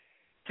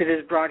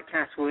this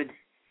broadcast would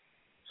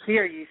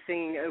hear you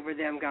singing over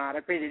them, God.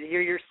 I pray that they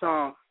hear your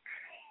song.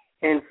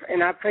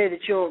 And I pray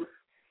that you'll,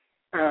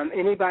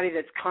 anybody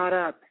that's caught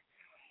up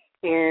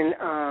in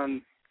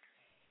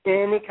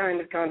any kind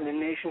of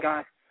condemnation,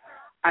 God,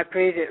 I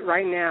pray that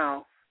right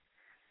now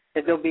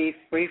that they'll be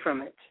free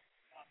from it.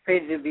 I pray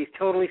that they'll be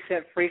totally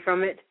set free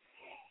from it.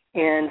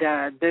 And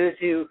those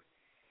whom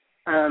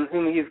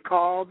you've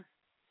called,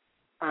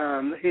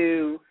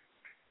 who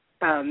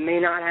may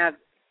not have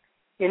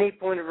any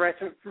point of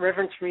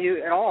reference from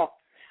you at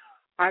all,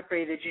 I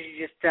pray that you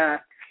just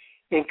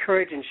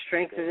encourage and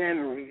strengthen them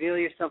and reveal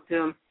yourself to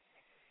them,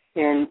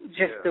 and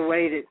just the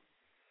way that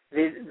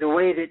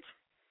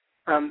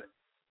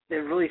that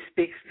really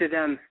speaks to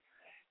them,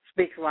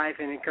 speaks life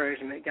and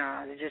encouragement,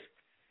 God. And just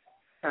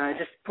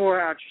pour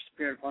out your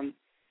Spirit on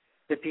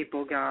the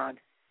people, God,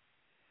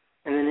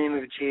 in the name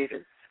of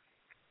Jesus.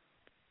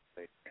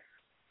 Thank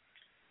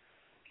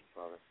you,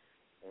 Father.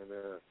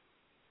 Amen.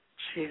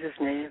 In Jesus'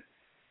 name.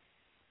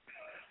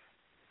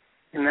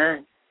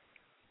 Amen.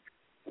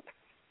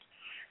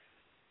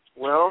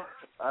 Well,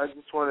 I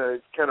just want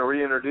to kind of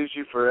reintroduce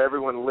you for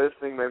everyone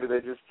listening. Maybe they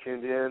just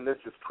tuned in. This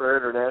is Prayer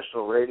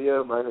International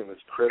Radio. My name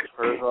is Chris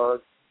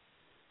Herzog,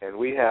 and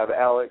we have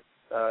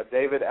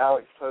David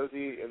Alex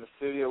Posey in the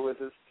studio with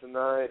us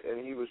tonight,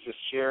 and he was just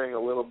sharing a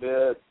little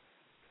bit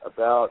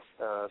about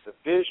the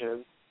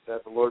vision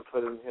that the Lord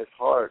put in his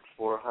heart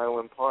for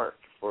Highland Park,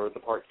 for the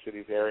Park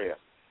Cities area.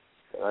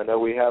 And I know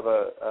we have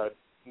a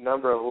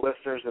number of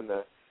listeners in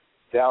the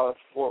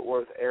Dallas-Fort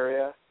Worth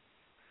area,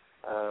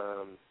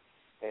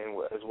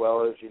 and as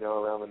well as,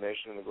 around the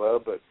nation and the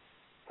globe. But,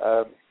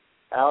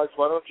 Alex,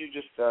 why don't you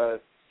just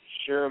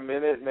share a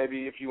minute,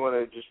 maybe if you want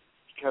to just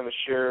kind of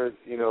share,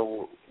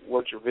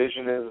 what your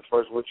vision is as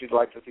far as what you'd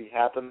like to see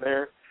happen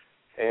there,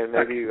 and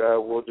maybe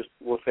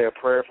we'll say a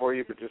prayer for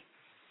you, but just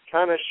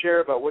kind of share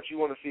about what you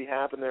want to see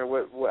happen there,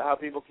 how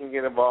people can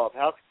get involved.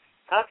 How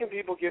can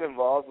people get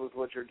involved with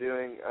what you're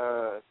doing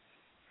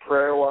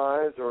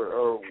prayer-wise,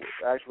 or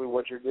actually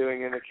what you're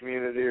doing in the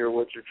community, or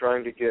what you're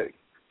trying to get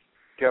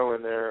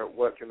going there?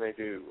 What can they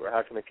do, or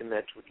how can they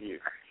connect with you?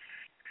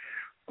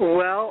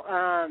 Well,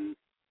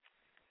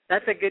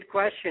 that's a good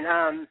question.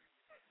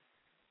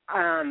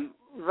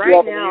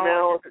 Right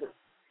now,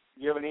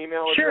 you have an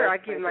email address? Sure, I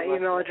give my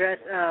email address.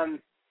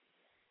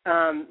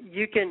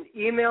 You can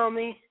email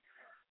me.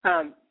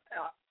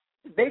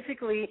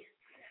 Basically,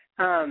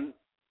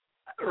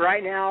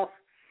 right now,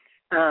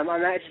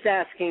 I'm just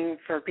asking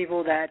for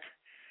people that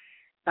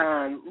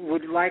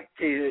would like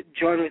to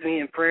join with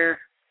me in prayer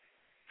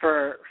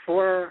for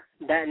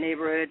that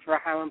neighborhood, for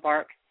Highland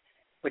Park,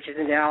 which is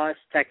in Dallas,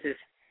 Texas.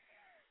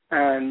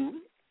 That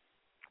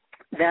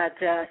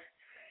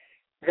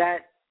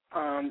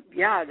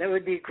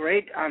would be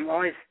great. I'm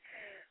always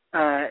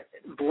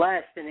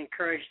blessed and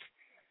encouraged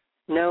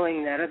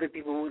knowing that other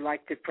people would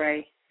like to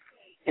pray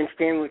and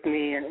stand with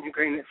me in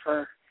agreement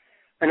for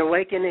an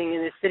awakening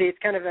in the city. It's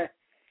kind of a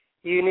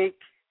unique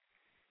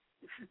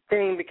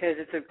thing because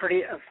it's a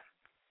pretty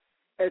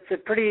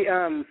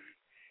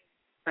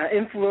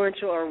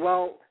influential or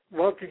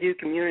well-to-do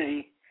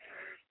community,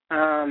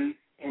 and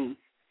I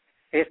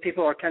guess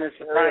people are kind of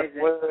surprised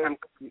that I'm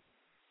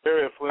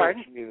very affluent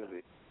Pardon?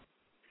 community.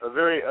 A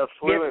very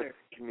affluent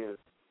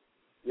community.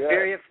 Yeah.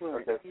 Very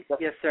affluent. Okay.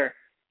 Yes, sir.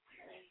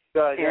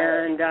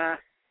 Yeah. And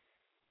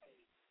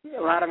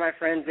a lot of my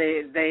friends,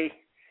 they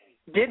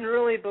didn't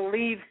really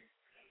believe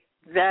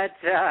that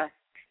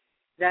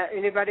that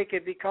anybody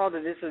could be called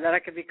to this, or that I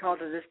could be called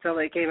to this, till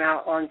they came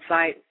out on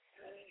site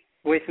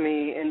with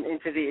me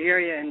into the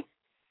area. And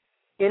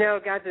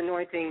God's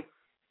anointing,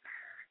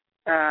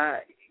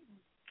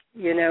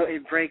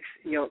 it breaks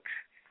yokes.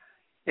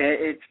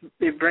 It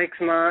breaks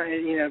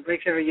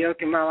breaks every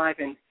yoke in my life,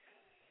 and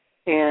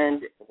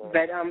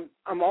But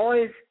I'm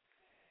always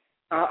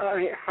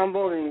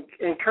humbled and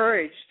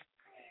encouraged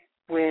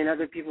when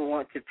other people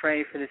want to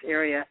pray for this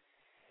area.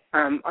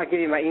 I'll give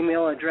you my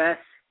email address.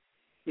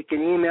 You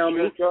can email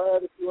me. Go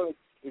ahead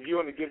if you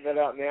want to give that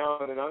out now,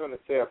 and then I'm going to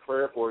say a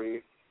prayer for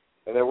you,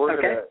 and then we're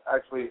going to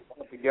actually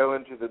have to go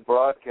into the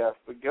broadcast.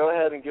 But go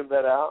ahead and give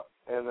that out,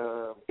 and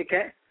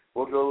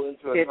we'll go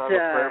into a time of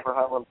prayer for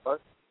Highland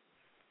Park.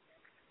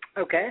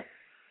 Okay.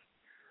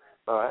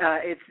 All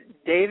right. It's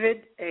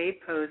David A.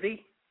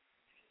 Posey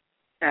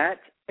at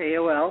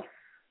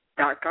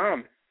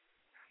AOL.com.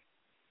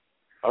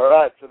 All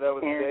right, so that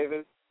was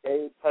David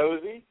A.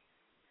 Posey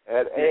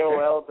at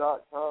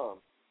AOL.com.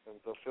 And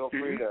so feel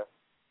free to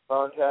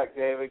contact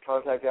David,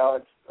 contact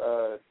Alex.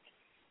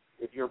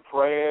 If you're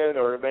praying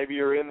or maybe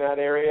you're in that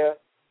area,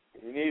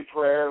 if you need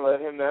prayer,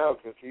 let him know,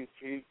 because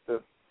he's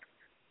the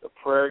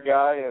prayer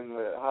guy in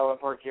the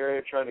Highland Park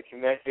area, trying to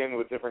connect in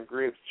with different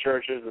groups,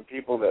 churches, and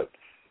people that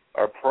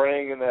are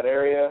praying in that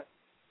area.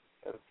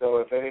 And so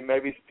if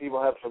maybe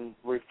people have some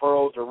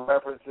referrals or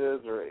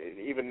references or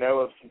even know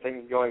of some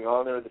things going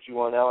on there that you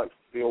want Alex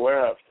to be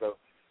aware of. So,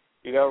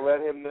 let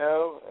him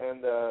know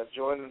and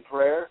join in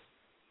prayer.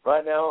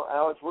 Right now,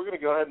 Alex, we're going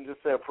to go ahead and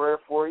just say a prayer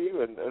for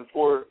you and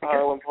for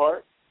Highland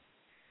Park.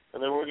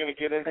 And then we're going to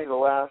get into the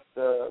last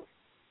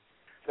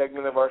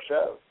segment of our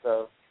show.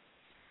 So,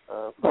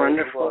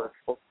 wonderful.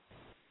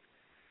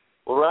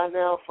 Well, right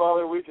now,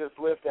 Father, we just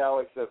lift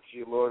Alex up to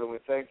you, Lord, and we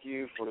thank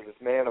you for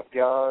this man of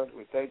God.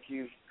 We thank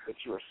you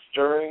that you are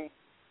stirring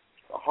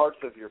the hearts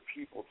of your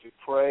people to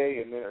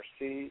pray and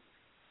intercede.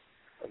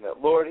 And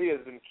that, Lord, he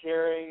has been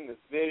carrying this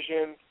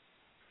vision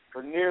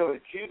for nearly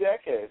 2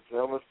 decades,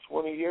 almost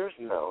 20 years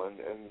now,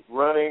 and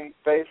running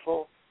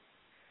faithful,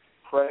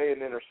 pray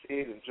and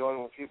intercede and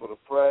join with people to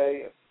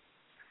pray. And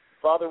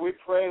Father, we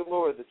pray,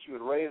 Lord, that you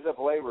would raise up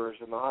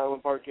laborers in the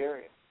Highland Park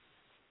area.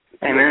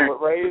 That you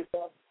would raise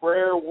up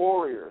prayer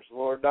warriors,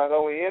 Lord, not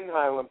only in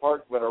Highland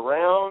Park, but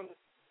around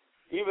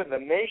even the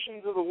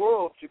nations of the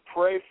world, to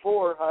pray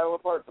for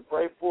Highland Park, to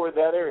pray for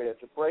that area,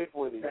 to pray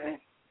for these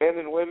men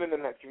and women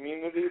in that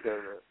community that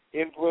are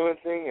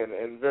influencing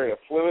and very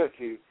affluent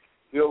to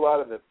do a lot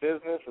of the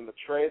business and the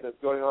trade that's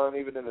going on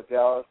even in the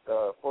Dallas,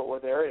 Fort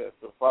Worth area.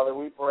 So, Father,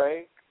 we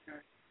pray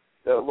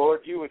that,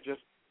 Lord, you would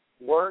just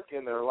work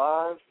in their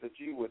lives, that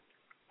you would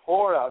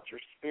pour out your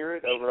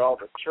Spirit over all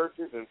the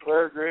churches and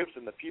prayer groups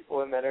and the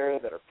people in that area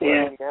that are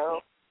praying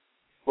now.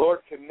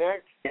 Lord,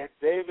 connect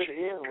David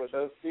in with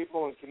those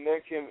people and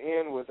connect him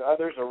in with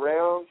others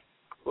around.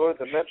 Lord,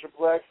 the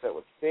Metroplex that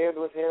would stand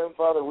with him.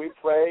 Father, we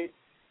pray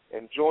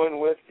and join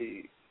with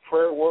the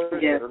prayer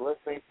warriors that are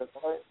listening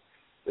tonight,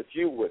 that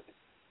you would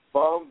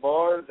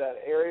bombard that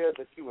area,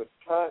 that you would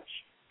touch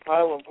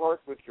Highland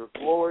Park with your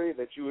glory,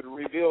 that you would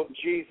reveal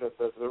Jesus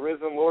as the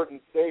risen Lord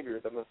and Savior,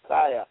 the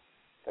Messiah,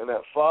 and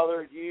that,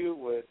 Father, you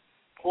would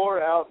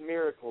pour out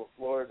miracles,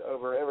 Lord,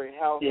 over every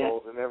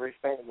household and every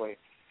family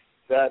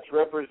that's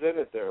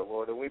represented there,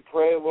 Lord. And we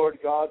pray, Lord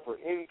God, for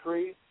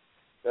increase,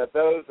 that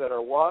those that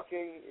are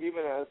walking,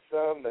 even as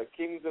some, the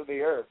kings of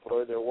the earth,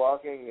 Lord, they're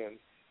walking in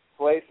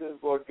places,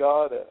 Lord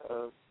God,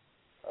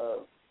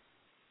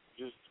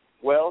 just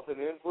wealth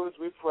and influence.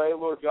 We pray,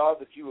 Lord God,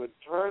 that you would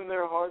turn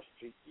their hearts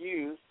to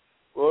use,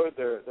 Lord,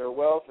 their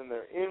wealth and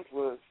their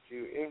influence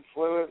to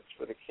influence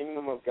for the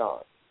kingdom of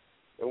God.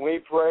 And we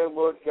pray,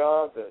 Lord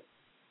God, that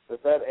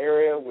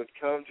area would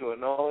come to a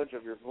knowledge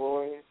of your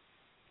glory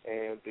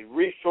and the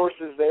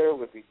resources there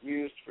would be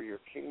used for your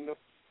kingdom,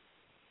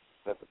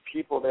 that the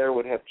people there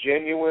would have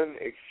genuine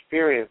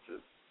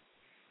experiences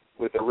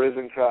with the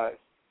risen Christ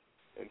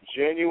and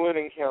genuine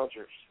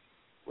encounters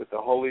with the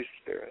Holy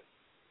Spirit.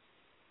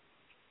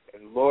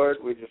 And,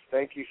 Lord, we just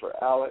thank you for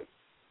Alex.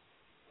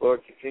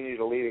 Lord, continue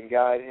to lead and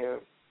guide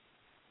him.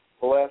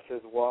 Bless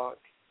his walk.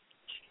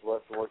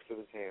 Bless the works of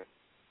his hands.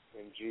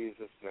 In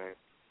Jesus' name,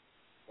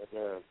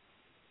 amen.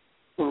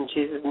 In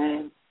Jesus'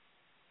 name,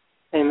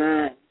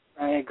 amen.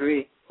 I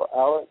agree. Well,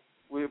 Alex,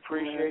 we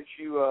appreciate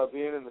you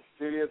being in the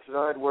studio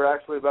tonight. We're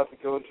actually about to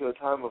go into a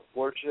time of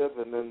worship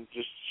and then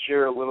just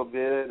share a little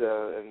bit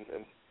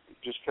and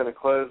just kind of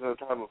close in a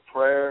time of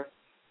prayer.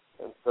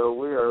 And so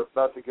we are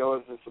about to go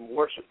into some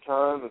worship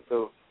time. And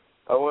so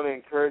I want to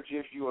encourage you,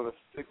 if you want to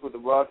stick with the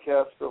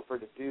broadcast, feel free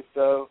to do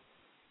so.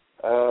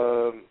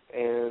 And,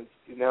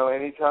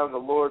 anytime the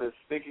Lord is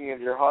speaking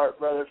in your heart,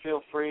 brother,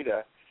 feel free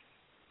to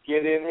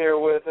get in here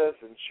with us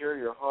and share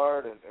your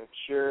heart and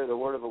share the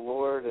word of the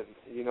Lord. And,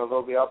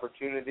 there'll be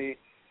opportunity.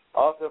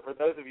 Also, for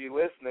those of you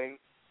listening,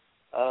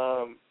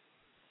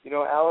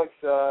 Alex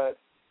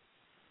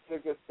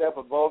took a step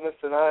of boldness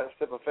tonight, a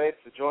step of faith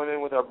to join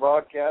in with our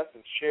broadcast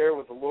and share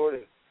what the Lord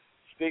is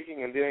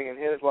speaking and doing in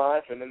his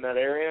life and in that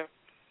area.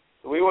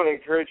 So we want to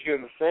encourage you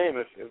in the same.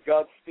 If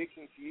God's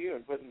speaking to you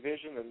and putting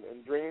vision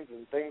and dreams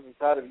and things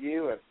inside of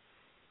you, and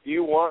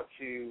you want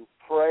to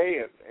pray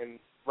and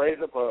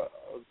raise up a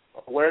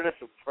awareness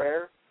of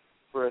prayer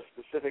for a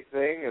specific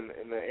thing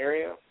in the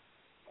area,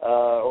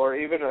 or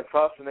even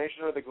across the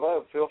nation or the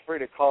globe, feel free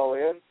to call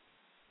in.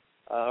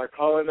 Our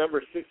call-in number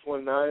is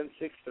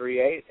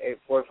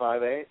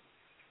 619-638-8458.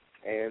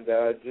 and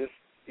just,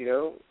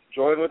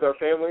 join with our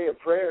family in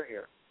prayer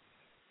here.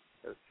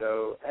 And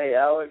so, hey,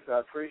 Alex, I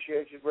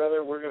appreciate you,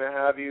 brother. We're going to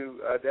have you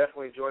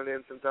definitely join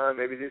in sometime,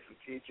 maybe do some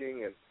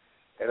teaching.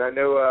 And I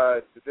know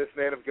that this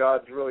man of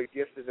God's really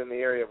gifted in the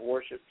area of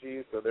worship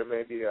too, so there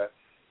may be a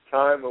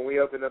time when we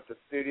open up the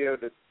studio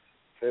to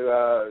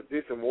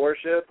do some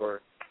worship,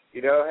 or,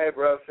 hey,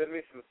 bro, send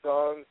me some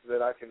songs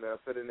that I can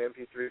put in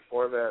MP3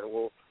 format,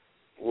 and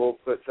we'll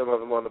put some of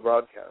them on the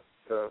broadcast.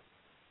 So,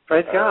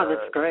 praise God,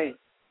 that's great.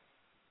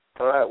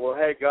 All right, well,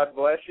 hey, God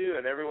bless you,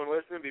 and everyone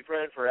listening, be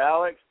praying for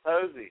Alex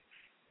Posey.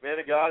 Man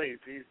of God,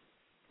 he's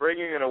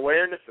bringing an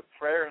awareness of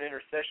prayer and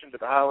intercession to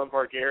the Highland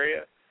Park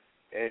area,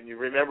 and you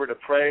remember to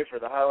pray for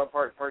the Highland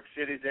Park, Park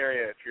Cities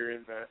area. If you're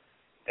in the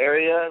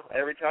area,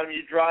 every time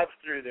you drive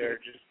through there,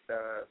 just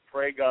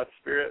pray God's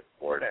Spirit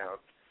pour down.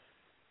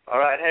 All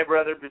right, hey,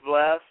 brother, be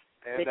blessed,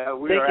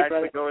 and we are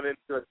actually going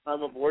into a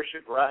time of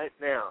worship right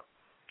now.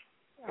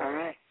 All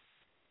right.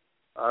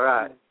 All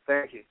right,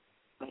 thank you.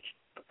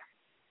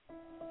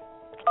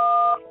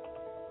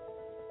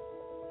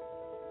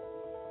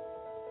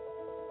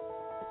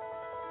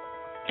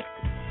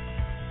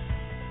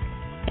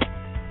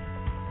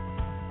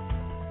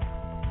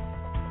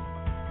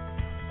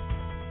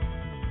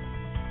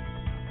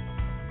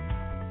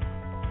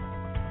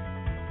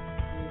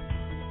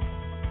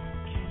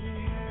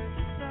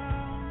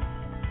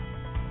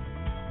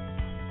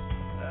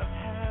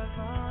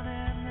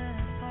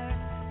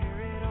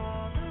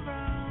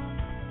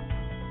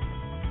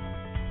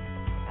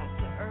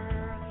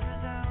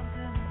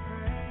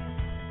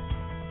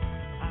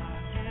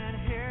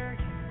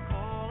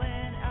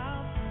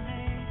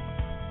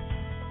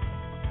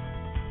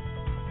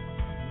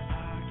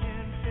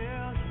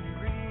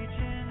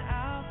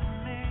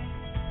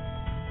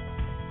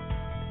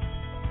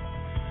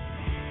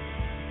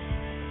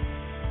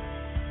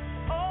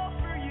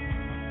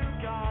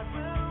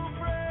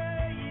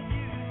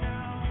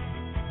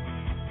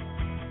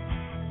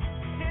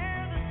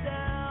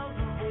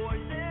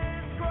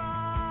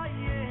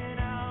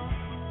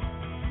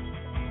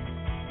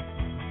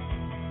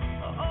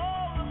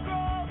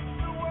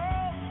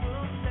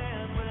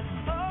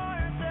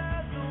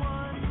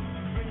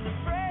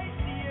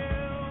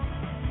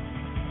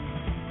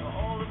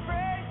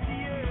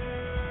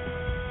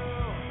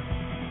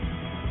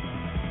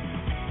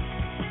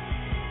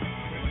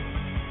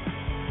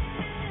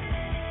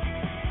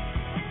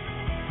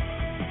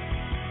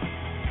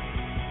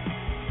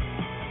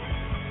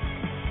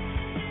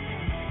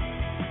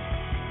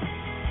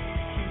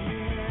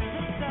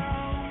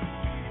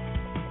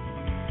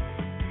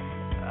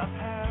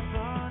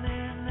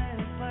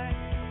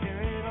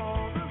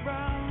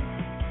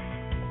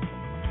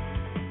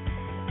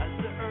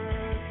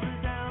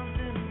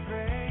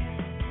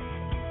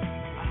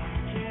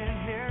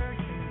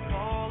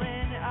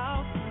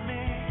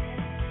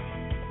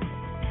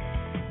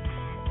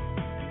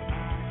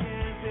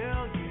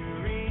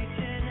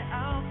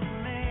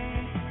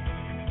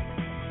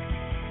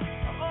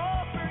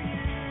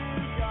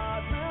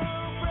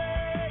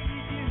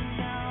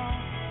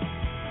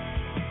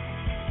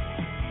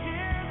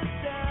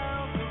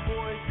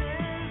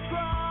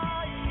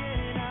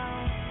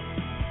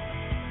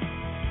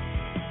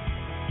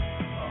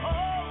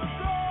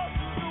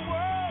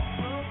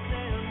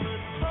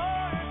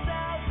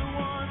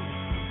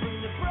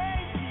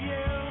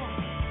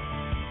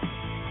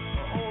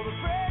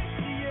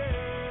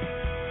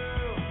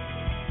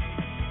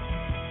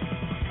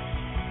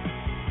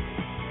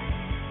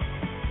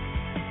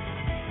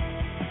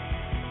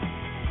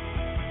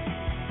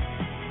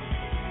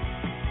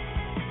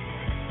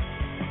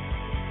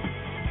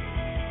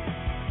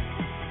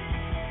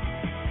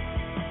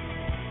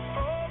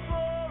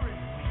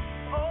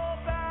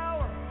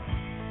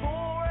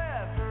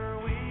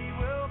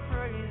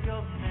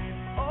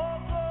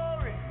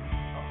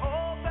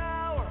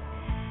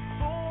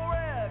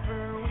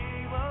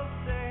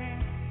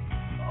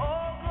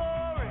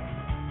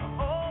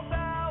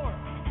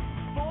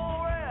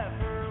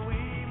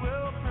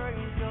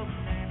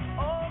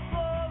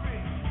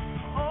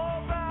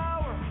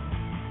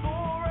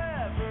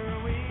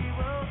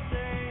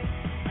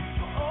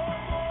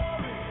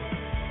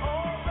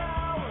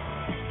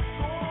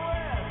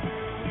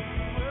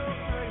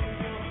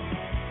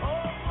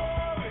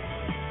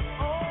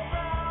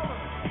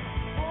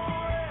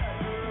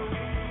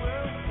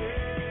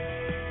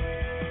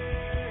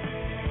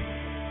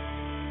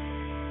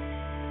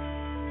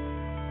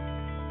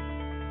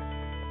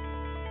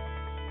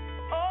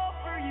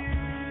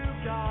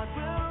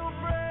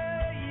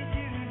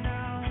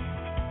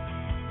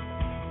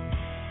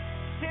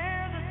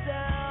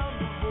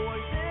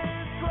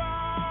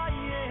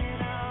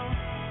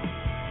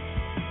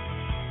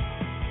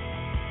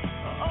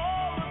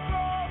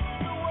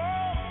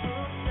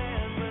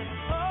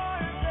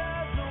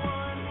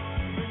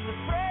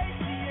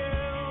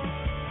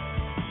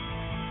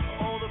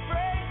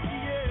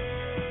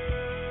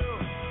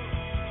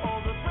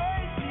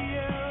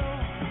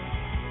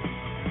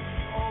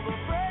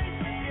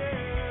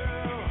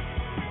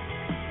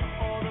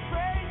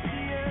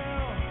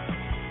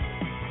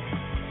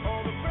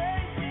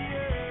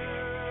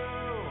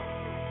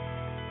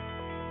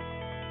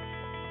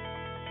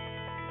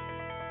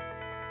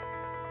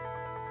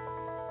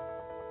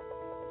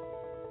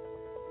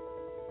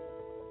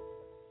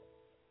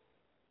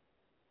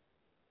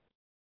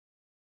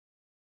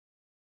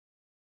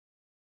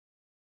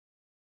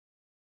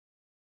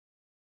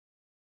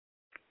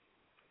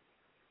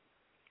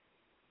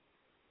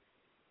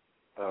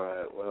 All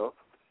right, well,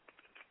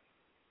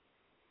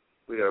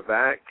 we are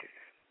back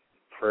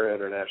for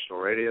International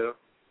Radio.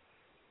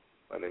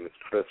 My name is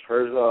Chris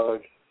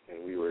Herzog,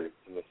 and we were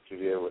in the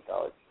studio with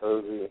Alex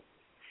Posey.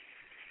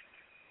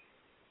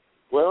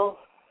 Well,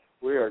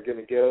 we are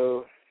going to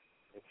go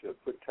into a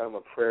quick time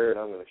of prayer, and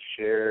I'm going to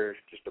share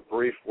just a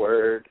brief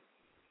word.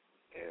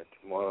 And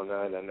tomorrow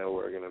night, I know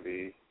we're going to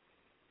be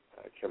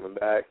coming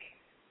back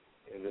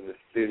into the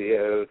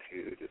studio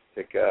to just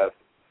pick up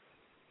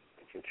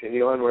and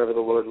continue on wherever the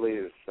Lord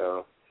leads.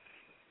 So,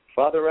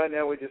 Father, right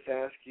now we just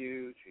ask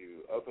you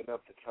to open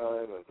up the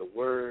time of the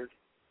Word.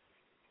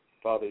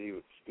 Father, you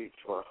would speak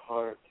to our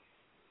heart.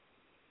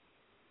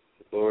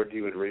 Lord,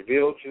 you would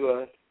reveal to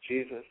us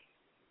Jesus.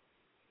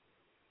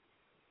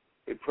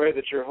 We pray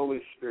that your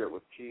Holy Spirit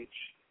would teach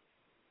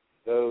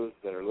those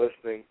that are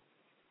listening,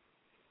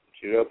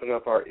 that you'd open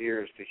up our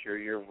ears to hear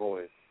your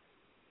voice,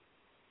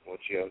 what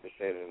you have to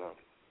say tonight.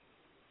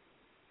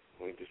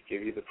 We just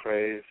give you the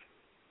praise.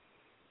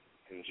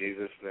 In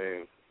Jesus'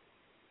 name,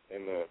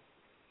 amen.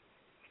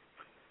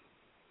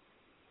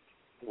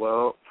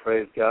 Well,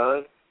 praise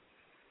God.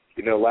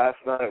 You know, last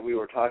night we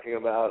were talking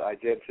about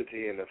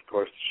identity, and of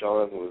course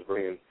Shaun was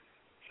bringing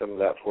some of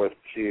that forth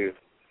too,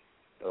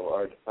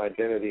 our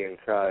identity in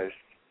Christ.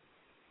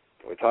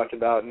 We talked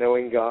about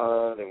knowing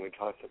God, and we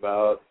talked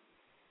about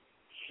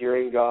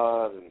hearing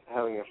God and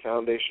having a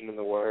foundation in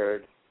the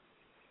Word.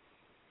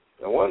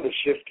 I wanted to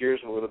shift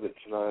gears a little bit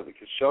tonight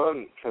because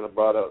Shaun kind of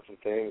brought out some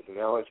things, and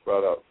Alex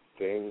brought out some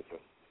things, and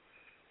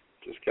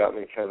just got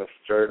me kind of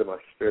stirred in my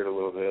spirit a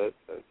little bit.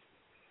 But,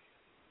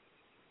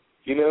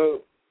 you know,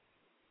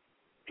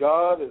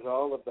 God is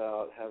all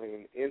about having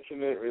an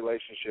intimate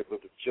relationship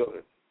with His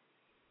children.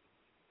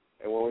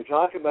 And when we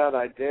talk about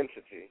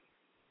identity,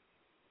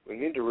 we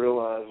need to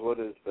realize what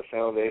is the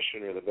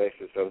foundation or the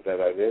basis of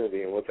that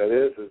identity. And what that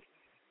is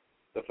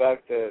the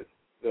fact that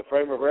the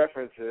frame of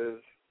reference is,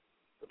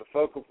 or the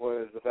focal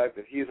point is the fact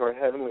that He's our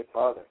Heavenly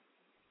Father.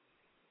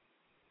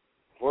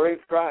 According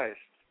to Christ,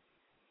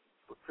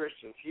 for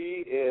Christians,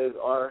 He is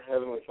our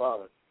Heavenly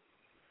Father.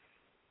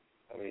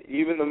 I mean,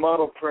 even the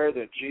model prayer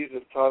that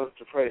Jesus taught us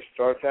to pray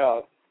starts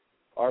out,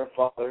 Our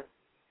Father,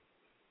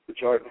 which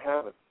art in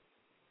heaven.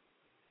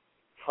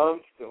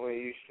 Constantly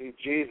you see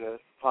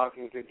Jesus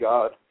talking to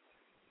God,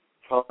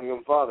 calling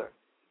Him Father.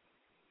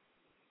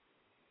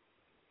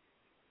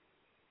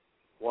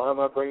 Why am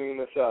I bringing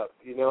this up?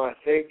 You know, I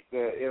think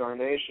that in our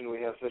nation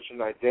we have such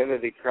an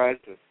identity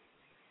crisis.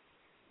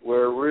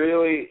 We're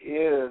really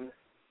in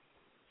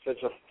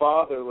such a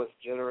fatherless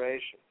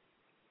generation.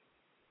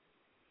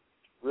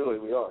 Really,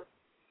 we are.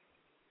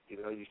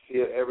 You know, you see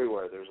it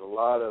everywhere. There's a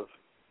lot of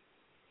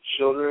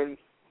children,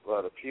 a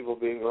lot of people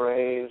being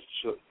raised,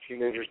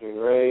 teenagers being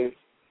raised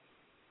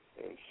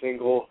in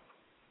single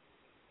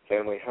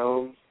family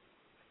homes,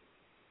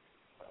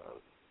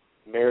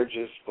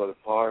 marriages split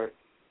apart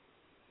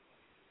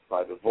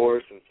by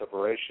divorce and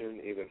separation,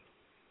 even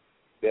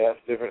death,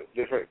 different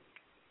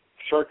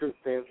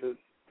circumstances.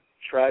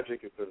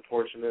 Tragic, it's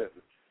unfortunate.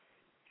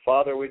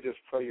 Father, we just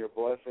pray your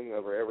blessing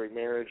over every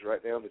marriage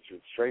right now, that you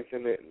would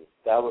strengthen it and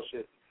establish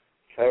it,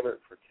 cover it,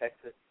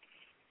 protect it.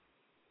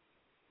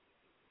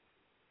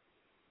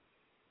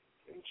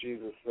 In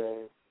Jesus'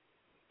 name.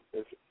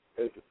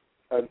 As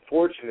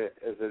unfortunate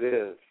as it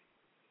is,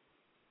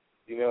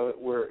 you know,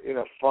 we're in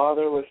a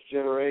fatherless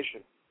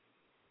generation.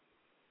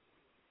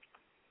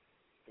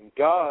 And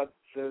God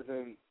says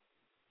in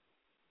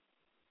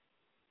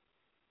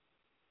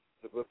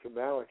the book of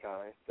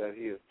Malachi that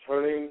He is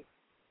turning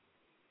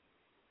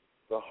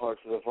the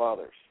hearts of the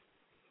fathers.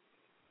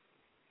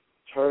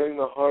 Turning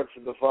the hearts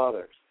of the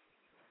fathers.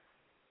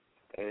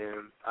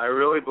 And I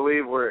really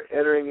believe we're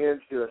entering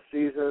into a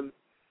season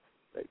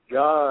that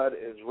God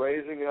is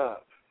raising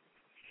up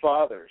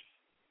fathers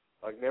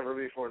like never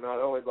before, not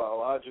only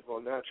biological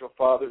and natural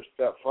fathers,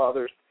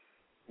 stepfathers,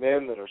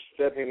 men that are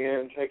stepping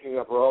in, taking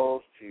up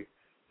roles to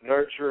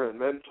nurture and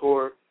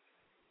mentor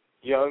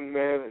young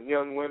men and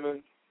young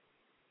women.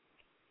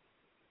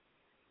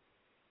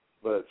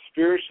 But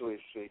spiritually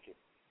speaking,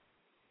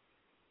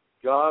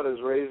 God is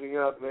raising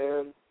up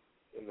men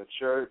in the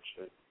church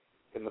and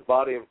in the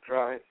body of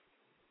Christ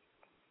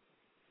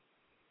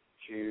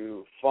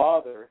to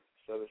father,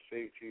 so to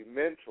speak, to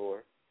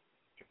mentor,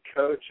 to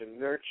coach and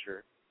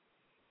nurture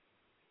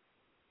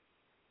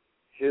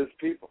His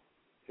people,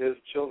 His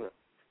children.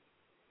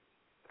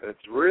 And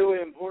it's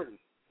really important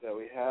that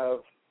we have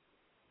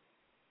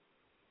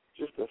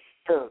just a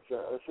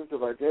sense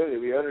of identity.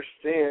 We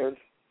understand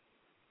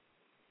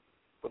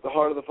what the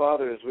heart of the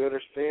Father is. We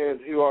understand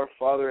who our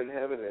Father in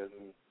heaven is.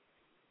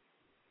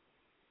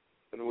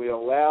 And we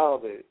allow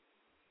the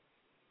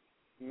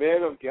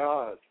men of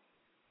God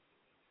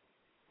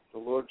the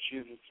Lord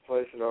chooses to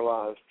place in our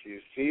lives to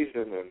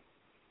season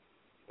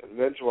and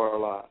mentor our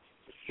lives,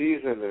 to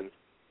season and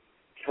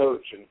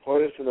coach and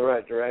point us in the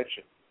right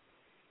direction.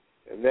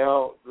 And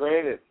now,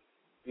 granted,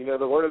 you know,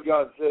 the Word of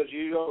God says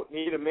you don't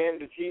need a man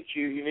to teach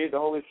you. You need the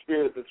Holy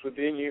Spirit that's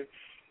within you,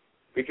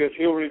 because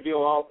He'll reveal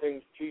all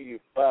things to you.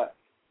 But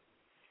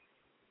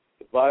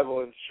the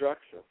Bible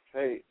instructs us,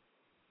 hey,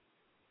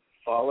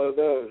 Follow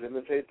those,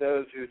 imitate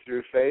those who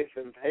through faith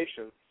and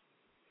patience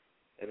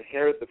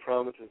inherit the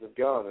promises of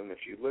God. And if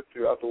you look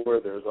throughout the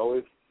Word, there's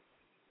always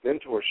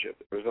mentorship.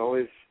 There was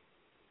always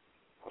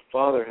a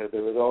fatherhood.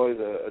 There was always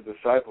a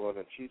disciple and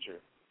a teacher.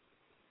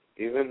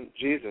 Even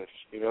Jesus,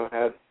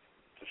 had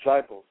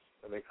disciples,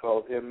 and they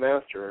called him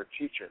master or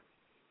teacher.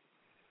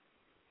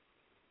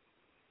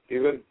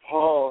 Even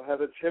Paul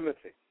had a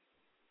Timothy.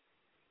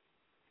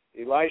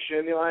 Elisha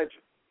and Elijah.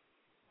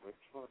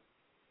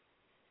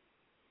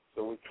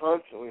 So we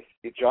constantly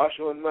see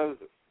Joshua and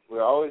Moses. We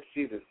always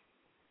see this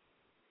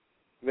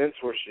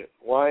mentorship.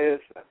 Why is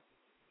that?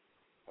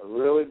 I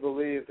really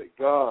believe that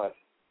God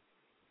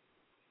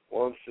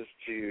wants us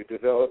to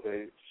develop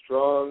a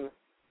strong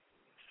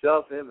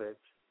self-image,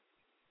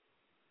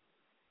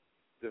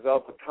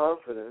 develop a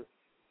confidence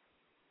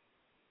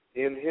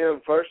in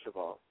Him, first of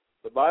all.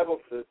 The Bible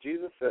says,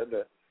 Jesus said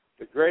that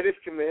the greatest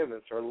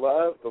commandments are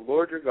love the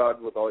Lord your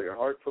God with all your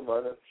heart, soul,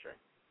 mind, and strength.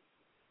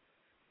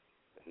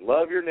 And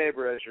love your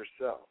neighbor as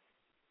yourself.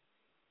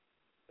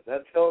 And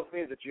that tells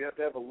me that you have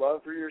to have a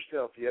love for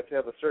yourself. You have to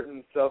have a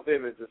certain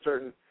self-image, a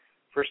certain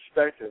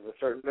perspective, a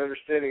certain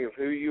understanding of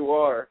who you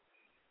are.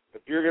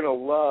 If you're going to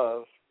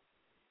love,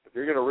 if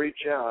you're going to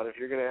reach out, if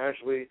you're going to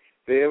actually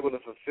be able to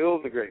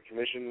fulfill the Great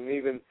Commission and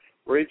even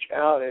reach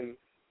out and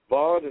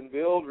bond and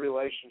build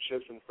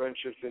relationships and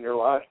friendships in your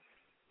life,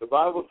 the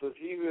Bible says,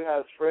 he who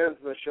has friends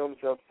must show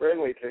himself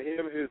friendly. To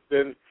him who's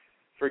been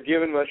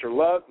forgiven much or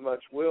loved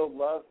much will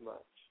love much.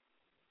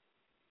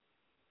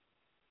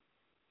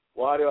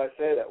 Why do I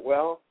say that?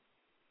 Well,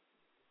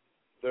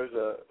 there's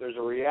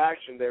a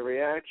reaction to every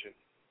action.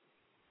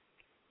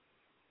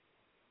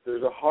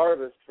 There's a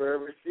harvest for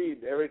every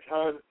seed. Every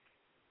time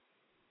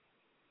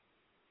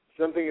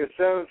something is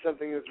sown,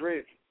 something is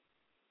reaped.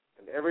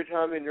 And every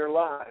time in your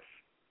life,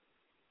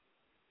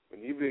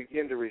 when you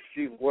begin to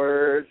receive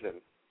words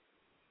and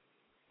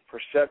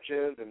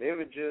perceptions and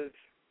images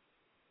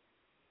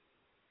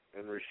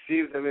and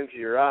receive them into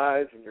your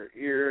eyes and your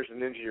ears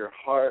and into your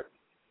heart,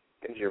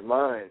 into your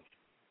mind,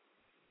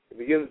 it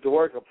begins to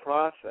work a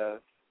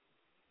process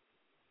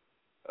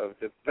of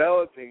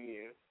developing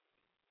you,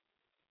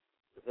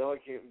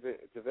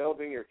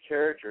 developing your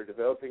character,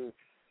 developing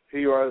who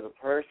you are as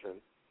a person.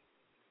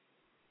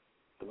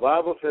 The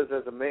Bible says,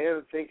 as a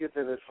man thinketh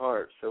in his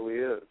heart, so he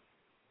is.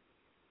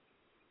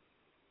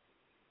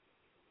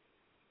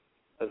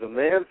 As a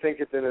man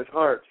thinketh in his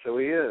heart, so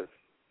he is.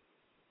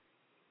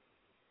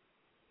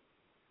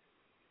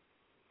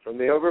 From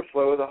the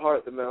overflow of the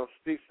heart, the mouth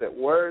speaks. That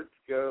words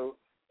go,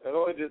 not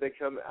only do they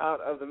come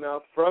out of the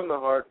mouth from the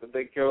heart, but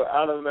they go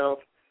out of the mouth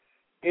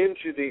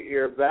into the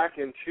ear, back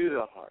into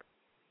the heart.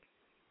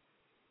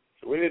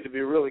 So we need to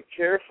be really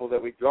careful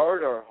that we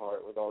guard our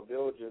heart with all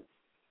diligence.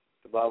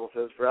 The Bible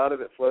says, for out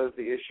of it flows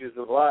the issues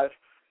of life.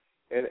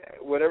 And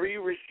whatever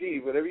you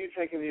receive, whatever you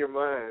take into your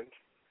mind,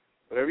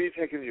 whatever you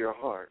take into your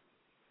heart,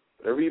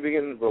 whatever you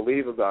begin to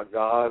believe about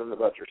God and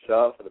about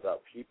yourself and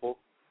about people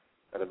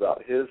and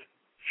about His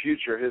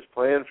future, His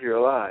plan for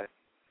your life,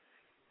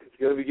 it's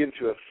going to begin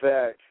to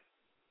affect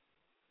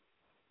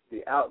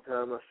the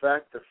outcome,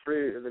 affect the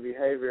fruit and the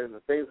behavior and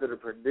the things that are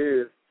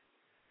produced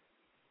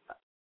in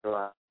your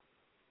life.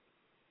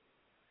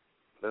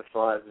 That's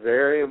why it's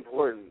very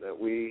important that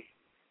we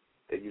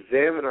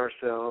examine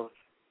ourselves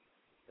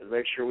and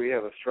make sure we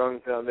have a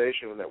strong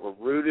foundation and that we're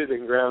rooted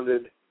and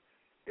grounded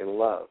in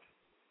love.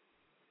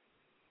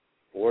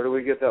 Where do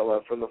we get that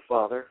love? From the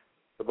Father.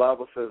 The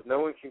Bible says no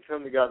one can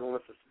come to God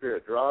unless the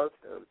Spirit draws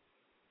him.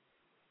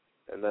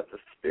 And that the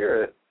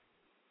Spirit,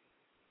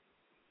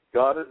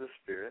 God is a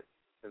Spirit,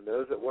 and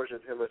those that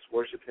worship Him must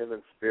worship Him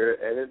in spirit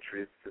and in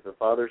truth, because the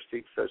Father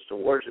seeks such to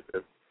worship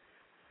Him.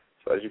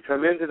 So as you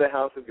come into the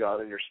house of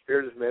God and your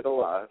spirit is made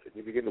alive, and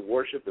you begin to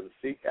worship and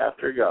seek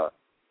after God,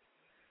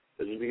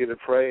 as you begin to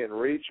pray and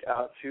reach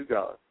out to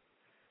God,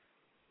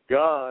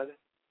 God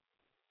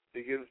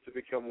begins to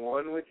become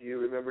one with you.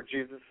 Remember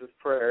Jesus'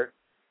 prayer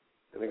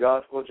in the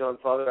Gospel of John,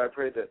 Father, I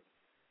pray that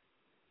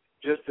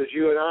just as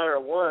you and I are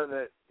one,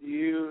 that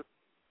you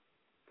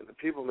and the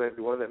people may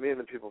be one, that me and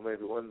the people may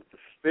be one, that the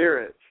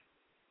Spirit,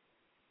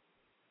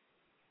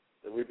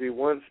 that we be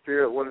one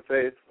Spirit, one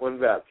faith, one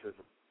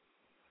baptism.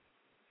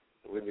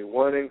 That we be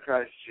one in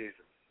Christ Jesus,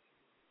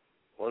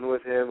 one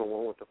with Him and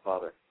one with the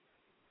Father.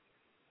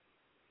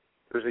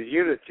 There's a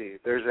unity.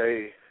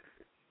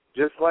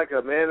 Just like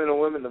a man and a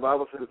woman, the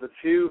Bible says the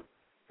two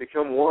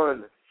become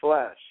one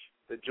flesh.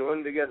 They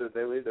join together.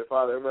 They leave their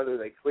father and mother.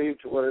 They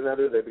cleave to one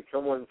another. They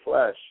become one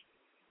flesh.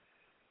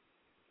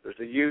 There's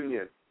a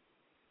union.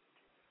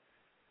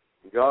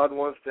 God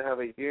wants to have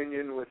a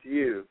union with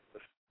you, a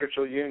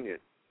spiritual union.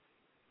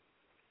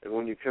 And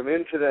when you come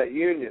into that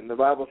union, the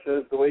Bible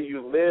says the way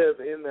you live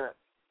in that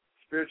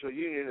spiritual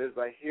union is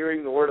by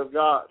hearing the Word of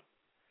God.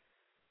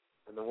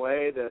 And the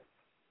way that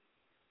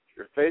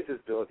your faith is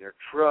built, your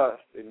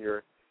trust, and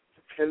your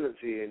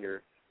dependency, and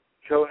your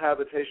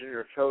cohabitation,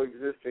 your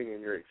coexisting,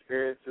 and your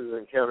experiences and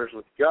encounters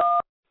with God,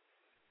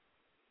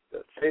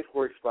 that faith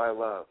works by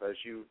love. As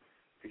you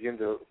begin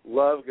to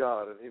love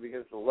God, and He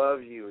begins to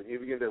love you, and you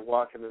begin to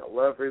walk in that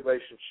love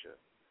relationship,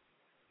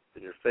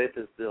 then your faith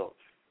is built.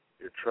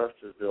 Your trust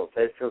is built.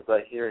 Faith comes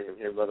by hearing and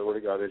hearing by the Word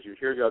of God. As you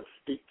hear God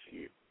speak to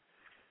you,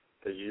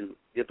 as you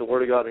get the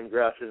Word of God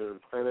engrafted and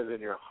implanted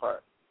in your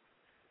heart,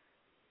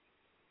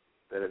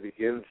 then it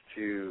begins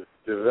to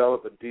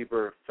develop a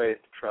deeper faith,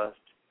 trust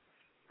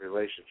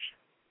relationship.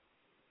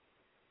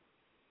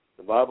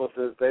 The Bible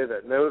says, they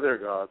that know their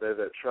God, they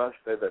that trust,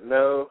 they that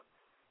know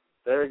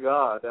their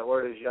God. That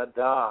word is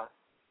yada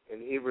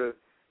in Hebrew.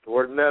 The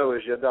word know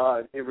is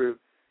yada in Hebrew.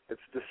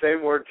 It's the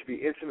same word to be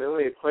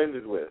intimately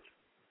acquainted with.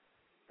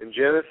 In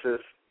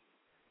Genesis,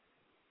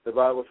 the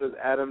Bible says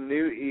Adam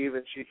knew Eve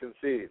and she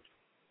conceived.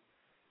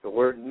 The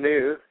word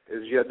knew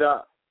is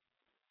yada,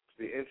 to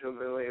be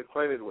intimately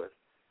acquainted with.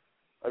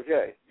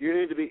 Okay, you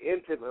need to be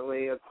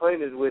intimately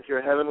acquainted with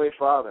your Heavenly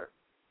Father.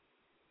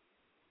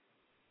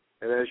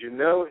 And as you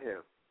know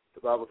Him,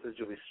 the Bible says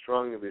you'll be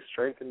strong, you'll be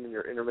strengthened in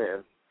your inner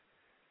man,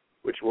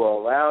 which will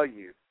allow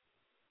you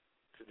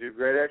to do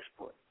great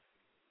exploits.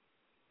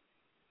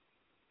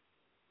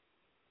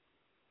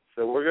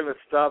 So we're going to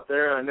stop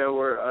there. I know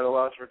we're at a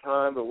loss for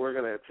time, but we're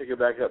going to pick it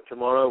back up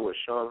tomorrow with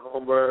Shaun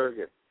Holmberg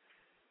and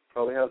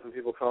probably have some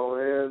people call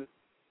in.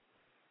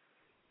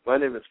 My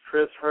name is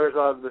Chris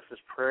Herzog. This is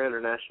Prayer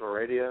International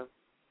Radio.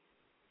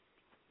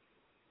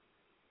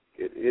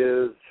 It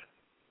is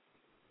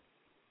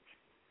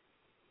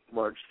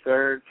March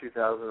 3rd,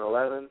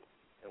 2011,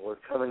 and we're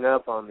coming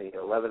up on the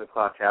 11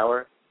 o'clock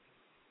hour.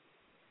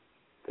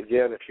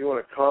 Again, if you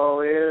want to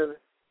call in,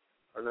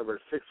 our number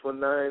is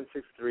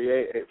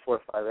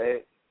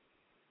 619-638-8458.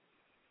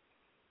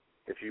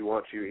 If you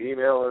want to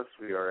email us,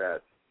 we are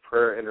at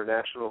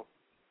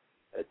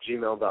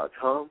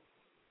prayerinternational@gmail.com.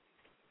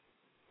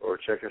 Or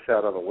check us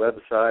out on the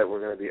website. We're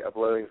going to be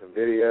uploading some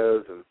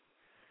videos and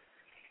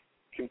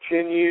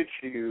continue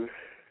to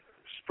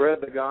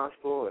spread the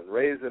gospel and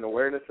raise an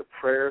awareness of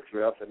prayer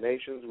throughout the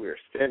nations. We are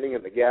standing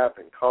in the gap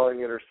and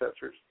calling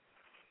intercessors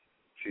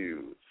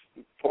to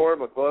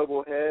form a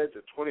global hedge,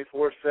 a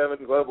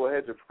 24/7 global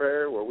hedge of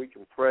prayer where we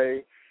can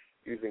pray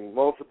using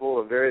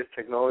multiple and various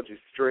technology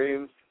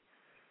streams.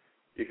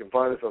 You can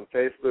find us on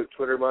Facebook,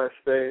 Twitter,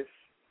 MySpace.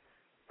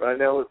 Right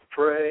now, let's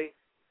pray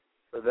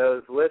for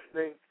those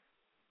listening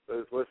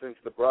to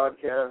the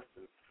broadcast,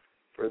 and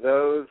for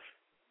those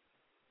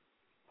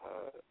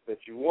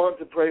that you want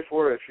to pray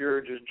for. If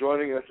you're just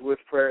joining us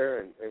with prayer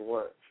and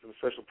want some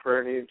special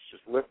prayer needs,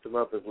 just lift them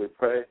up as we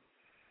pray.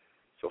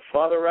 So,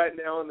 Father, right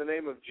now, in the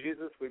name of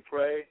Jesus, we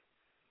pray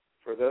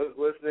for those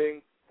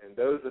listening and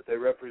those that they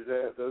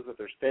represent, those that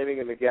they're standing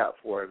in the gap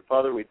for. And,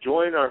 Father, we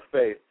join our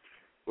faith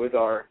with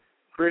our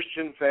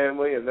Christian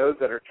family and those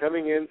that are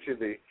coming into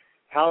the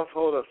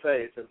household of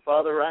faith. And,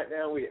 Father, right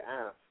now we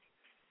ask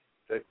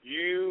that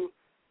you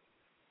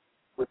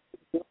would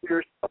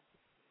yourself,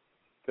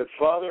 that,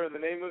 Father, in the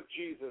name of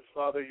Jesus,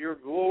 Father, your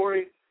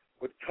glory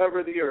would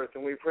cover the earth.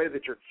 And we pray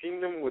that your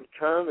kingdom would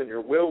come and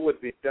your will would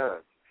be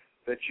done,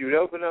 that you would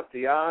open up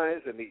the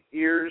eyes and the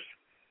ears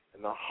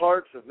and the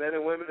hearts of men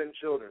and women and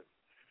children,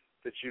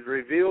 that you'd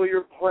reveal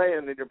your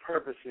plan and your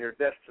purpose and your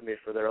destiny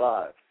for their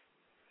lives.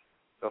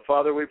 So,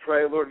 Father, we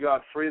pray, Lord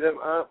God, free them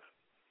up.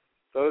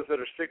 Those that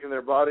are sick in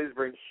their bodies,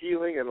 bring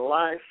healing and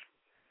life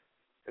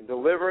and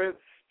deliverance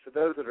to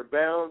those that are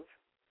bound.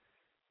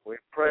 We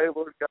pray,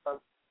 Lord God,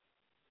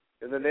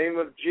 in the name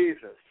of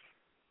Jesus,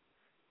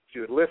 that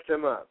you would lift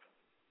them up.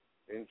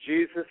 In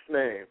Jesus'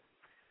 name,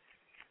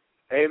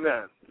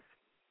 amen.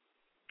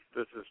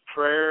 This is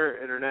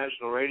Prayer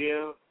International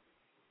Radio.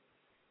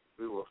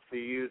 We will see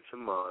you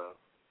tomorrow.